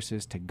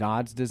resources to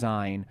God's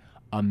design,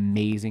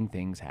 amazing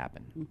things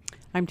happen.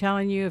 I'm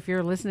telling you, if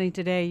you're listening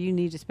today, you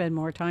need to spend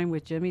more time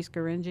with Jimmy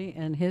Scaringi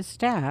and his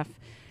staff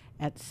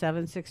at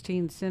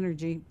 716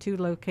 Synergy, 2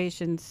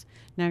 locations,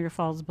 Niagara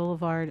Falls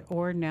Boulevard,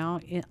 or now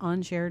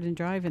on Sheridan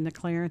Drive in the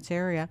Clarence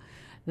area.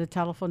 The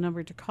telephone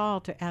number to call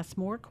to ask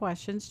more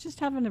questions. Just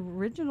have an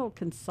original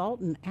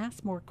consultant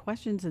ask more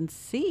questions and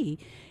see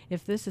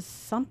if this is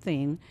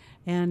something.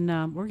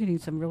 And we're getting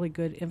some really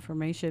good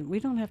information. We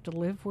don't have to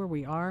live where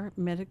we are,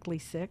 medically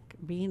sick,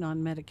 being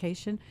on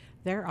medication.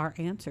 There are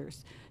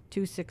answers.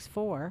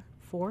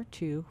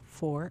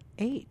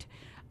 264-4248.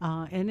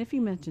 And if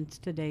he mentions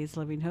today's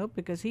Living Hope,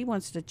 because he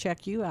wants to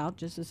check you out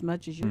just as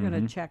much as you're going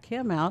to check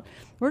him out,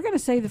 we're going to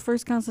say the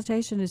first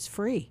consultation is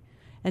free.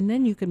 And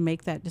then you can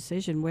make that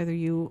decision whether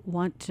you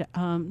want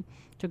to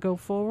go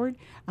forward.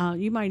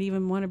 You might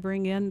even want to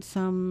bring in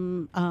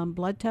some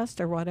blood test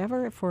or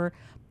whatever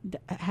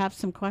have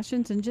some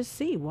questions and just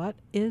see what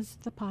is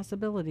the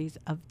possibilities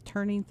of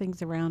turning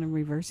things around and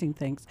reversing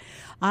things.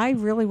 I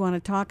really want to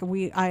talk.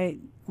 We're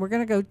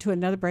going to go to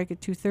another break at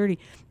 2:30.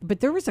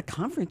 But there was a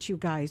conference, you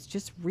guys,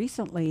 just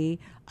recently.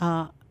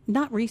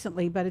 Not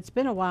recently, but it's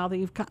been a while that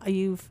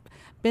you've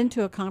been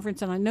to a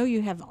conference, and I know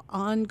you have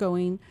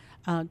ongoing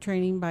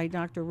training by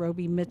Dr.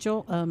 Roby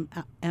Mitchell,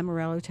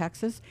 Amarillo,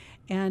 Texas,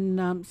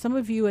 and some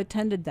of you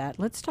attended that.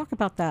 Let's talk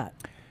about that.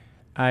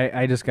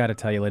 I just got to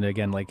tell you, Linda,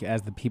 again, like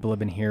as the people have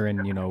been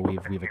hearing, you know,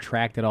 we've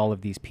attracted all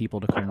of these people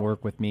to come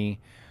work with me.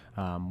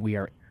 We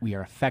are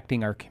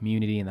affecting our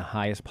community in the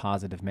highest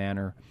positive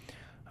manner,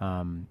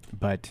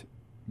 but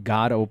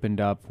God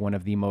opened up one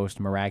of the most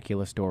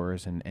miraculous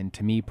doors, and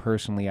to me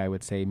personally, I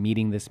would say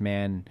meeting this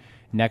man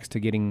next to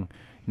meeting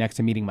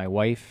my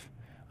wife,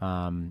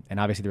 and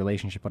obviously the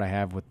relationship that I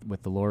have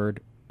with the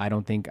Lord. I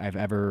don't think I've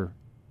ever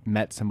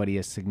met somebody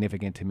as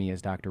significant to me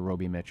as Dr.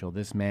 Roby Mitchell.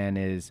 This man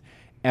is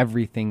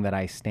everything that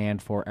I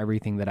stand for,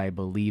 everything that I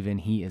believe in.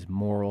 He is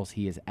morals,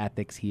 he is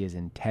ethics, he is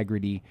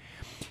integrity.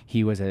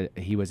 He was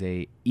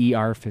a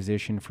ER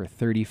physician for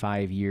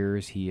 35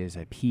 years. He is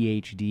a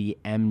PhD,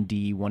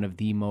 MD, one of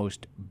the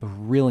most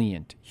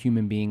brilliant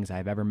human beings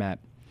I've ever met.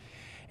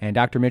 And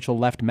Dr. Mitchell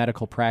left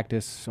medical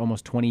practice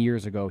almost 20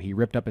 years ago. He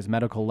ripped up his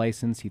medical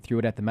license, he threw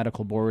it at the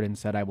medical board and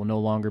said, I will no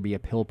longer be a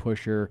pill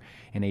pusher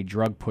and a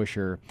drug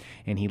pusher.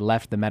 And he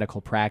left the medical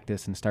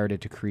practice and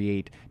started to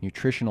create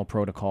nutritional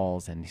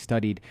protocols, and he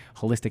studied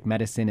holistic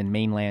medicine in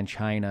mainland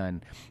China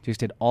and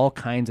just did all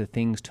kinds of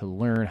things to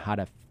learn how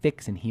to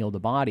fix and heal the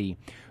body.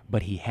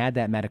 But he had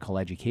that medical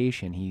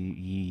education.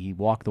 He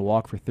walked the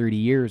walk for 30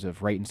 years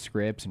of writing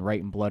scripts and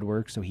writing blood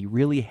work. So he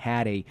really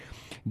had a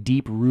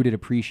deep-rooted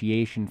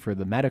appreciation for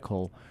the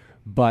medical,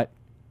 but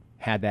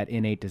had that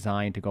innate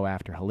design to go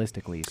after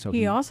holistically. So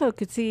he also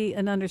could see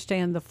and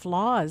understand the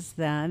flaws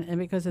then, and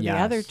because of the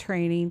other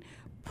training,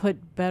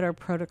 put better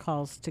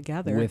protocols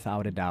together.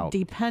 Without a doubt.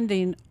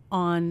 Depending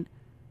on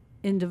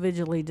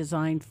individually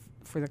designed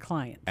for the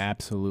client.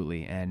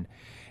 Absolutely.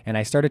 And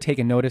I started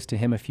taking notice to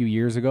him a few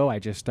years ago. I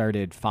just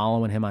started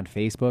following him on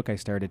Facebook. I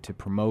started to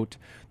promote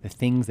the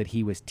things that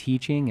he was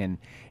teaching.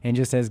 And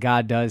just as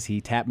God does,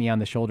 he tapped me on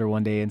the shoulder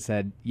one day and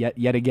said,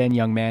 yet again,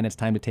 young man, it's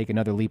time to take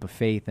another leap of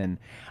faith. And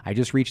I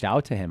just reached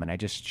out to him and I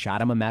just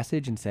shot him a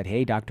message and said,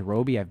 hey, Dr.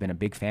 Roby, I've been a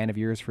big fan of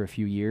yours for a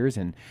few years.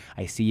 And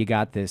I see you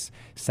got this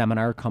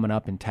seminar coming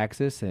up in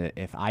Texas.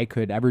 If I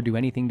could ever do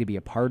anything to be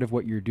a part of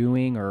what you're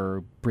doing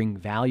or bring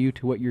value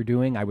to what you're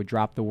doing, I would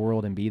drop the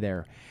world and be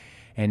there.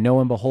 And lo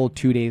and behold,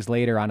 2 days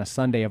later, on a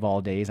Sunday of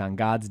all days, on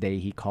God's day,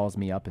 he calls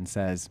me up and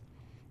says,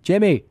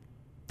 Jimmy,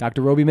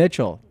 Dr. Roby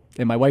Mitchell.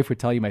 And my wife would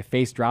tell you my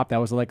face dropped. I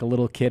was like a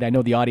little kid. I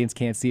know the audience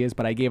can't see us,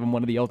 but I gave him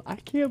one of the old, I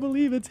can't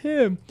believe it's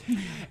him.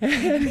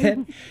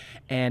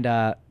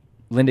 and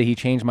Linda, he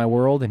changed my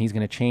world, and he's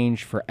going to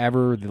change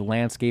forever the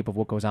landscape of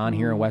what goes on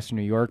here in Western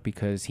New York,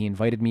 because he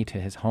invited me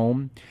to his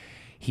home.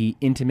 He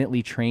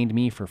intimately trained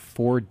me for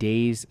 4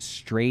 days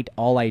straight.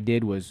 All I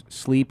did was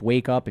sleep,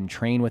 wake up, and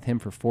train with him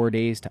for 4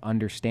 days to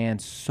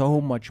understand so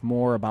much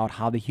more about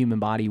how the human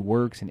body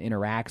works and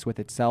interacts with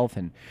itself,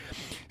 and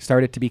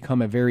started to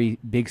become a very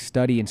big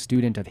study and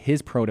student of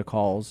his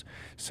protocols.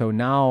 So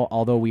now,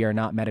 although we are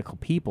not medical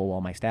people,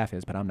 well, my staff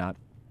is, but I'm not,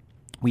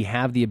 we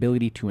have the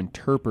ability to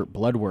interpret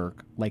blood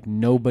work like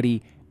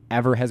nobody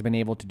ever has been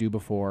able to do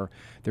before.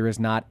 There is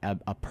not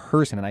a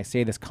person, and I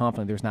say this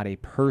confidently, there's not a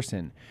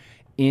person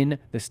in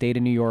the state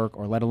of New York,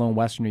 or let alone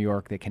Western New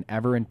York, that can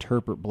ever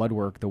interpret blood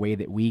work the way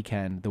that we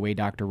can, the way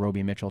Dr.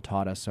 Roby Mitchell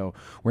taught us. So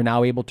we're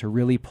now able to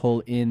really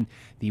pull in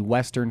the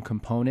Western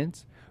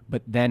components,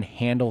 but then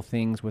handle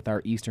things with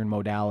our Eastern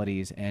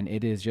modalities. And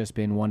it has just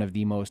been one of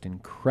the most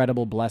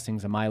incredible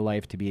blessings of my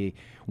life to be,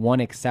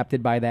 one,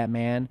 accepted by that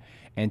man,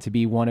 and to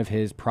be one of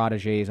his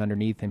proteges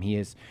underneath him. He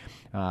has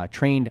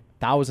trained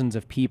thousands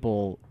of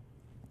people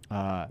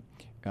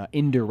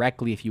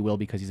indirectly, if you will,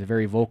 because he's a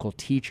very vocal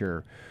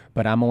teacher,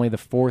 but I'm only the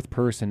 4th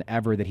person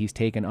ever that he's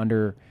taken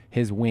under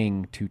his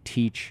wing to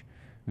teach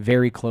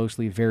very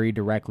closely, very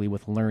directly,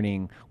 with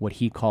learning what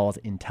he calls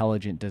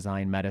intelligent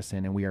design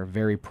medicine. And we are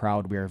very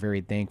proud, we are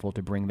very thankful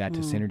to bring that to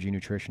Synergy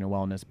Nutrition and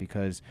Wellness,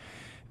 because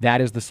that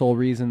is the sole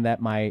reason that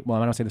I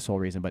don't say the sole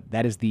reason, but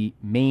that is the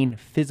main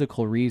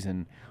physical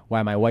reason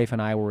why my wife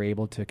and I were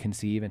able to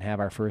conceive and have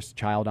our first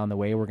child on the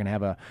way. We're going to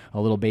have a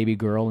little baby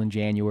girl in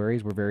January.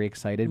 We're very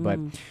excited. But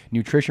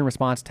nutrition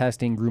response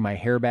testing grew my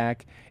hair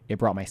back. It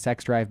brought my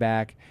sex drive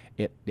back.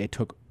 It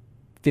took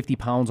 50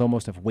 pounds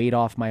almost of weight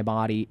off my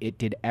body. It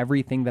did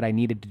everything that I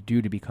needed to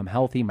do to become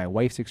healthy. My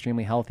wife's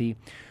extremely healthy,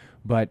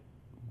 but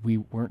we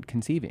weren't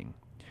conceiving.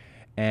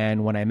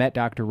 And when I met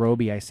Dr.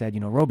 Roby, I said,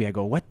 Roby, I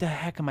go, what the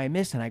heck am I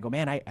missing? I go,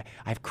 man,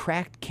 I've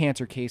cracked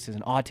cancer cases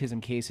and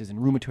autism cases and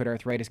rheumatoid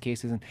arthritis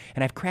cases, and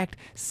I've cracked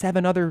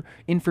 7 other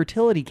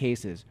infertility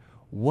cases.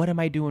 What am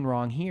I doing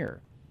wrong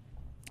here?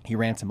 He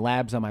ran some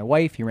labs on my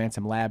wife. He ran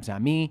some labs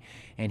on me.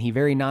 And he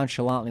very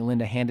nonchalantly,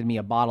 Linda, handed me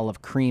a bottle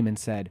of cream and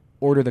said,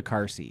 order the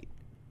car seat.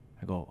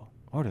 I go,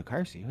 order the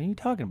car seat? What are you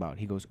talking about?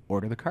 He goes,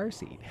 order the car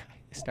seat.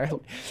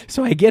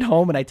 So I get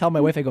home and I tell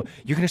my wife, I go,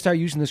 you're going to start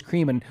using this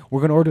cream and we're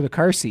going to order the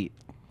car seat.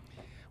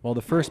 Well,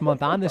 the first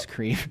month on this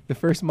cream,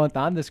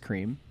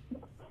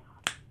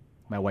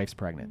 my wife's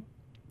pregnant.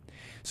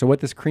 So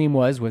what this cream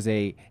was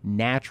a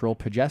natural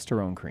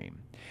progesterone cream.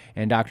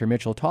 And Dr.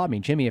 Mitchell taught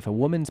me, Jimmy, if a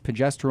woman's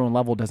progesterone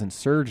level doesn't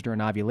surge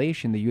during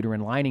ovulation, the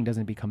uterine lining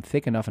doesn't become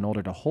thick enough in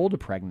order to hold a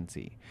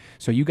pregnancy.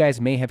 So you guys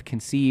may have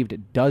conceived a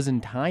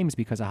dozen times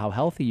because of how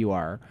healthy you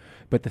are,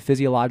 but the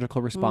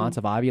physiological response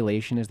of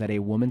ovulation is that a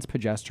woman's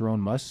progesterone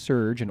must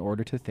surge in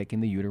order to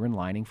thicken the uterine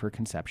lining for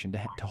conception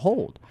to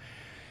hold.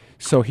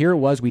 So here it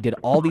was, we did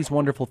all these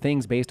wonderful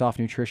things based off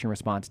nutrition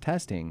response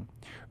testing,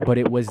 but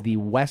it was the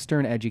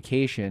Western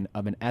education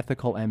of an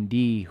ethical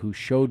MD who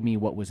showed me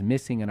what was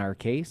missing in our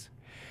case.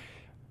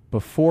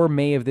 Before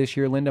May of this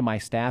year, Linda, my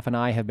staff and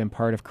I have been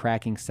part of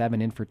cracking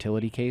 7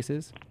 infertility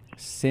cases.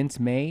 Since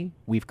May,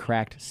 we've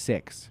cracked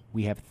 6.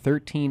 We have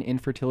 13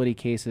 infertility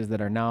cases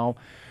that are now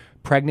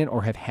pregnant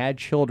or have had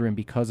children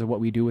because of what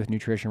we do with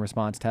nutrition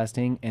response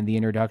testing and the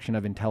introduction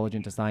of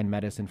intelligent design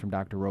medicine from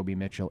Dr. Roby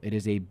Mitchell. It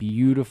is a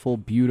beautiful,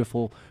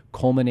 beautiful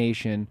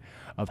culmination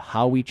of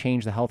how we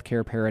change the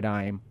healthcare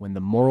paradigm when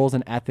the morals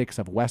and ethics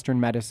of Western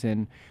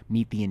medicine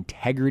meet the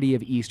integrity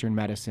of Eastern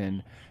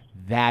medicine.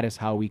 That is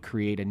how we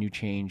create a new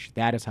change.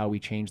 That is how we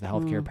change the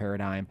healthcare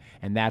paradigm.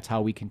 And that's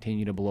how we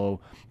continue to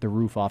blow the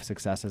roof off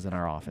successes in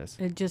our office.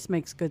 It just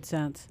makes good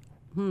sense.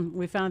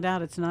 We found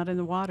out it's not in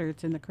the water,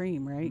 it's in the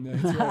cream, right?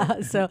 That's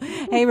right. So,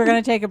 hey, we're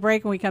going to take a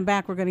break. When we come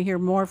back, we're going to hear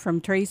more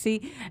from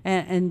Tracy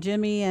and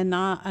Jimmy,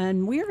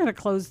 and we're going to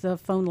close the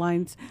phone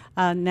lines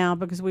now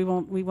because we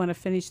want to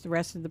finish the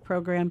rest of the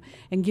program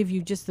and give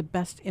you just the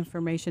best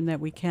information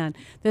that we can.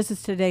 This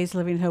is Today's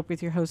Living Hope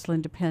with your host,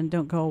 Linda Penn.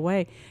 Don't go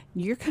away.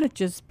 You're going to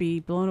just be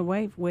blown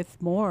away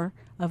with more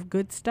of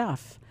good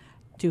stuff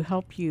to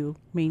help you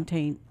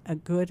maintain a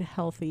good,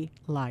 healthy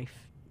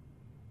life.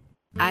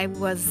 I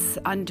was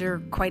under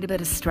quite a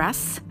bit of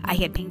stress. I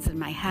had pains in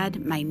my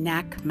head, my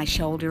neck, my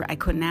shoulder. I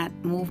could not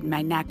move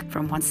my neck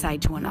from one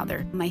side to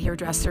another. My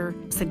hairdresser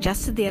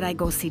suggested that I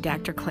go see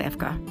Dr.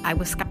 Klafka. I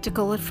was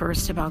skeptical at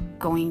first about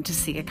going to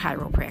see a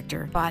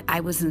chiropractor, but I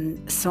was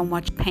in so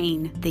much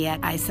pain that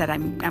I said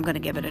I'm going to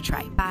give it a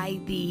try. By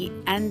the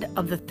end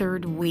of the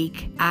third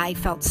week, I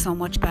felt so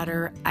much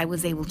better. I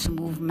was able to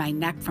move my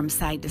neck from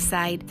side to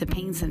side. The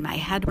pains in my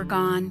head were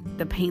gone.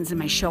 The pains in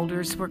my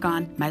shoulders were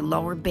gone. My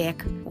lower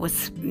back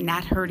was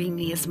not hurting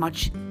me as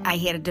much. I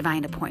had a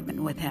divine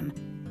appointment with him.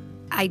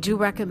 I do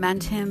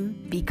recommend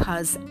him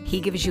because he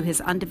gives you his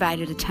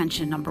undivided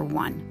attention, number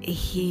one.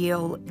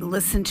 He'll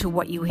listen to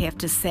what you have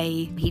to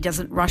say. He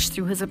doesn't rush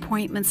through his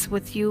appointments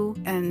with you,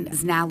 and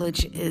his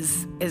knowledge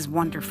is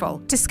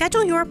wonderful. To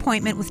schedule your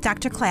appointment with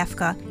Dr.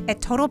 Klafka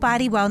at Total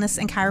Body Wellness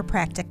and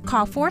Chiropractic,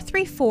 call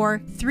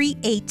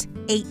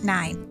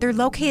 434-3889. They're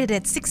located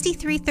at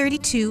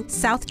 6332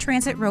 South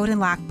Transit Road in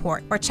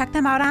Lockport, or check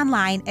them out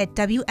online at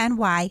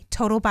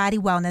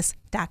wnytotalbodywellness.com.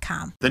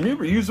 The new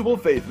reusable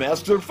Faith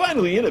masks are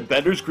finally in at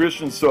Bender's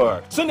Christian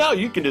Store. So now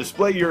you can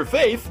display your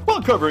faith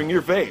while covering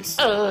your face.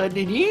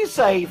 Did you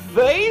say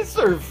face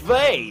or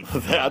faith?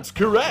 That's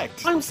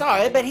correct. I'm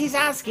sorry, but he's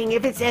asking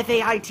if it's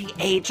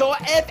F-A-I-T-H or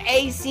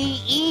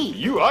F-A-C-E.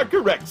 You are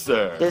correct,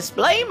 sir.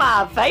 Display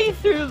my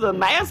faith through the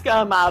mask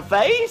on my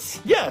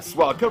face? Yes,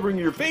 while covering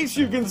your face,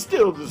 you can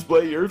still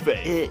display your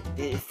faith.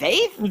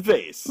 Faith?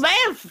 Face.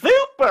 That's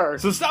super!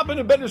 So stop in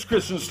at Bender's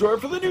Christian Store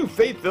for the new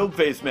faith-filled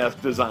face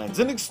mask designs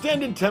and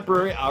extended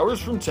temporary hours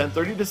from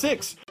 10:30 to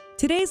 6.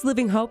 Today's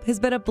Living Hope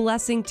has been a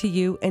blessing to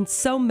you and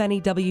so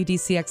many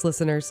WDCX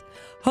listeners.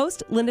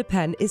 Host Linda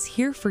Penn is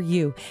here for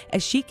you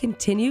as she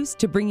continues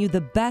to bring you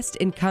the best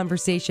in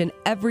conversation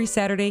every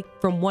Saturday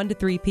from 1 to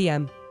 3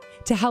 p.m.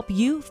 to help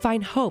you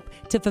find hope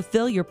to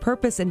fulfill your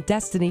purpose and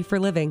destiny for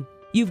living.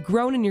 You've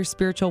grown in your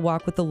spiritual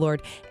walk with the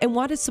Lord and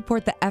want to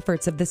support the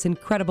efforts of this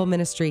incredible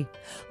ministry.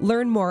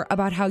 Learn more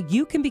about how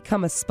you can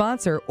become a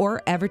sponsor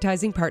or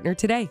advertising partner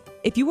today.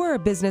 If you are a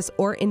business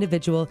or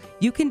individual,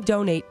 you can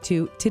donate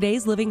to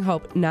Today's Living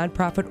Hope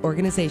nonprofit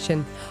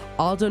organization.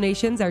 All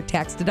donations are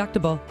tax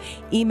deductible.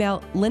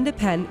 Email Linda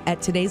Penn at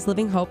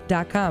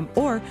todayslivinghope.com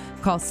or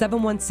call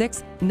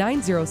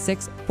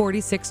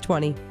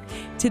 716-906-4620.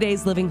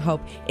 Today's Living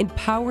Hope,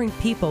 empowering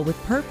people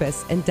with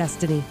purpose and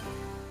destiny.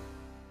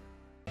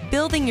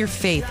 Building your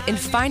faith and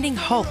finding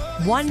hope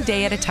one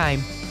day at a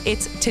time.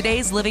 It's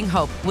Today's Living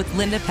Hope with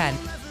Linda Penn.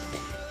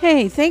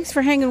 Hey, thanks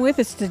for hanging with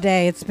us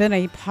today. It's been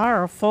a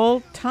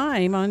powerful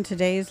time on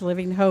Today's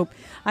Living Hope.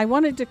 I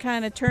wanted to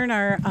kind of turn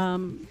our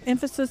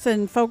emphasis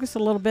and focus a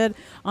little bit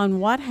on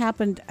what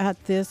happened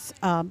at this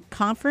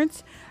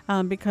conference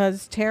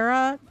because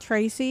Tara,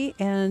 Tracy,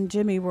 and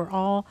Jimmy were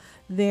all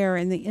there,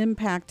 and the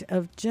impact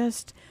of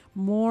just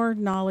more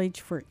knowledge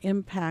for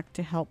impact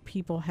to help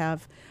people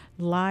have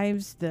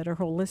lives that are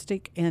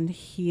holistic and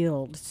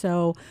healed.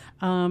 So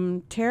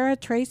Tara,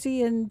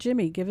 Tracy, and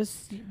Jimmy, give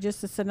us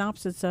just a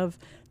synopsis of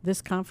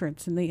this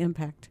conference and the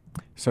impact.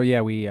 So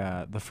yeah, we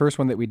the first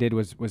one that we did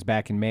was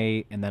back in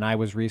May, and then I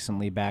was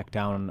recently back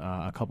down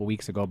a couple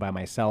weeks ago by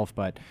myself.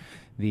 But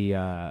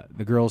the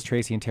girls,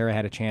 Tracy and Tara,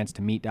 had a chance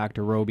to meet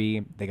Dr.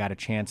 Roby. They got a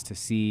chance to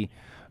see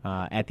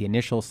at the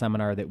initial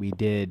seminar that we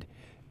did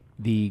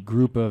the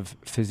group of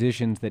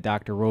physicians that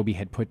Dr. Roby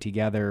had put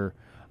together,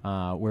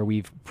 where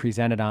we've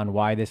presented on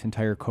why this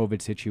entire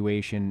COVID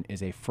situation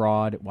is a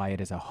fraud, why it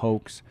is a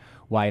hoax,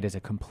 why it is a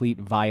complete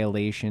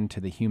violation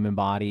to the human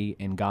body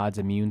and God's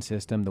immune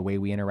system, the way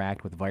we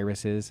interact with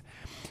viruses.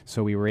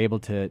 So we were able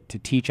to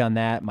teach on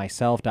that.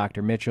 Myself,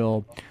 Dr.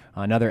 Mitchell,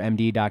 another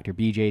MD, Dr.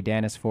 B.J.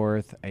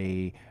 Danisforth,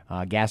 a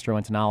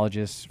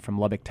gastroenterologist from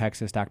Lubbock,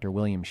 Texas, Dr.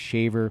 William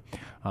Shaver.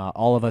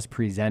 All of us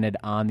presented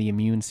on the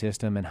immune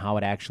system and how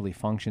it actually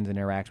functions and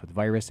interacts with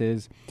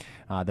viruses.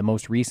 The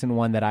most recent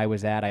one that I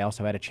was at, I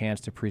also had a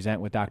chance to present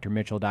with Dr.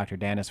 Mitchell, Dr.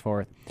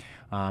 Danisforth,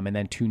 and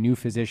then two new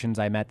physicians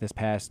I met this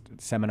past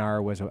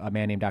seminar was a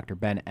man named Dr.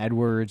 Ben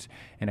Edwards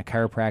and a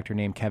chiropractor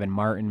named Kevin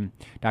Martin,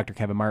 Dr.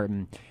 Kevin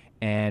Martin.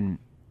 And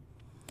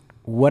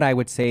what I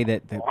would say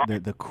that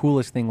the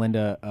coolest thing,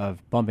 Linda,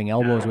 of bumping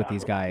elbows with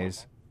these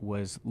guys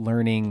was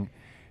learning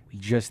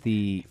just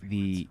the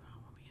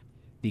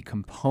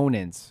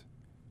components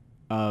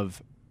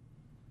of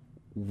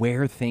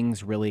where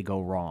things really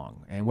go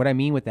wrong. And what I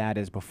mean with that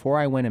is before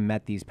I went and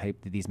met these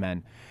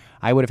men,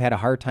 I would have had a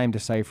hard time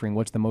deciphering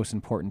what's the most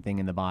important thing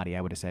in the body.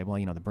 I would have said,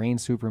 well, the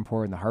brain's super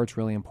important, the heart's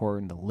really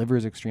important, the liver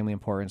is extremely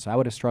important. So I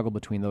would have struggled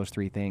between those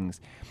three things.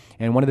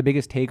 And one of the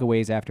biggest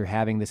takeaways after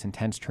having this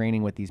intense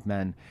training with these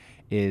men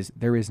is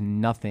there is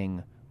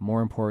nothing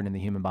more important in the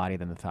human body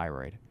than the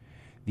thyroid.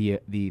 The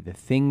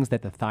things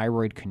that the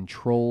thyroid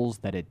controls,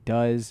 that it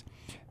does,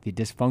 the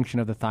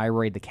dysfunction of the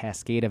thyroid, the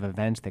cascade of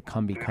events that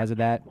come because of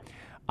that.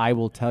 I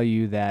will tell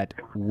you that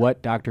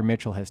what Dr.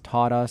 Mitchell has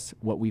taught us,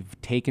 what we've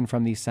taken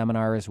from these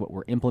seminars, what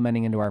we're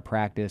implementing into our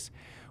practice,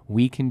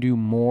 we can do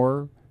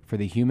more for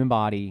the human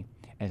body,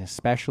 and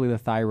especially the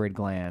thyroid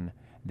gland,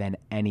 than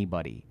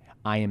anybody.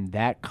 I am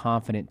that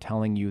confident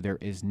telling you there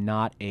is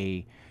not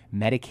a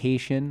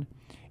medication,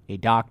 a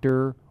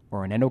doctor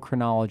or an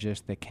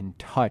endocrinologist that can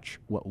touch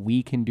what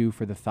we can do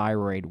for the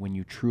thyroid when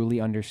you truly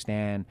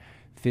understand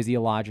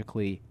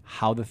physiologically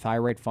how the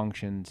thyroid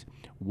functions,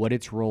 what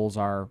its roles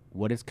are,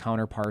 what its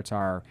counterparts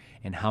are,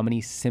 and how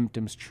many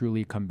symptoms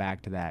truly come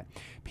back to that.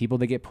 People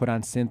that get put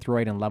on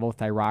Synthroid and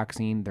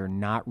levothyroxine, they're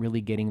not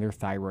really getting their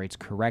thyroids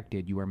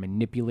corrected. You are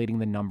manipulating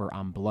the number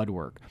on blood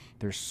work.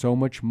 There's so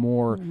much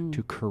more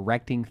to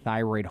correcting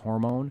thyroid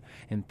hormone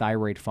and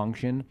thyroid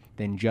function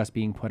than just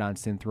being put on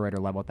Synthroid or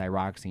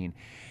levothyroxine.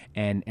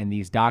 And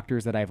these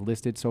doctors that I've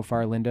listed so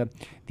far, Linda,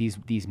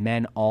 these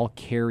men all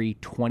carry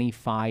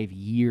 25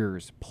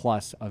 years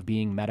plus of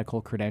being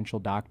medical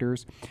credentialed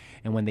doctors.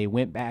 And when they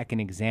went back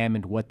and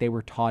examined what they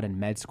were taught in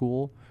med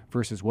school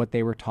versus what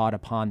they were taught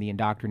upon the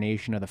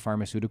indoctrination of the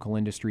pharmaceutical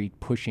industry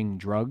pushing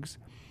drugs,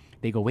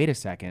 they go, wait a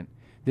second,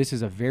 this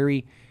is a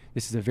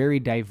very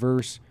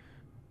diverse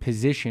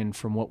position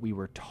from what we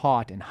were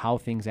taught and how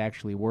things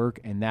actually work.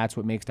 And that's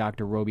what makes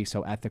Dr. Roby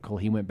so ethical.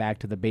 He went back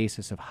to the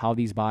basis of how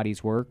these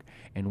bodies work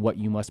and what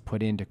you must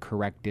put in to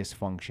correct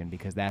dysfunction,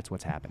 because that's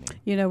what's happening.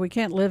 You know, we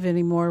can't live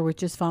anymore with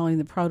just following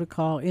the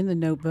protocol in the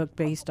notebook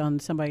based on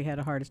somebody had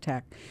a heart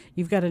attack.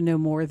 You've got to know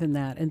more than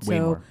that. And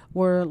so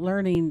we're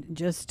learning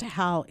just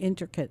how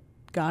intricate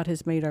God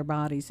has made our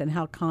bodies and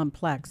how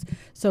complex.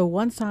 So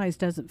one size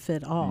doesn't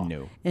fit all.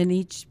 No. And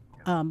each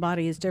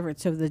body is different.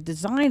 So the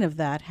design of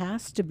that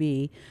has to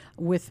be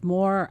with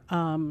more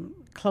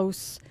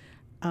close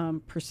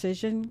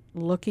precision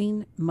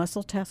looking,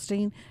 muscle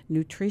testing,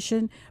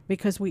 nutrition,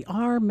 because we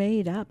are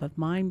made up of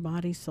mind,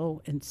 body,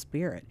 soul, and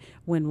spirit.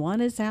 When one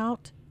is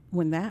out,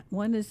 when that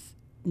one is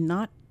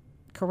not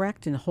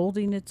correct and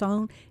holding its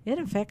own, it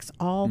affects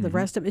all the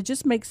rest of it. It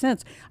just makes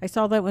sense. I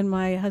saw that when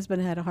my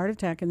husband had a heart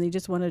attack and they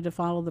just wanted to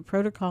follow the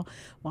protocol.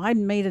 Well, I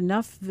made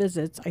enough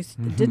visits. I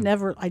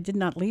did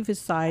not leave his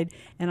side,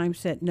 and I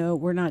said, no,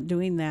 we're not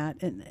doing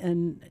that.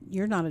 And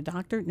you're not a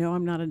doctor? No,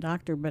 I'm not a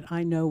doctor, but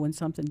I know when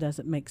something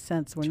doesn't make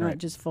sense. We're not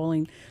just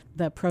following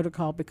the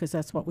protocol because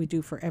that's what we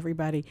do for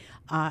everybody.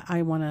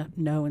 I want to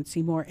know and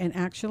see more. And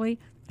actually,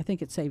 I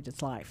think it saved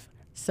its life.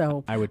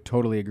 So I would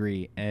totally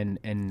agree.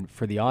 And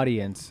for the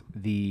audience,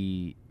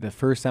 the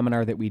first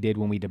seminar that we did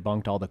when we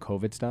debunked all the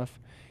COVID stuff,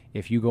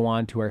 if you go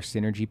on to our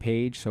Synergy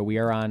page, so we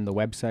are on the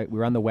website,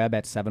 we're on the web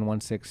at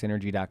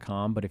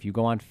 716synergy.com, but if you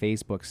go on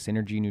Facebook,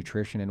 Synergy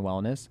Nutrition and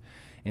Wellness,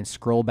 and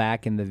scroll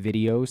back in the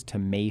videos to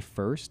May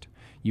 1st,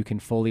 you can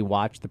fully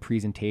watch the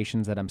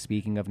presentations that I'm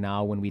speaking of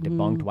now when we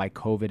debunked why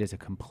COVID is a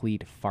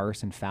complete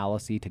farce and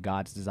fallacy to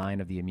God's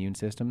design of the immune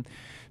system.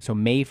 So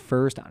May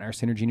 1st on our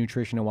Synergy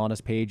Nutrition and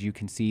Wellness page, you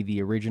can see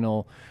the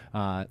original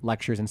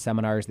lectures and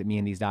seminars that me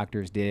and these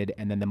doctors did.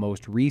 And then the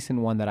most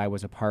recent one that I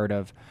was a part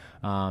of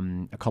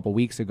a couple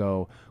weeks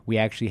ago, we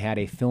actually had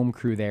a film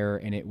crew there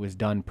and it was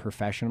done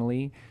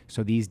professionally.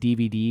 So these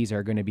DVDs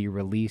are going to be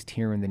released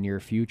here in the near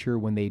future.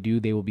 When they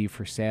do, they will be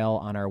for sale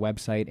on our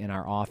website in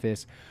our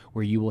office,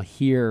 where you will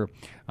hear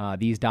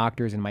these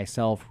doctors and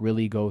myself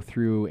really go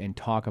through and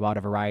talk about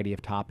a variety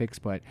of topics.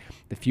 But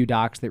the few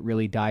docs that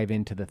really dive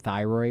into the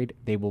thyroid,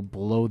 they will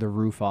blow the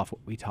roof off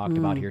what we talked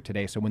about here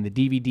today. So when the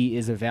DVD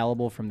is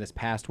available from this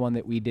past one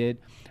that we did,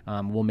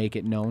 we'll make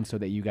it known so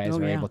that you guys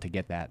are able to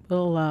get that.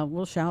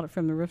 We'll shout it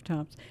from the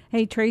rooftops.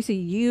 Hey, Tracy,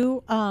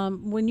 you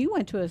when you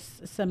went to a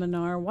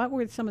seminar, what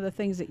were some of the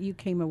things that you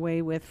came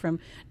away with from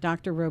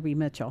Dr. Roby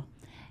Mitchell?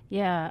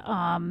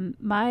 Yeah,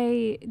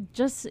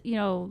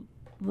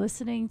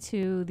 listening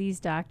to these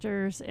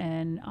doctors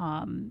and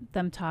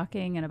them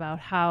talking and about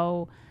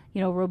how,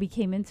 Roby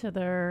came into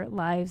their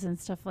lives and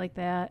stuff like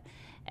that.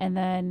 And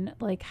then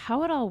like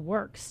how it all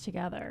works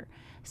together.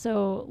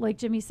 So like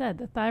Jimmy said,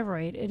 the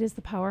thyroid, it is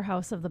the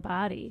powerhouse of the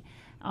body.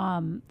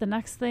 The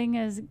next thing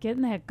is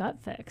getting that gut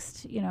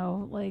fixed.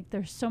 Like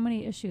there's so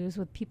many issues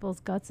with people's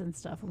guts and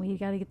stuff, and we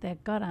got to get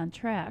that gut on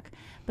track.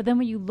 But then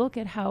when you look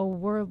at how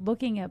we're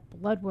looking at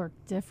blood work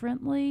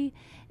differently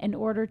in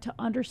order to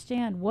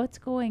understand what's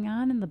going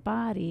on in the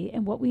body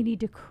and what we need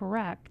to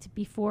correct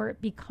before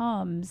it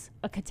becomes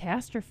a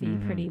catastrophe,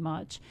 pretty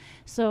much.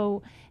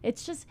 So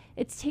it's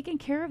taking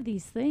care of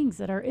these things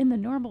that are in the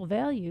normal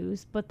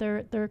values, but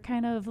they're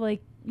kind of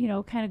like,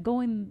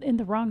 going in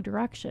the wrong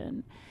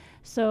direction.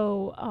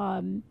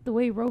 So the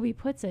way Roby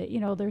puts it,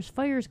 there's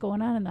fires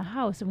going on in the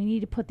house and we need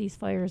to put these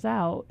fires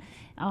out.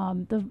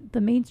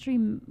 The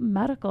mainstream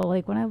medical,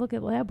 like when I look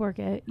at lab work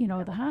at,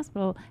 the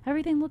hospital,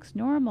 everything looks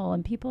normal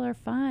and people are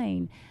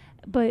fine.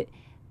 But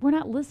we're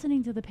not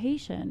listening to the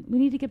patient. We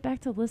need to get back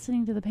to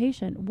listening to the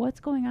patient. What's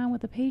going on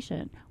with the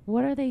patient?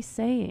 What are they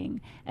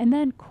saying? And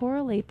then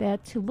correlate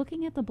that to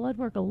looking at the blood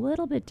work a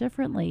little bit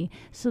differently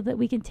so that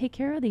we can take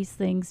care of these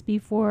things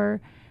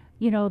before,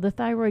 the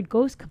thyroid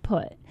goes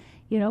kaput.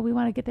 We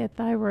want to get that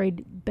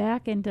thyroid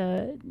back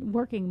into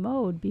working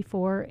mode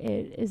before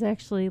it is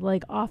actually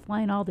like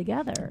offline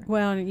altogether.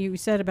 Well, you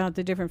said about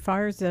the different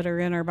fires that are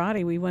in our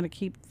body. We want to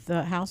keep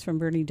the house from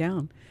burning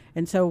down.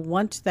 And so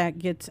once that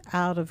gets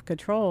out of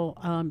control,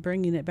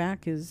 bringing it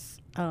back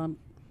is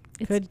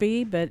could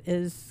be, but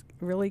is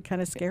really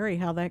kind of scary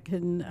how that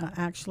can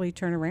actually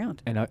turn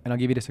around. And I'll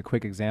give you just a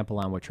quick example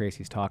on what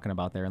Tracy's talking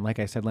about there. And like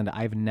I said, Linda,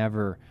 I've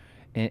never,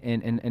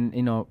 and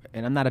you know,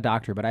 and I'm not a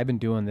doctor, but I've been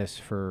doing this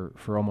for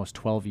almost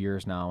 12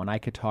 years now, and I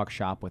could talk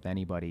shop with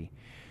anybody.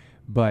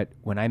 But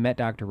when I met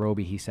Dr.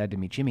 Roby, he said to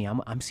me, Jimmy,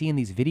 I'm seeing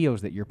these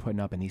videos that you're putting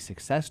up and these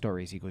success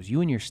stories. He goes,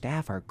 you and your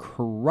staff are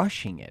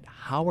crushing it.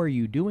 How are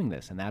you doing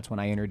this? And that's when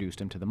I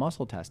introduced him to the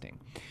muscle testing.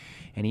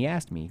 And he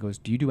asked me, he goes,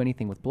 do you do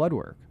anything with blood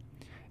work?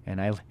 And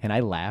I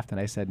laughed and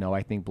I said, no,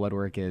 I think blood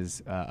work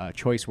is a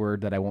choice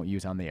word that I won't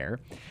use on the air.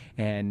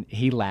 And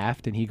he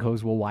laughed and he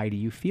goes, well, why do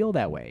you feel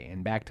that way?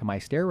 And back to my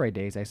steroid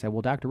days, I said,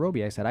 well, Dr.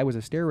 Roby, I said, I was a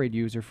steroid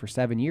user for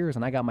 7 years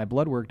and I got my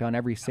blood work done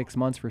every 6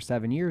 months for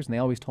 7 years. And they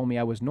always told me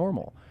I was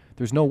normal.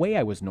 There's no way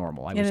I was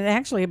normal. And it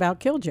actually about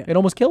killed you. It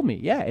almost killed me.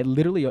 Yeah, it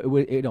literally,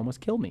 it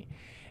almost killed me.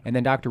 And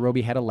then Dr.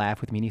 Roby had a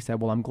laugh with me and he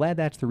said, well, I'm glad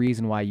that's the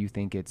reason why you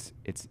think it's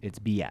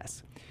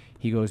BS.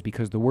 He goes,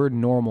 because the word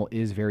normal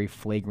is very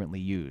flagrantly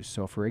used.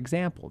 So, for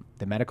example,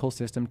 the medical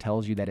system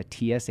tells you that a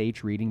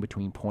TSH reading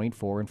between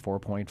 0.4 and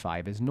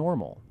 4.5 is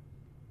normal.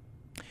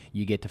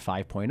 You get to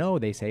 5.0,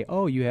 they say,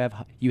 oh, you have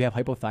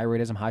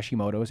hypothyroidism,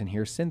 Hashimoto's, and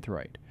here's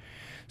Synthroid.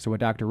 So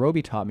what Dr.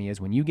 Roby taught me is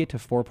when you get to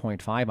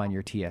 4.5 on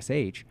your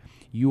TSH,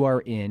 you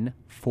are in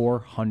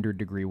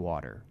 400-degree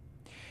water.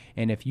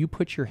 And if you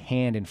put your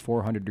hand in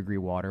 400-degree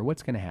water,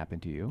 what's going to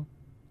happen to you?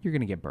 You're going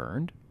to get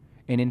burned.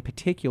 And in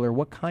particular,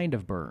 what kind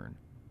of burn?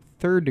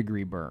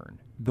 Third-degree burn,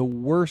 the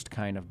worst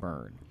kind of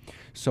burn.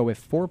 So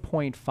if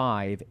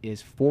 4.5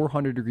 is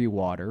 400-degree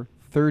water,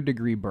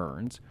 third-degree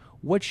burns,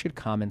 what should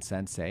common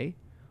sense say?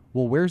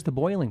 Well, where's the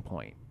boiling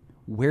point?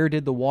 Where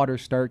did the water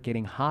start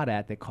getting hot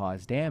at that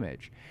caused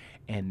damage?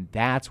 And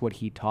that's what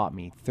he taught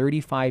me.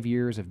 35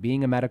 years of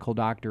being a medical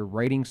doctor,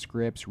 writing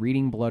scripts,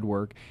 reading blood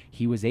work,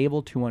 he was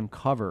able to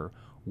uncover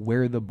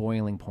where the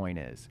boiling point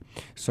is.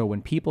 So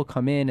when people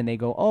come in and they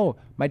go, oh,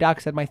 my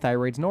doc said my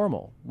thyroid's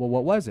normal. Well,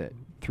 what was it?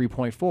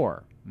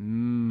 3.4.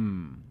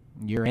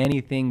 You're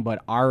anything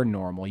but our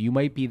normal. You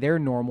might be their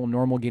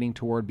normal getting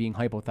toward being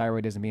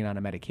hypothyroidism, being on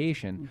a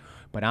medication,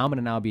 but I'm going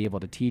to now be able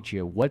to teach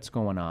you what's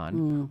going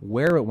on,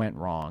 where it went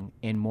wrong,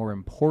 and more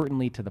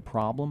importantly to the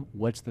problem,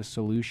 what's the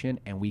solution,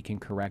 and we can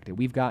correct it.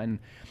 We've gotten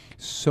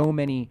so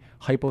many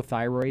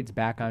hypothyroids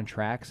back on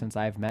track since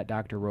I've met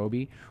Dr.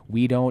 Roby.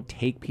 We don't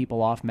take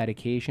people off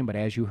medication, but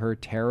as you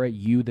heard Tara,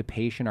 you, the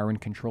patient, are in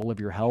control of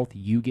your health.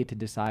 You get to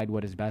decide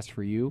what is best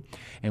for you,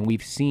 and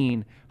we've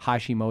seen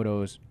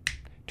Hashimoto's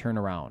turn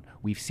around.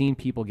 We've seen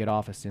people get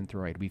off a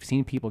Synthroid. We've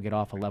seen people get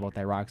off a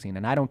levothyroxine.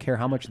 And I don't care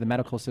how much the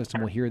medical system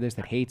will hear this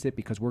that hates it,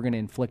 because we're going to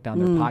inflict on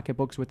their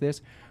pocketbooks with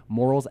this.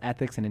 Morals,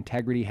 ethics, and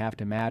integrity have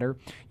to matter.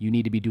 You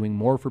need to be doing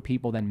more for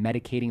people than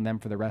medicating them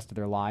for the rest of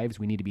their lives.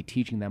 We need to be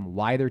teaching them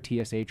why their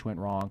TSH went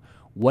wrong,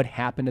 what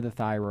happened to the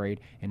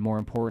thyroid, and more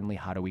importantly,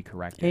 how do we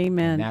correct it?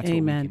 Amen. And that's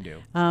Amen. what we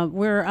can do.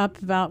 We're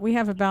up about, we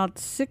have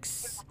about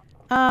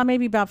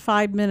maybe about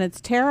 5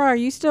 minutes. Tara, are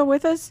you still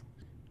with us?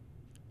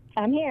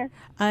 I'm here.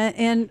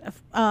 And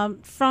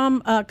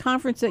from a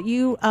conference that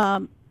you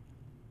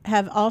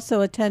have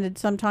also attended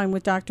sometime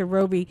with Dr.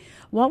 Roby,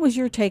 what was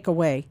your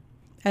takeaway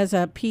as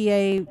a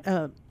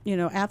PA,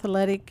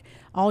 athletic,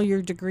 all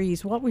your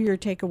degrees? What were your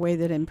takeaway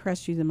that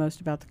impressed you the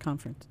most about the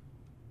conference?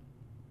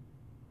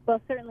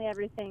 Well, certainly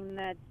everything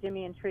that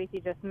Jimmy and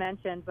Tracy just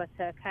mentioned, but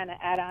to kind of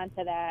add on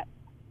to that,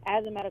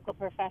 as a medical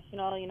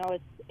professional,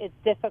 it's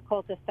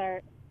difficult to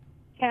start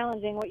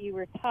challenging what you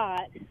were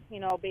taught,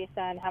 based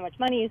on how much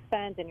money you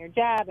spent and your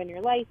job and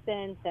your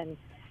license, and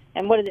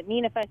what does it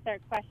mean if I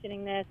start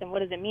questioning this, and what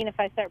does it mean if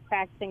I start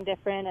practicing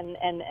different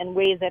and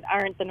ways that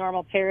aren't the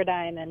normal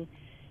paradigm. And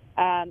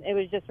it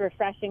was just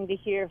refreshing to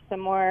hear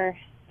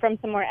from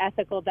some more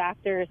ethical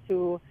doctors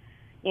who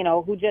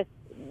just,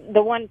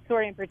 the one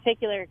story in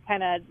particular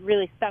kind of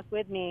really stuck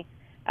with me.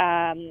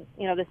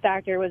 This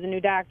doctor was a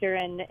new doctor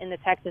in the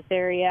Texas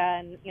area,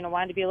 and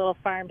wanted to be a little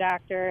farm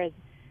doctor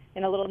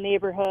in a little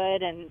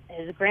neighborhood, and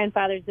his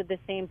grandfathers did the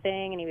same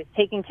thing, and he was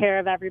taking care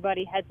of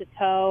everybody head to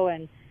toe,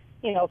 and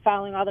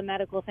following all the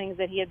medical things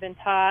that he had been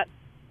taught,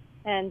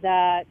 and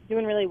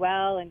doing really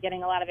well and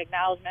getting a lot of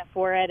acknowledgement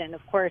for it. And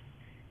of course,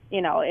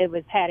 it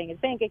was padding his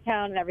bank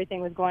account and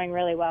everything was going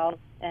really well.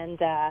 And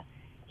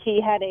he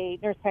had a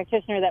nurse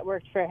practitioner that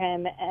worked for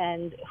him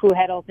and who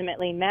had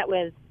ultimately met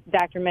with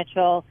Dr.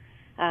 Mitchell.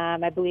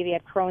 I believe he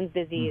had Crohn's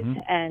disease.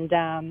 And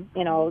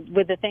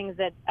with the things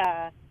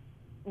that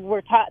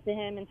were taught to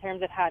him in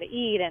terms of how to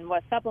eat and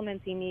what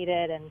supplements he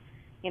needed, and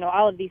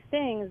all of these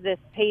things, this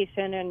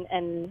patient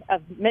and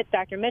of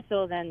Dr.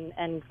 Mitchell's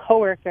and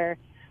coworker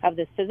of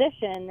this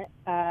physician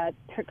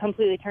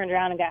completely turned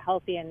around and got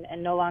healthy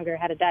and no longer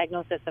had a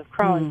diagnosis of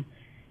Crohn's.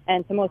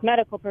 And to most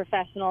medical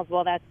professionals,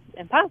 well, that's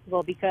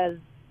impossible because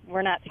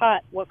we're not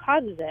taught what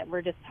causes it.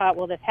 We're just taught,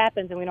 well, this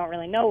happens and we don't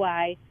really know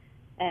why,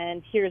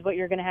 and here's what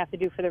you're going to have to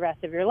do for the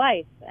rest of your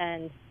life.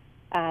 And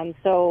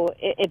so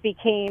it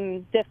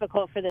became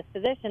difficult for this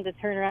physician to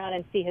turn around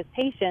and see his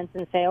patients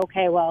and say,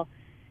 okay, well,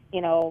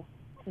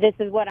 this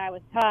is what I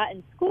was taught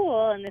in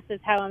school, and this is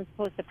how I'm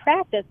supposed to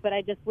practice, but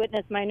I just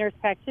witnessed my nurse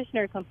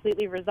practitioner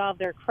completely resolve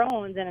their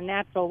Crohn's in a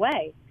natural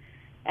way.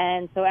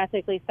 And so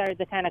ethically started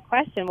to kind of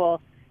question,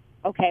 well,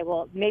 okay,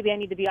 well, maybe I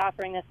need to be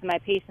offering this to my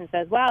patients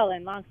as well.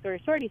 And long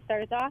story short, he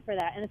started to offer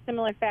that in a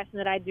similar fashion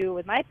that I do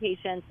with my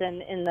patients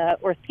in the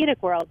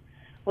orthopedic world.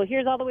 Well,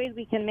 here's all the ways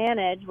we can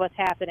manage what's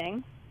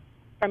happening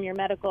from your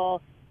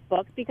medical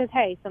books, because,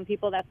 hey, some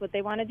people, that's what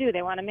they want to do.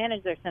 They want to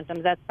manage their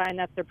symptoms. That's fine.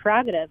 That's their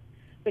prerogative.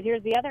 But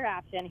here's the other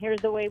option. Here's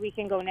the way we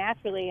can go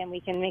naturally, and we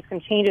can make some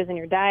changes in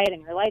your diet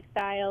and your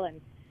lifestyle, and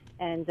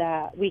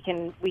we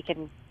can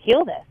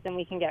heal this, and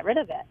we can get rid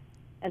of it.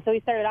 And so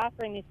he started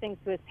offering these things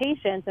to his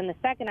patients. And the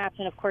second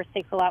option, of course,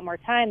 takes a lot more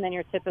time than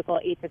your typical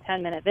 8 to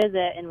 10 minute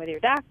visit in with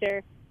your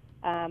doctor,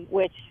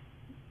 which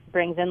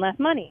brings in less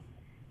money.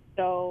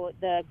 So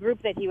the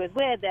group that he was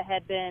with that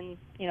had been,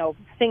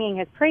 singing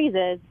his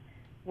praises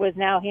was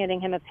now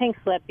handing him a pink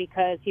slip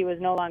because he was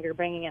no longer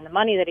bringing in the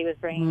money that he was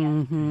bringing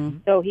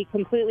in. So he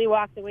completely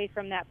walked away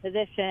from that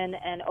position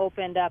and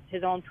opened up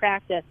his own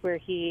practice where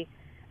he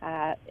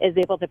is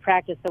able to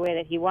practice the way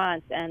that he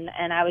wants. And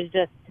I was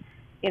just,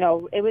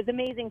 it was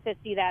amazing to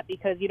see that,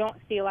 because you don't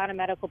see a lot of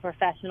medical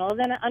professionals,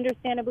 and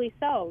understandably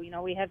so.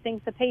 We have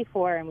things to pay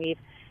for, and we've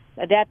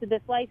adapted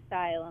this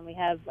lifestyle, and we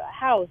have a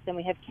house, and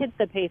we have kids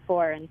to pay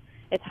for, and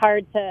it's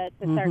hard to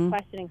start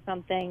questioning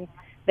something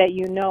that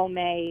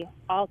may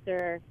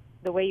alter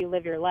the way you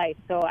live your life.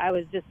 So I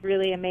was just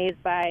really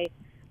amazed by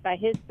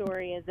his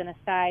story as an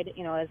aside,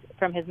 as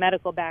from his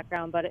medical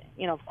background, but,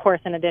 of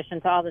course, in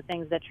addition to all the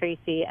things that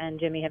Tracy and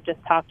Jimmy have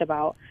just talked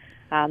about.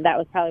 That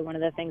was probably one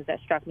of the things that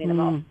struck me the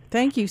most.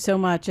 Thank you so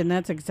much. And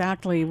that's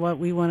exactly what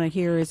we want to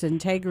hear, is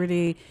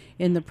integrity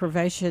in the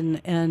profession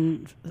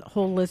and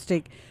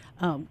holistic.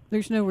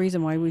 There's no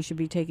reason why we should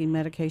be taking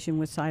medication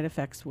with side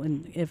effects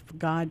if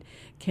God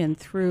can,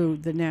 through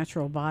the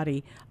natural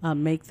body,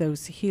 make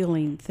those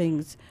healing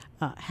things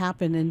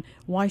happen. And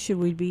why should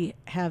we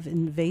have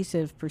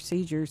invasive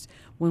procedures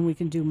when we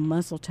can do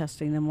muscle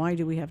testing? And why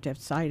do we have to have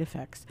side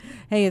effects?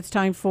 Hey, it's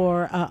time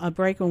for a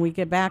break. When we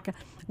get back,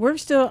 we're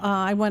still,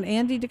 I want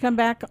Andy to come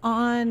back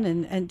on,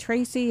 and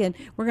Tracy, and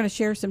we're going to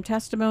share some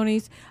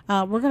testimonies.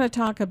 We're going to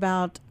talk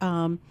about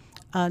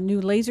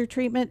new laser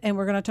treatment, and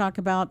we're going to talk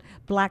about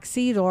black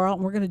seed oil,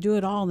 and we're going to do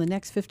it all in the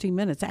next 15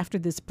 minutes after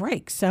this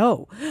break.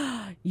 So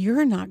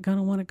you're not going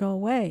to want to go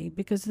away,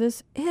 because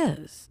this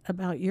is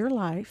about your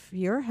life,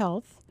 your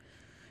health,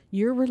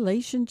 your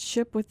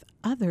relationship with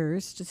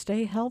others to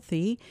stay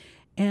healthy,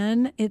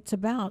 and it's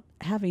about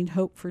having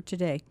hope for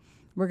today.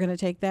 We're going to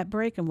take that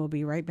break, and we'll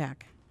be right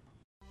back.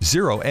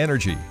 Zero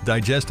energy,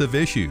 digestive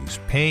issues,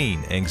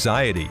 pain,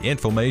 anxiety,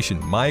 inflammation,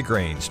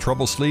 migraines,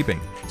 trouble sleeping,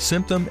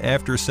 symptom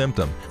after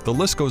symptom. The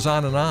list goes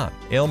on and on.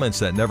 Ailments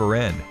that never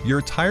end.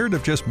 You're tired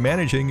of just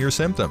managing your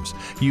symptoms.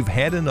 You've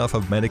had enough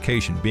of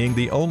medication being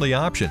the only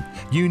option.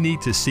 You need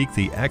to seek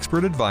the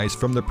expert advice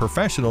from the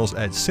professionals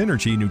at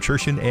Synergy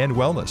Nutrition and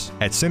Wellness.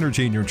 At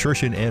Synergy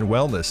Nutrition and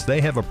Wellness,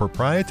 they have a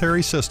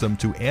proprietary system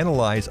to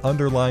analyze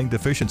underlying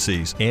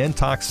deficiencies and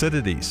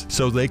toxicities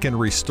so they can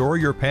restore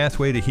your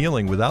pathway to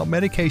healing without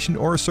medication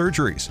or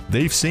surgeries.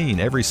 They've seen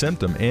every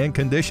symptom and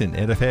condition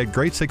and have had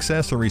great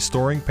success in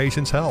restoring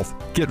patients' health.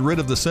 Get rid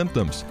of the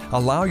symptoms.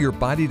 Allow your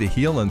body to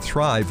heal and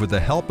thrive with the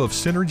help of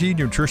Synergy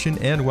Nutrition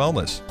and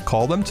Wellness.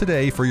 Call them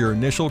today for your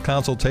initial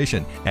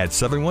consultation at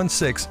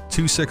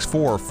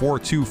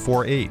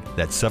 716-264-4248.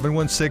 That's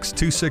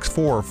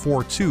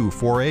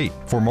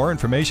 716-264-4248. For more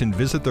information,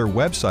 visit their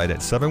website at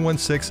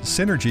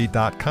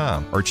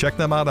 716synergy.com or check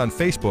them out on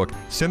Facebook,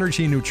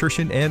 Synergy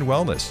Nutrition and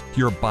Wellness.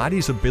 Your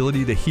body's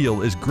ability to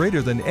heal is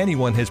greater than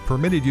anyone has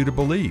permitted you to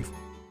believe.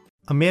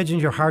 Imagine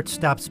your heart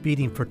stops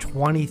beating for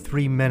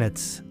 23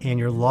 minutes and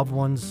your loved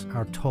ones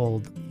are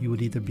told you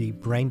would either be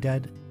brain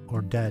dead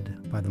or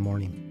dead by the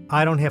morning.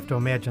 I don't have to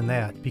imagine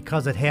that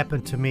because it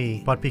happened to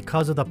me, but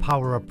because of the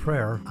power of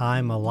prayer,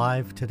 I'm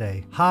alive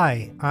today.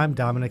 Hi, I'm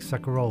Dominic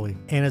Saccaroli,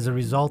 and as a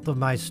result of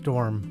my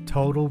storm,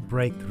 Total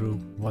Breakthrough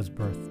was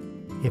birthed.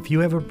 If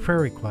you have a prayer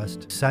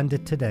request, send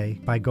it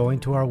today by going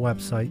to our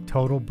website,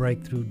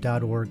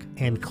 totalbreakthrough.org,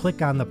 and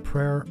click on the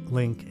prayer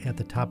link at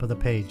the top of the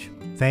page.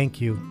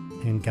 Thank you,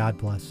 and God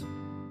bless.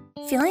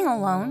 Feeling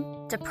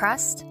alone,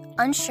 depressed,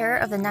 unsure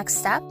of the next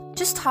step?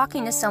 Just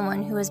talking to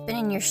someone who has been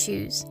in your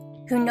shoes,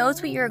 who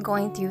knows what you're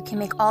going through, can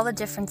make all the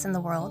difference in the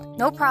world.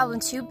 No problem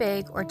too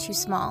big or too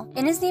small.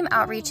 In His Name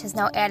Outreach has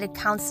now added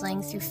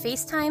counseling through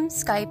FaceTime,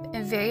 Skype,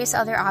 and various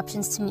other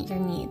options to meet your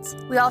needs.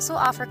 We also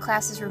offer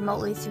classes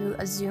remotely through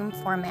a Zoom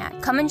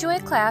format. Come enjoy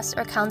a class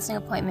or counseling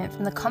appointment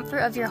from the comfort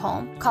of your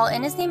home. Call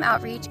In His Name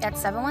Outreach at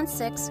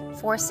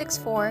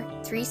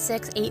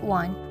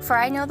 716-464-3681. For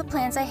I know the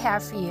plans I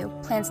have for you,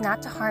 plans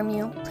not to harm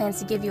you, plans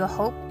to give you a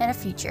hope and a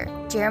future.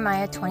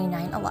 Jeremiah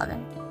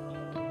 29:11.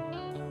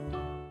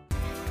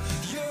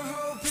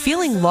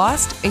 Feeling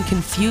lost and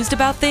confused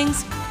about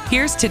things?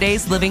 Here's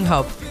today's Living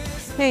Hope.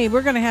 Hey,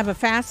 we're going to have a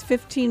fast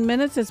 15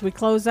 minutes as we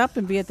close up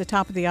and be at the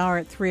top of the hour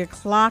at 3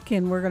 o'clock.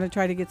 And we're going to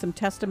try to get some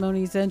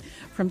testimonies in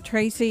from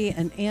Tracy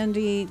and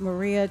Andy,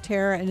 Maria,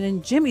 Tara, and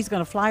then Jimmy's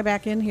going to fly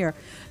back in here.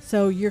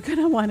 So you're going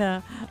to want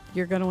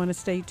to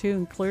stay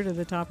tuned, clear to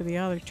the top of the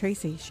hour.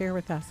 Tracy, share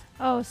with us.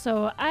 Oh,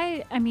 so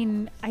I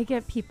mean, I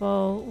get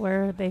people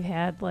where they've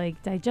had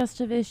like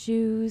digestive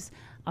issues,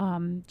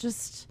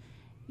 just,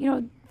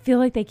 feel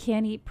like they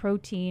can't eat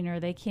protein or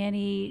they can't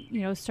eat,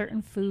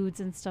 certain foods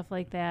and stuff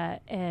like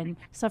that, and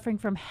suffering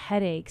from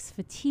headaches,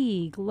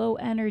 fatigue, low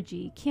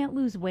energy, can't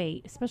lose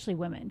weight, especially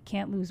women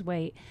can't lose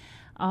weight.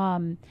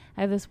 I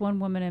have this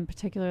one woman in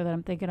particular that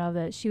I'm thinking of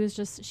that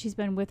she's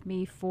been with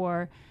me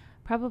for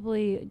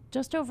probably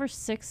just over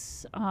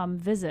 6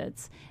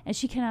 visits, and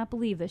she cannot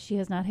believe that she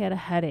has not had a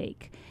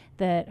headache,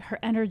 that her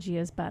energy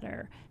is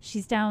better.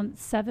 She's down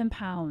 7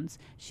 pounds.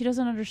 She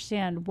doesn't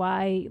understand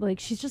why,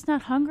 she's just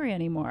not hungry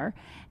anymore.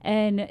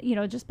 And,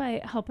 just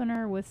by helping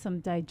her with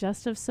some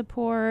digestive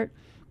support,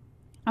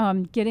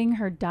 getting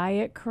her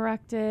diet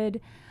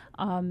corrected,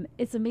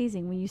 it's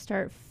amazing when you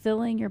start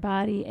filling your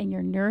body and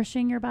you're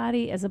nourishing your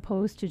body as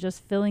opposed to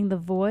just filling the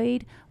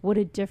void, what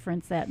a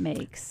difference that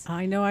makes.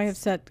 I know I have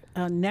sat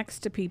next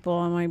to people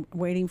on my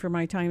waiting for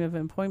my time of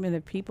appointment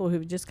of people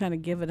who've just kind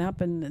of given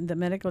up, and the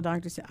medical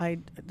doctor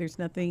said, there's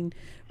nothing,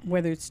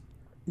 whether it's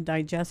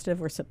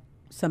digestive or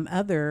some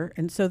other,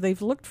 and so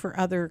they've looked for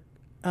other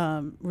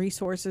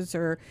resources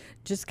or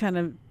just kind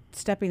of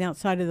stepping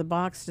outside of the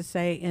box to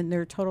say, and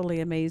they're totally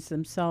amazed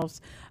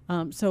themselves.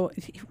 So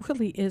it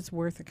really is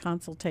worth a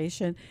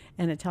consultation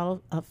and a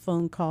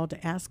telephone call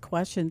to ask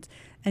questions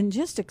and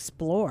just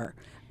explore,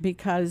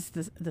 because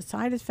the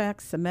side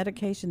effects, the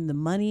medication, the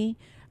money,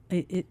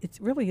 it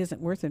really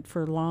isn't worth it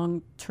for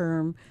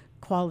long-term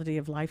quality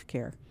of life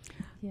care.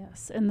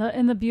 Yes, and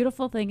the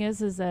beautiful thing is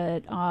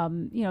that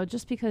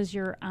just because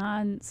you're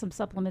on some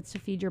supplements to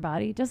feed your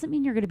body doesn't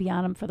mean you're going to be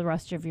on them for the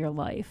rest of your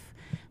life.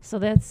 So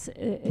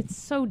it's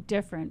so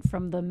different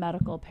from the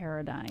medical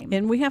paradigm.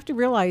 And we have to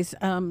realize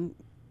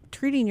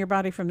treating your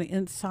body from the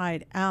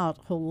inside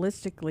out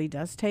holistically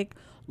does take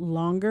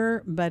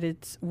longer, but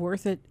it's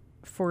worth it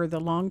for the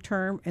long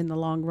term and the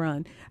long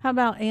run. How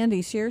about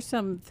Andy? Share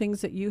some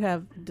things that you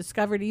have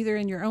discovered either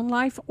in your own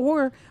life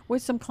or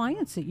with some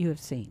clients that you have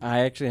seen. I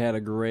actually had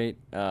a great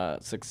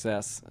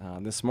success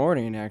this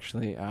morning,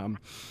 actually. I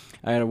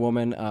had a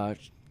woman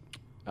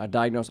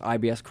diagnosed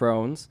IBS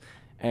Crohn's,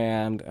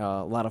 and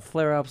a lot of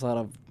flare-ups, a lot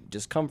of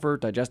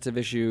discomfort, digestive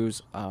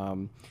issues,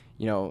 some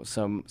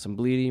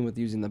bleeding with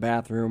using the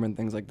bathroom and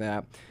things like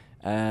that.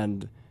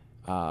 And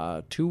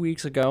 2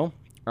 weeks ago,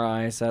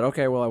 I said,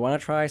 okay, well, I want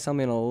to try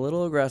something a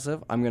little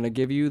aggressive. I'm going to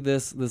give you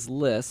this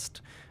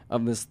list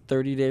of this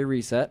 30-day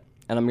reset,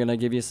 and I'm going to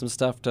give you some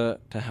stuff to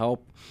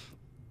help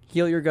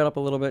heal your gut up a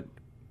little bit.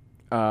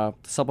 The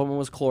supplement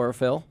was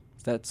chlorophyll.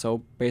 That's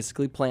so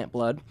basically plant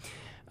blood.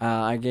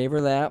 I gave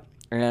her that,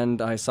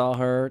 and I saw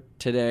her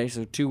today,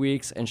 so 2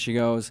 weeks, and she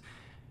goes,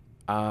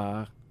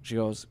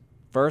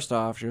 first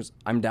off,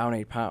 I'm down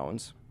 8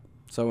 pounds.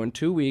 So in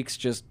 2 weeks,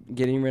 just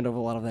getting rid of a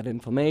lot of that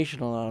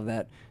inflammation, a lot of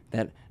that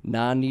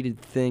non-needed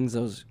things,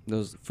 those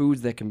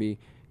foods that can be,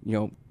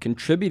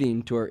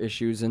 contributing to our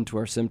issues and to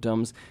our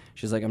symptoms.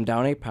 She's like, I'm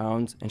down 8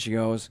 pounds, and she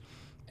goes,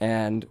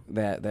 and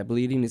that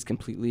bleeding is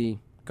completely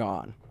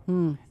gone.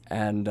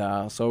 And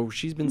so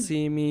she's been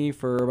seeing me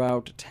for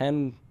about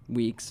 10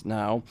 weeks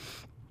now,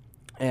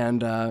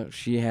 and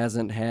she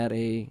hasn't had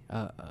a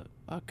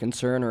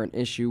concern or an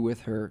issue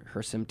with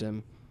her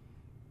symptom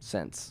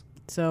since.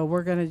 So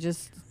we're going to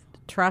just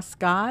trust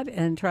God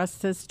and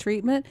trust His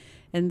treatment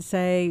and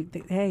say,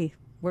 hey,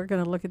 we're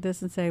going to look at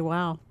this and say,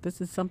 wow, this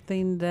is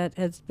something that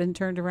has been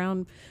turned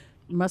around.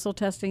 Muscle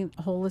testing,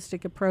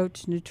 holistic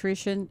approach,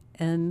 nutrition,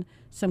 and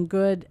some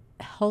good,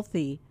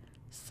 healthy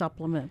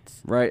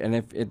supplements. Right, and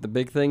if the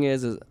big thing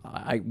is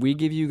we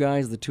give you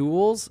guys the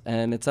tools,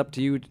 and it's up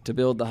to you to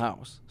build the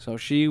house. So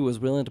she was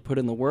willing to put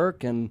in the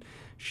work, and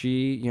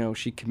she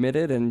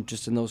committed, and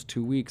just in those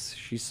 2 weeks,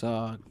 she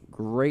saw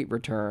great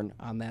return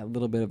on that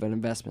little bit of an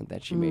investment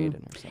that she made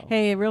in herself.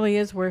 Hey, it really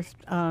is worth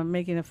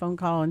making a phone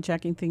call and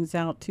checking things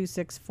out.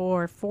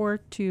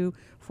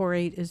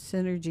 264-4248 is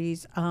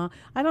Synergies. I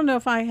don't know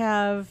if I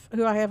have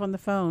who I have on the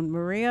phone,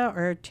 Maria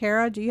or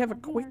Tara. Do you have a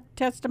quick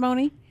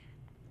testimony?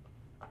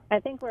 I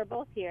think we're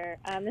both here.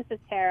 This is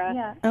Tara.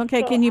 Yeah.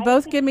 Okay, so can you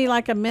both give me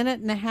like a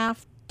minute and a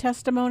half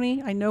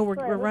testimony? I know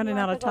we're running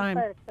out of time.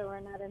 First, so we're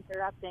not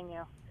interrupting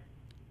you.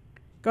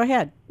 Go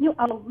ahead.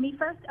 Me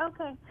first?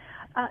 Okay.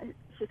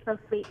 She's so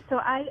sweet. So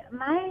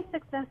my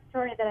success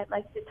story that I'd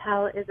like to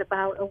tell is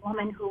about a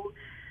woman who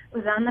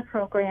was on the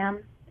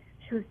program.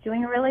 She was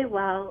doing really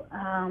well.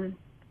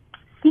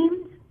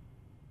 Seemed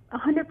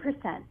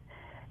 100%.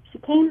 She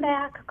came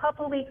back a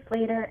couple weeks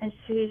later, and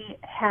she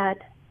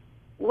had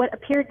what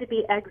appeared to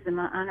be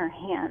eczema on her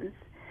hands.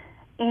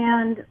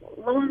 And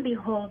lo and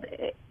behold,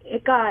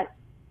 it got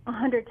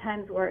 100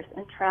 times worse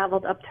and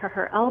traveled up to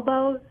her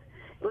elbows.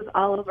 It was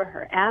all over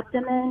her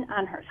abdomen,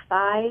 on her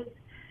thighs.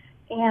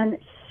 And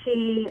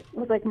she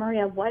was like,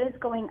 Maria, what is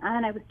going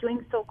on? I was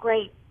doing so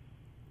great.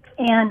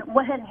 And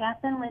what had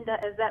happened, Linda,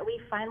 is that we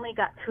finally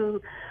got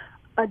to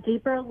a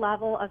deeper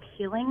level of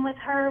healing with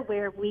her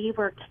where we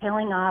were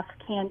killing off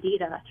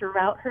candida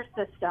throughout her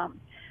system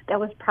that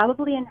was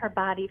probably in her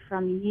body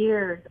from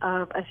years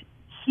of a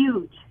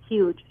huge,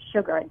 huge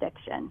sugar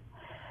addiction.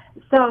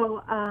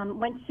 So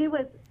when she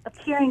was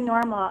appearing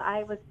normal,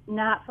 I was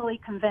not fully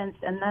convinced,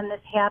 and then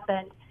this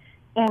happened.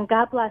 And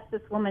God bless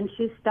this woman.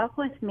 She stuck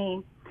with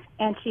me,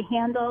 and she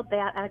handled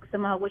that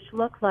eczema, which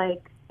looked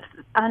like,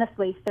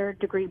 honestly,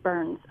 third-degree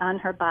burns on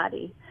her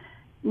body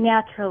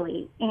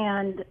naturally.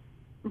 And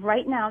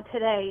right now,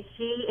 today,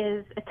 she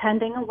is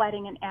attending a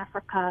wedding in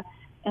Africa,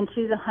 and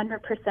she's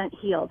 100%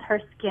 healed.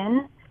 Her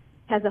skin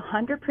has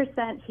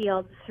 100%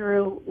 healed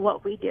through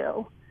what we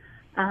do.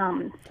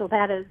 So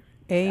that is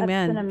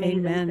Amen.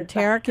 Amen. success.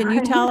 Tara,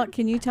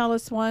 can you tell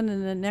us one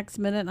in the next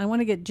minute? I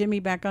want to get Jimmy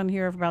back on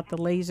here about the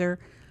laser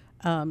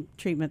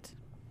treatment.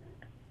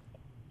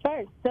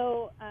 Sure.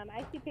 So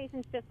I see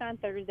patients just on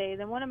Thursdays,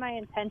 and one of my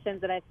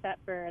intentions that I've set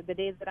for the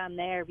days that I'm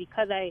there,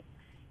 because I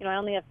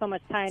only have so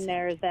much time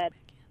there, is that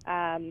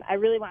I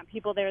really want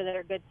people there that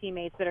are good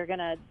teammates that are going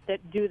to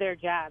do their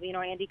job.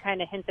 Andy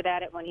kind of hinted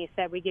at it when he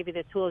said, we give you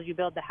the tools, you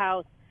build the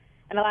house.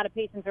 And a lot of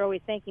patients are always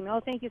thanking me,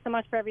 oh, thank you so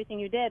much for everything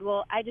you did.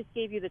 Well, I just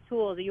gave you the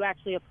tools. You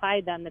actually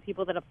applied them. The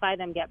people that apply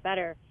them get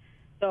better.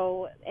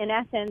 So in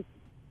essence,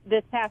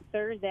 this past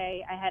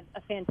Thursday, I had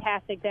a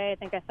fantastic day. I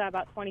think I saw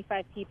about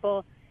 25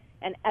 people,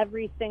 and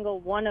every single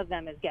one of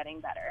them is getting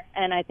better.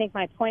 And I think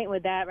my point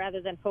with that, rather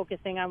than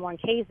focusing on one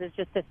case, is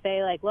just to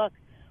say, like, look,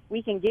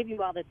 we can give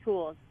you all the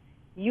tools.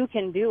 You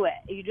can do it.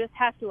 You just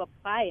have to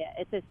apply it.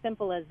 It's as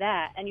simple as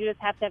that. And you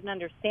just have to have an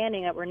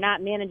understanding that we're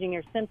not managing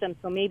your symptoms,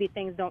 so maybe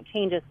things don't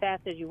change as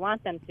fast as you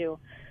want them to.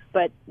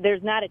 But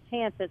there's not a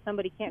chance that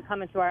somebody can't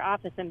come into our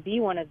office and be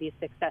one of these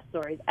success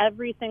stories.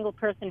 Every single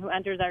person who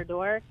enters our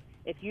door,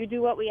 if you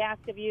do what we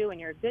ask of you and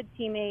you're a good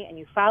teammate and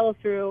you follow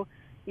through,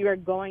 you are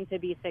going to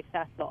be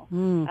successful.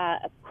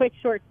 A quick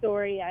short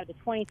story. I had a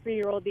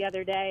 23-year-old the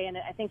other day, and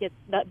I think it's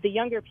the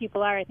younger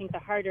people are, I think the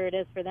harder it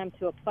is for them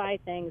to apply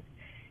things.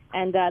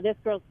 And this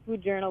girl's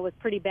food journal was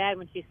pretty bad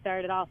when she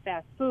started, all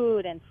fast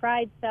food and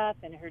fried stuff,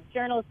 and her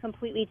journal has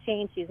completely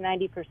changed. She's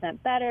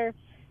 90% better.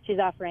 She's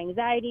off her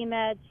anxiety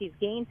meds. She's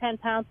gained 10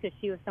 pounds because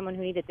she was someone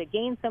who needed to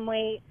gain some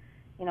weight.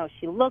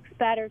 She looks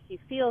better. She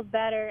feels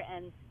better.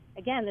 And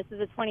again, this is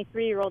a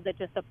 23-year-old that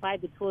just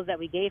applied the tools that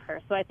we gave her.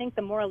 So I think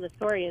the moral of the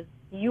story is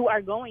you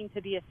are going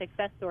to be a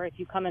success story if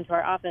you come into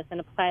our office and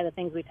apply the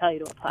things we tell you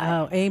to apply.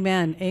 Oh,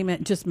 amen.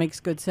 Amen. It just makes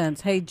good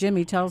sense. Hey,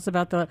 Jimmy, tell us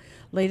about the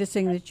latest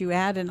thing that you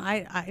add. And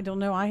I don't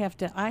know. I have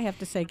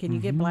to say, can you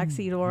get black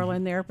seed oil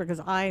in there? Because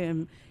I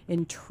am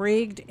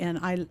intrigued,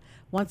 and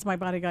once my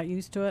body got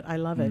used to it, I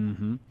love it.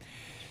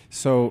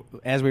 So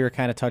as we were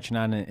kind of touching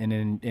on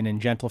in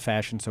gentle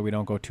fashion, so we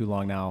don't go too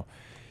long now,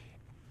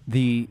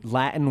 the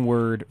Latin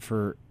word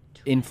for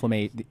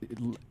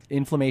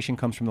inflammation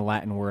comes from the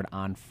Latin word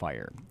on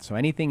fire. So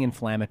anything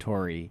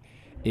inflammatory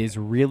is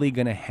really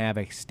going to have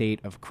a state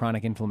of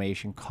chronic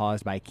inflammation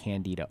caused by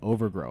candida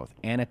overgrowth.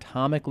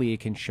 Anatomically, it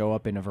can show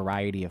up in a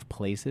variety of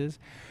places,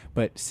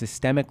 but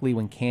systemically,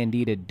 when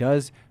candida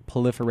does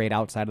proliferate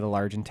outside of the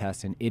large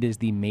intestine, it is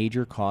the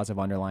major cause of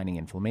underlying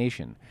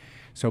inflammation.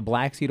 So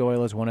black seed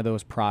oil is one of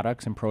those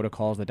products and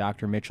protocols that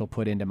Dr. Mitchell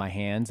put into my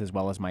hands as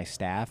well as my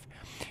staff.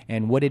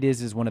 And what it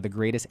is one of the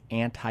greatest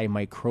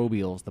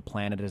antimicrobials the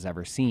planet has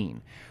ever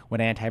seen.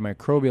 What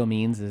antimicrobial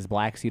means is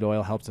black seed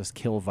oil helps us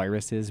kill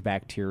viruses,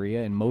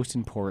 bacteria, and most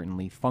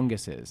importantly,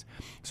 funguses.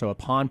 So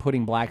upon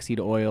putting black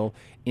seed oil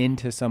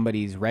into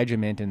somebody's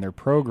regimen and their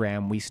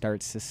program, we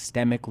start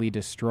systemically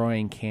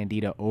destroying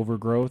candida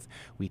overgrowth.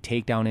 We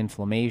take down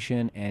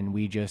inflammation, and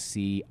we just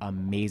see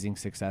amazing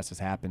successes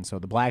happen. So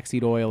the black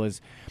seed oil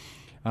is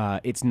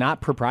it's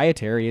not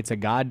proprietary. It's a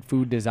God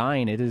food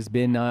design. It has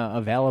been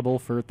available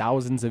for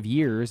thousands of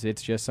years.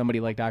 It's just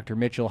somebody like Dr.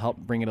 Mitchell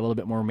helped bring it a little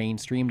bit more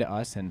mainstream to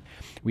us, and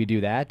we do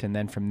that. And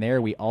then from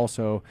there, we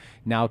also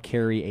now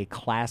carry a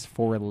Class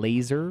 4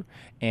 laser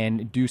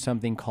and do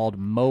something called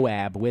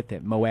MOAB with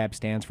it. MOAB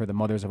stands for the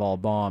Mothers of All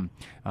Balm.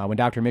 When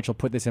Dr. Mitchell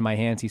put this in my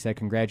hands, he said,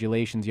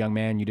 "Congratulations, young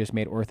man. You just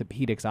made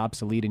orthopedics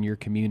obsolete in your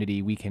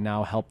community. We can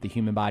now help the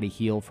human body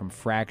heal from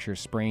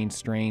fractures, sprains,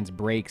 strains,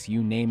 breaks.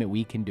 You name it,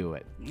 we can do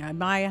it."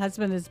 My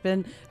husband has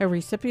been a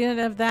recipient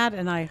of that,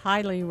 and I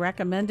highly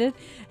recommend it.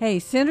 Hey,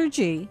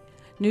 Synergy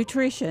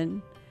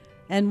Nutrition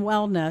and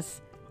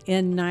Wellness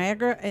in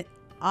Niagara,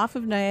 off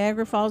of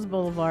Niagara Falls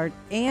Boulevard,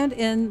 and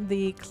in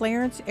the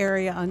Clarence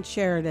area on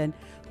Sheridan.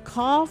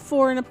 Call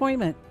for an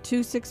appointment,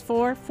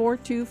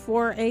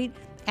 264-4248.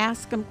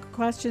 Ask him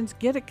questions,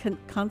 get a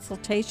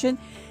consultation.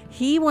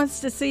 He wants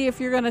to see if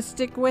you're going to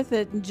stick with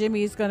it, and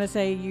Jimmy's going to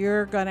say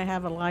you're going to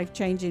have a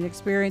life-changing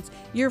experience.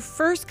 Your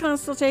first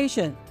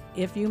consultation,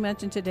 if you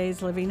mention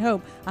Today's Living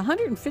Hope,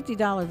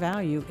 $150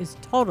 value is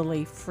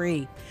totally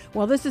free.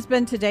 Well, this has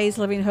been Today's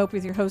Living Hope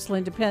with your host,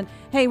 Linda Penn.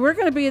 Hey, we're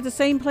going to be at the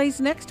same place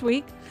next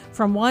week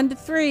from 1 to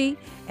 3,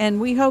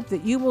 and we hope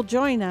that you will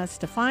join us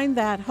to find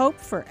that hope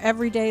for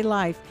everyday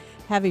life.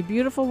 Have a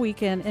beautiful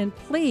weekend, and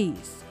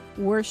please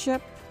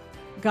worship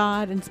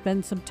God and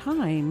spend some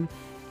time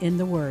in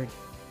the Word.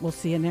 We'll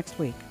see you next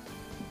week.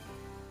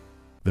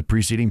 The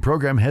preceding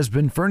program has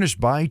been furnished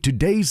by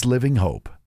Today's Living Hope.